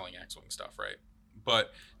off of selling X-Wing stuff, right?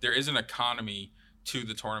 But there is an economy to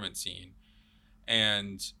the tournament scene,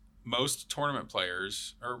 and most tournament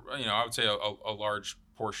players, or I would say a large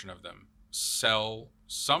portion of them, sell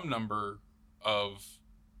some number of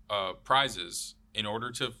prizes in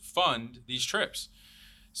order to fund these trips.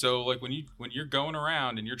 So like when you're going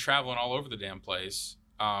around and you're traveling all over the damn place,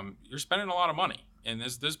 you're spending a lot of money. And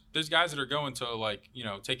there's guys that are going to like,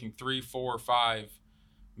 taking 3, 4, 5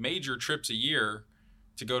 major trips a year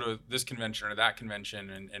to go to this convention or that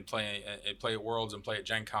convention and play at Worlds and play at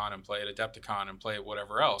Gen Con and play at Adepticon and play at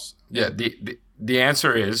whatever else. Yeah, the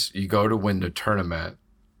answer is you go to win the tournament,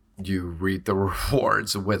 you reap the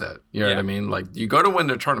rewards with it. You know what I mean? Like you go to win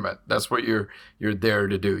the tournament. That's what you're there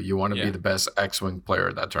to do. You want to be the best X-Wing player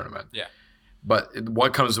at that tournament. Yeah. But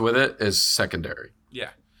what comes with it is secondary.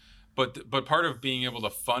 Yeah. But part of being able to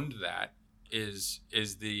fund that is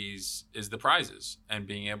the prizes and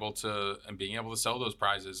being able to sell those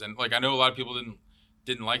prizes. And like I know a lot of people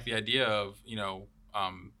didn't like the idea of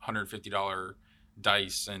 $150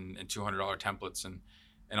 dice and $200 templates and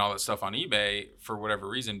all that stuff on eBay for whatever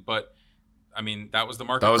reason. But I mean that was the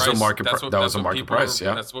market. That was price. The market price.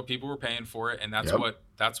 Yeah, that's what people were paying for it, and that's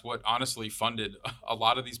what honestly funded a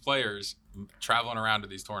lot of these players traveling around to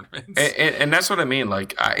these tournaments. And that's what I mean.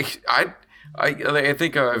 Like I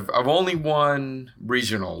think I've only won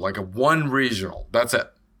regional, like one regional. That's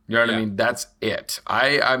it. You know what I mean? That's it.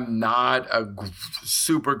 I'm not a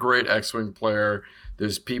super great X-Wing player.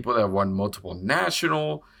 There's people that have won multiple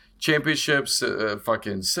national championships,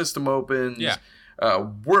 fucking system opens,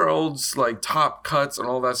 worlds, like top cuts and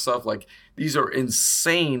all that stuff. Like these are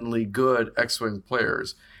insanely good X-Wing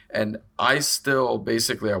players. And I still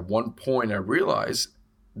basically at one point I realized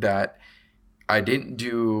that I didn't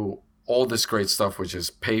do all this great stuff, which is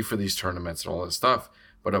pay for these tournaments and all that stuff.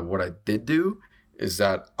 But what I did do is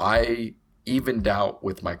that I evened out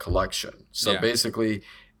with my collection. So basically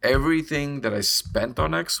everything that I spent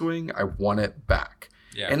on X-Wing, I won it back.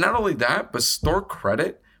 Yeah. And not only that, but Store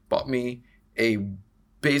Credit bought me a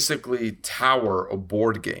basically tower of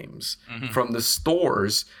board games from the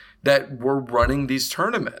stores that were running these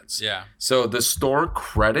tournaments. Yeah. So the store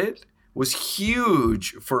credit was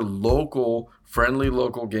huge for friendly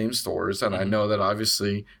local game stores. And I know that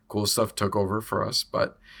obviously Cool Stuff took over for us,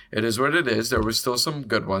 but it is what it is. There was still some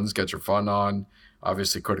good ones. Get Your Fun On.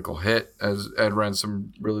 Obviously, Critical Hit had ran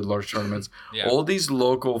some really large tournaments. Yeah. All these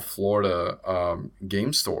local Florida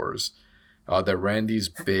game stores that ran these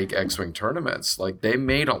big X-Wing tournaments, like they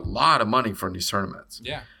made a lot of money from these tournaments.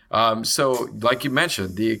 Yeah. So, like you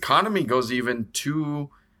mentioned, the economy goes even to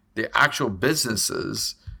the actual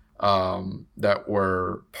businesses that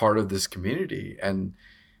were part of this community, and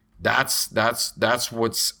that's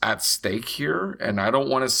what's at stake here. And I don't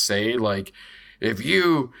want to say like, if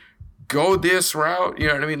you go this route, you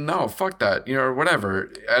know what I mean? No, fuck that, you know, or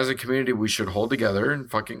whatever. As a community, we should hold together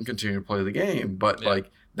and fucking continue to play the game. But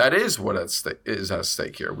like, that is what is at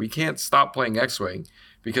stake here. We can't stop playing X-Wing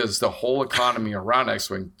because the whole economy around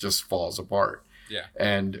X-Wing just falls apart. Yeah.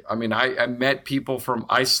 And I mean, I met people from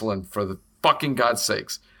Iceland, for the fucking God's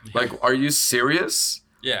sakes. Like, are you serious?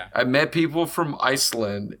 Yeah. I met people from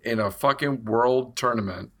Iceland in a fucking world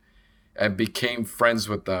tournament and became friends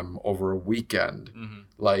with them over a weekend.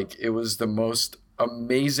 Like, it was the most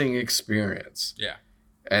amazing experience. Yeah.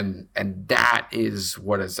 And that is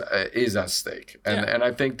what is at stake. And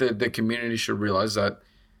I think that the community should realize that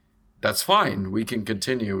that's fine. We can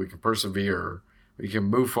continue. We can persevere. We can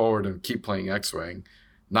move forward and keep playing X-Wing.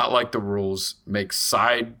 Not like the rules. Make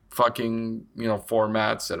side fucking,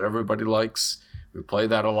 formats that everybody likes. We play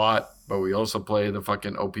that a lot, but we also play the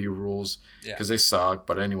fucking OP rules because they suck.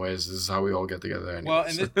 But anyways, this is how we all get together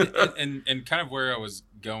anyways. Well, and kind of where I was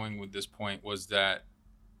going with this point was that,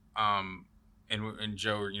 and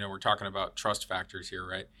Joe, we're talking about trust factors here,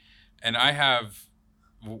 right? And I have,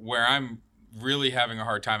 where I'm really having a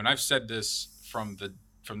hard time, and I've said this from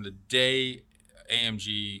the day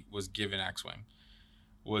AMG was given X-Wing,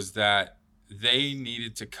 was that they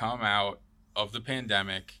needed to come out of the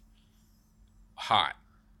pandemic hot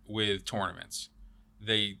with tournaments.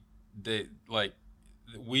 They like,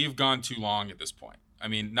 we've gone too long at this point. I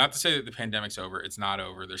mean, not to say that the pandemic's over. It's not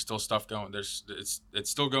over. There's still stuff going. It's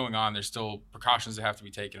still going on. There's still precautions that have to be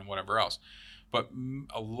taken and whatever else. But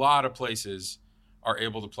a lot of places are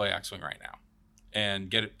able to play X-Wing right now and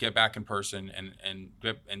get back in person, and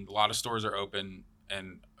a lot of stores are open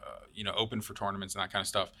and open for tournaments and that kind of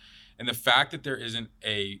stuff. And the fact that there isn't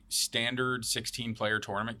a standard 16-player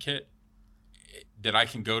tournament kit that I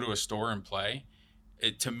can go to a store and play,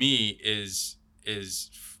 it to me is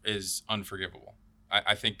unforgivable.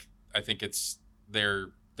 I think it's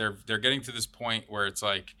they're getting to this point where it's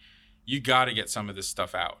like, you got to get some of this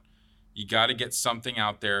stuff out. You got to get something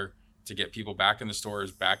out there to get people back in the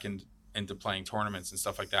stores, back into playing tournaments and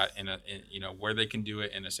stuff like that in where they can do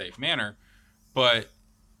it in a safe manner. But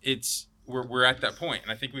we're at that point,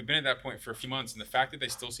 and I think we've been at that point for a few months, and the fact that they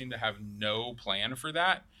still seem to have no plan for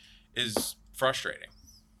that is frustrating.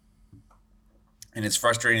 And it's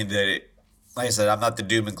frustrating that like I said, I'm not the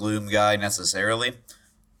doom and gloom guy necessarily,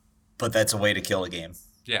 but that's a way to kill a game.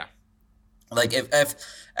 Yeah. Like if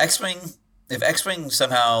X-Wing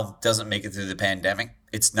somehow doesn't make it through the pandemic,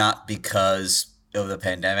 it's not because of the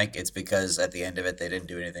pandemic. It's because at the end of it, they didn't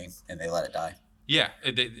do anything and they let it die. Yeah,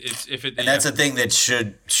 that's a thing that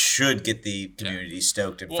should get the community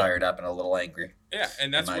stoked and fired up and a little angry. Yeah,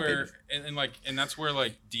 and that's where and that's where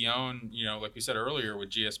like Dion, like we said earlier with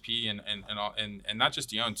GSP and not just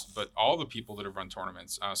Dion, but all the people that have run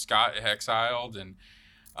tournaments, Scott Exiled and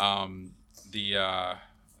the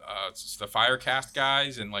Firecast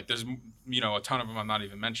guys, and like there's a ton of them I'm not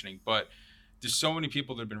even mentioning, but there's so many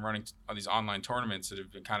people that have been running these online tournaments that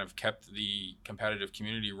have been kind of kept the competitive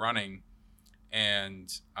community running. And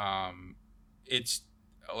it's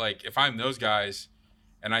like, if I'm those guys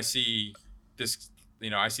and I see this,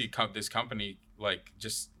 this company like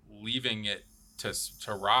just leaving it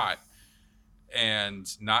to rot and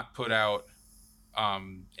not put out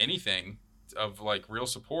anything of like real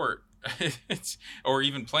support or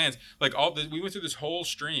even plans, like we went through this whole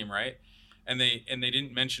stream, right? And they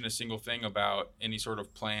didn't mention a single thing about any sort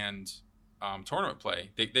of planned tournament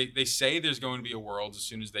play. They say there's going to be a Worlds as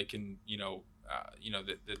soon as they can,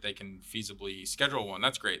 that they can feasibly schedule one.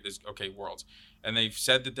 That's great. There's Worlds. And they've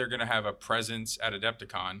said that they're going to have a presence at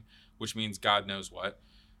Adepticon, which means God knows what.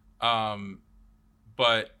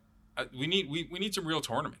 But we need some real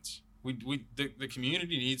tournaments. The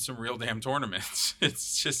community needs some real damn tournaments. I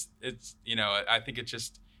think it's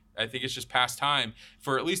just past time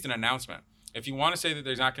for at least an announcement. If you want to say that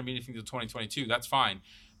there's not going to be anything until 2022, that's fine.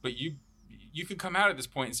 But you can come out at this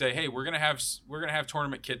point and say, hey, we're gonna have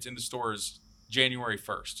tournament kits in the stores January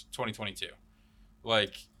 1st, 2022.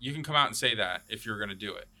 Like, you can come out and say that if you're going to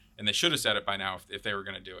do it. And they should have said it by now if they were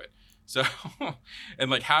going to do it. So, and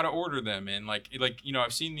like how to order them. And like, you know,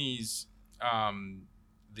 I've seen these,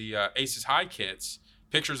 the Aces High kits,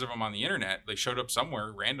 pictures of them on the internet. They showed up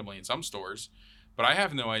somewhere randomly in some stores. But I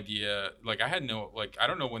have no idea. Like, I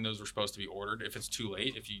don't know when those were supposed to be ordered. If it's too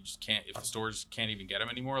late, if the stores can't even get them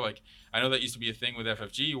anymore. Like, I know that used to be a thing with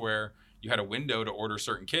FFG where you had a window to order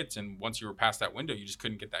certain kits, and once you were past that window, you just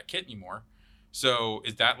couldn't get that kit anymore. So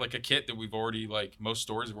is that like a kit that we've already, like, most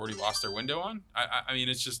stores have already lost their window on? I mean,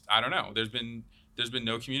 it's just, I don't know. There's been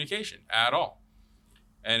no communication at all,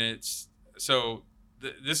 and it's so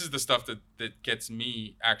this is the stuff that gets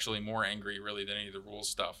me actually more angry really than any of the rules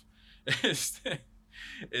stuff. is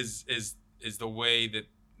the way that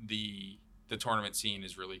the tournament scene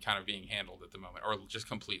is really kind of being handled at the moment, or just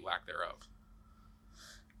complete lack thereof.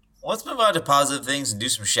 Let's move on to positive things and do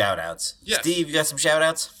some shout outs. Yes. Steve, you got some shout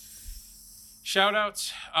outs? Shout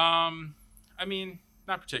outs? I mean,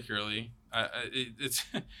 not particularly. It's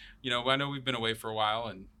you know, I know we've been away for a while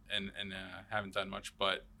and haven't done much,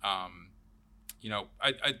 but you know,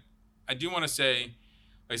 I do want to say,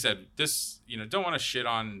 like I said, this, you know, don't want to shit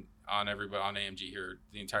on everybody on AMG here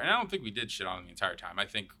the entire, and I don't think we did shit on them the entire time. I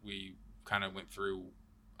think we kind of went through,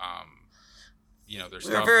 you know, their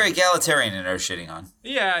stuff. We're very egalitarian in our shitting on.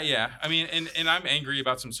 Yeah. I mean, and I'm angry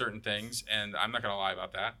about some certain things, and I'm not gonna lie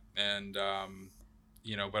about that. And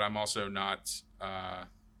you know, but I'm also not,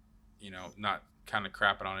 you know, not kind of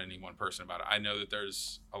crapping on any one person about it. I know that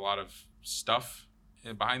there's a lot of stuff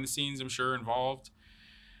behind the scenes, I'm sure, involved.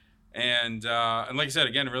 And like I said,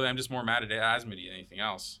 again, really, I'm just more mad at Asmodee than anything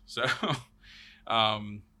else. So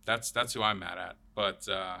that's who I'm mad at. But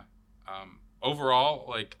overall,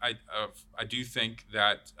 like I do think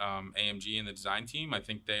that AMG and the design team, I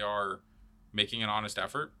think they are making an honest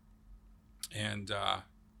effort, and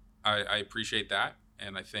I appreciate that.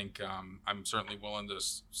 And I think I'm certainly willing to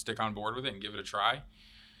stick on board with it and give it a try.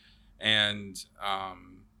 And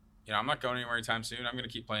you know, I'm not going anywhere anytime soon. I'm going to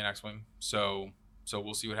keep playing X-Wing. So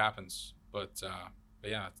we'll see what happens. But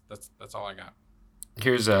yeah, that's all I got.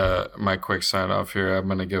 Here's my quick sign off here. I'm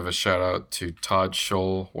going to give a shout out to Todd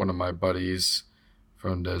Scholl, one of my buddies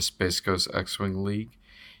from the Space Coast X-Wing League.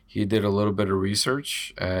 He did a little bit of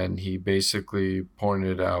research, and he basically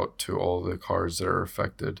pointed out to all the cars that are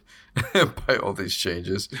affected by all these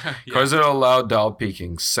changes. Yeah. Cars that allow dial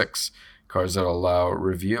peaking, 6. Cars that allow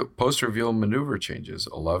post-reveal maneuver changes,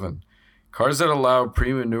 11. Cars that allow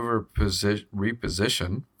pre-maneuver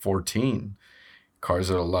reposition, 14. Cars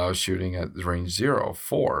that allow shooting at range 0,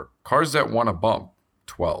 4. Cars that want a bump,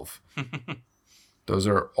 12. Those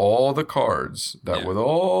are all the cards that, with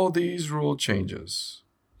all these rule changes,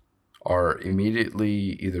 are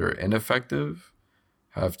immediately either ineffective,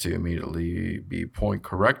 have to immediately be point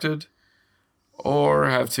corrected, or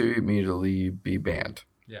have to immediately be banned.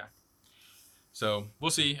 Yeah. So we'll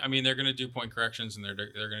see. I mean, they're going to do point corrections, and they're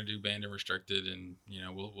going to do banned and restricted, and you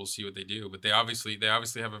know, we'll see what they do. But they obviously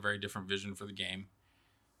have a very different vision for the game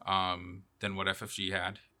than what FFG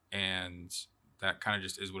had, and that kind of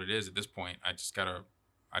just is what it is at this point. I'm just gonna,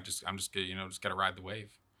 you know, just gotta ride the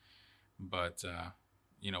wave. But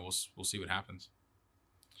you know, we'll see what happens.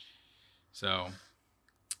 So,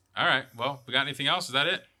 all right. Well, we got anything else? Is that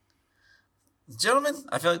it? Gentlemen,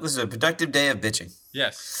 I feel like this is a productive day of bitching.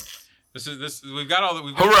 Yes. We've got all that.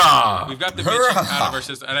 Hurrah! We've got the bitching out of our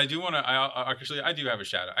system, and I do want to. I do have a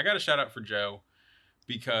shout out. I got a shout out for Joe,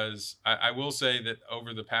 because I will say that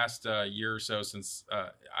over the past year or so, since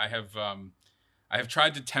I have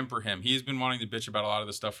tried to temper him. He's been wanting to bitch about a lot of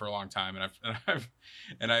this stuff for a long time,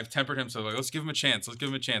 and I've tempered him. So like, let's give him a chance. Let's give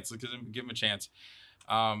him a chance.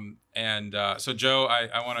 So Joe,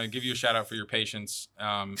 I want to give you a shout out for your patience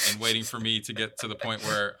and waiting for me to get to the point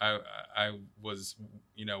where I was,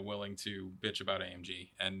 you know, willing to bitch about AMG.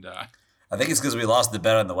 And I think it's because we lost the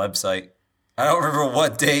bet on the website. I don't remember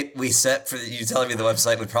what date we set for you telling me the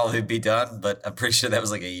website would probably be done, but I'm pretty sure that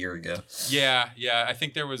was like a year ago. Yeah. I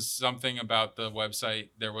think there was something about the website.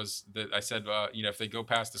 There was that I said, you know, if they go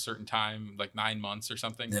past a certain time, like 9 months or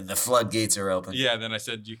something, then the floodgates are open. Yeah. Then I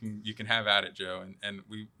said, you can have at it, Joe. And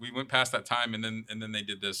we went past that time, and then they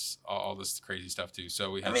did all this crazy stuff too.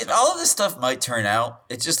 So we had all of this stuff might turn out.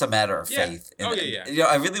 It's just a matter of faith. And, you know,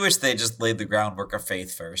 I really wish they just laid the groundwork of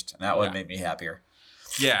faith first, and that would make me happier.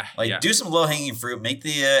 Yeah. Do some low-hanging fruit. Make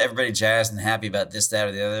the everybody jazzed and happy about this, that,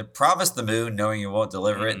 or the other. Promise the moon, knowing you won't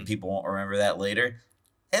deliver it, and people won't remember that later.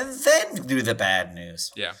 And then do the bad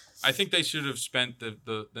news. Yeah. I think they should have spent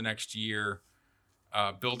the next year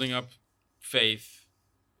building up faith,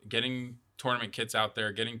 getting tournament kits out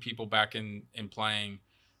there, getting people back in playing,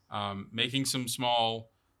 making some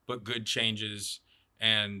small but good changes,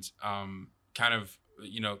 and kind of,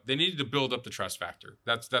 they needed to build up the trust factor.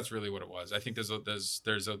 That's really what it was. I think there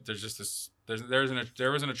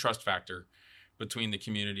wasn't a trust factor between the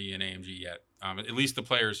community and AMG yet. At least the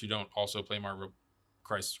players who don't also play Marvel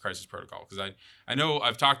Crisis Protocol, because I know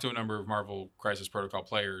I've talked to a number of Marvel Crisis Protocol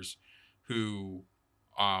players who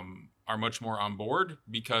are much more on board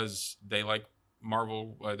because they like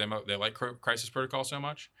Marvel. They like Crisis Protocol so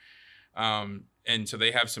much, and so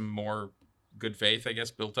they have some more good faith, I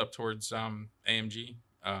guess, built up towards AMG.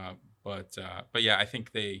 But yeah, I think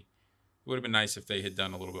it would have been nice if they had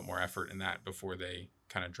done a little bit more effort in that before they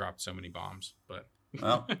kind of dropped so many bombs. But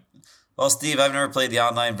well, Steve, I've never played the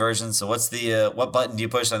online version, so what's the what button do you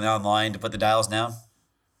push on the online to put the dials down?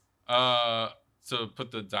 To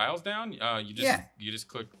put the dials down, you just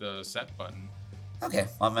click the set button. Okay,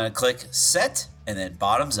 well, I'm gonna click set and then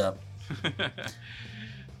bottoms up.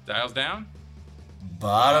 Dials down.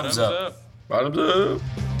 Bottoms up. Bottoms up.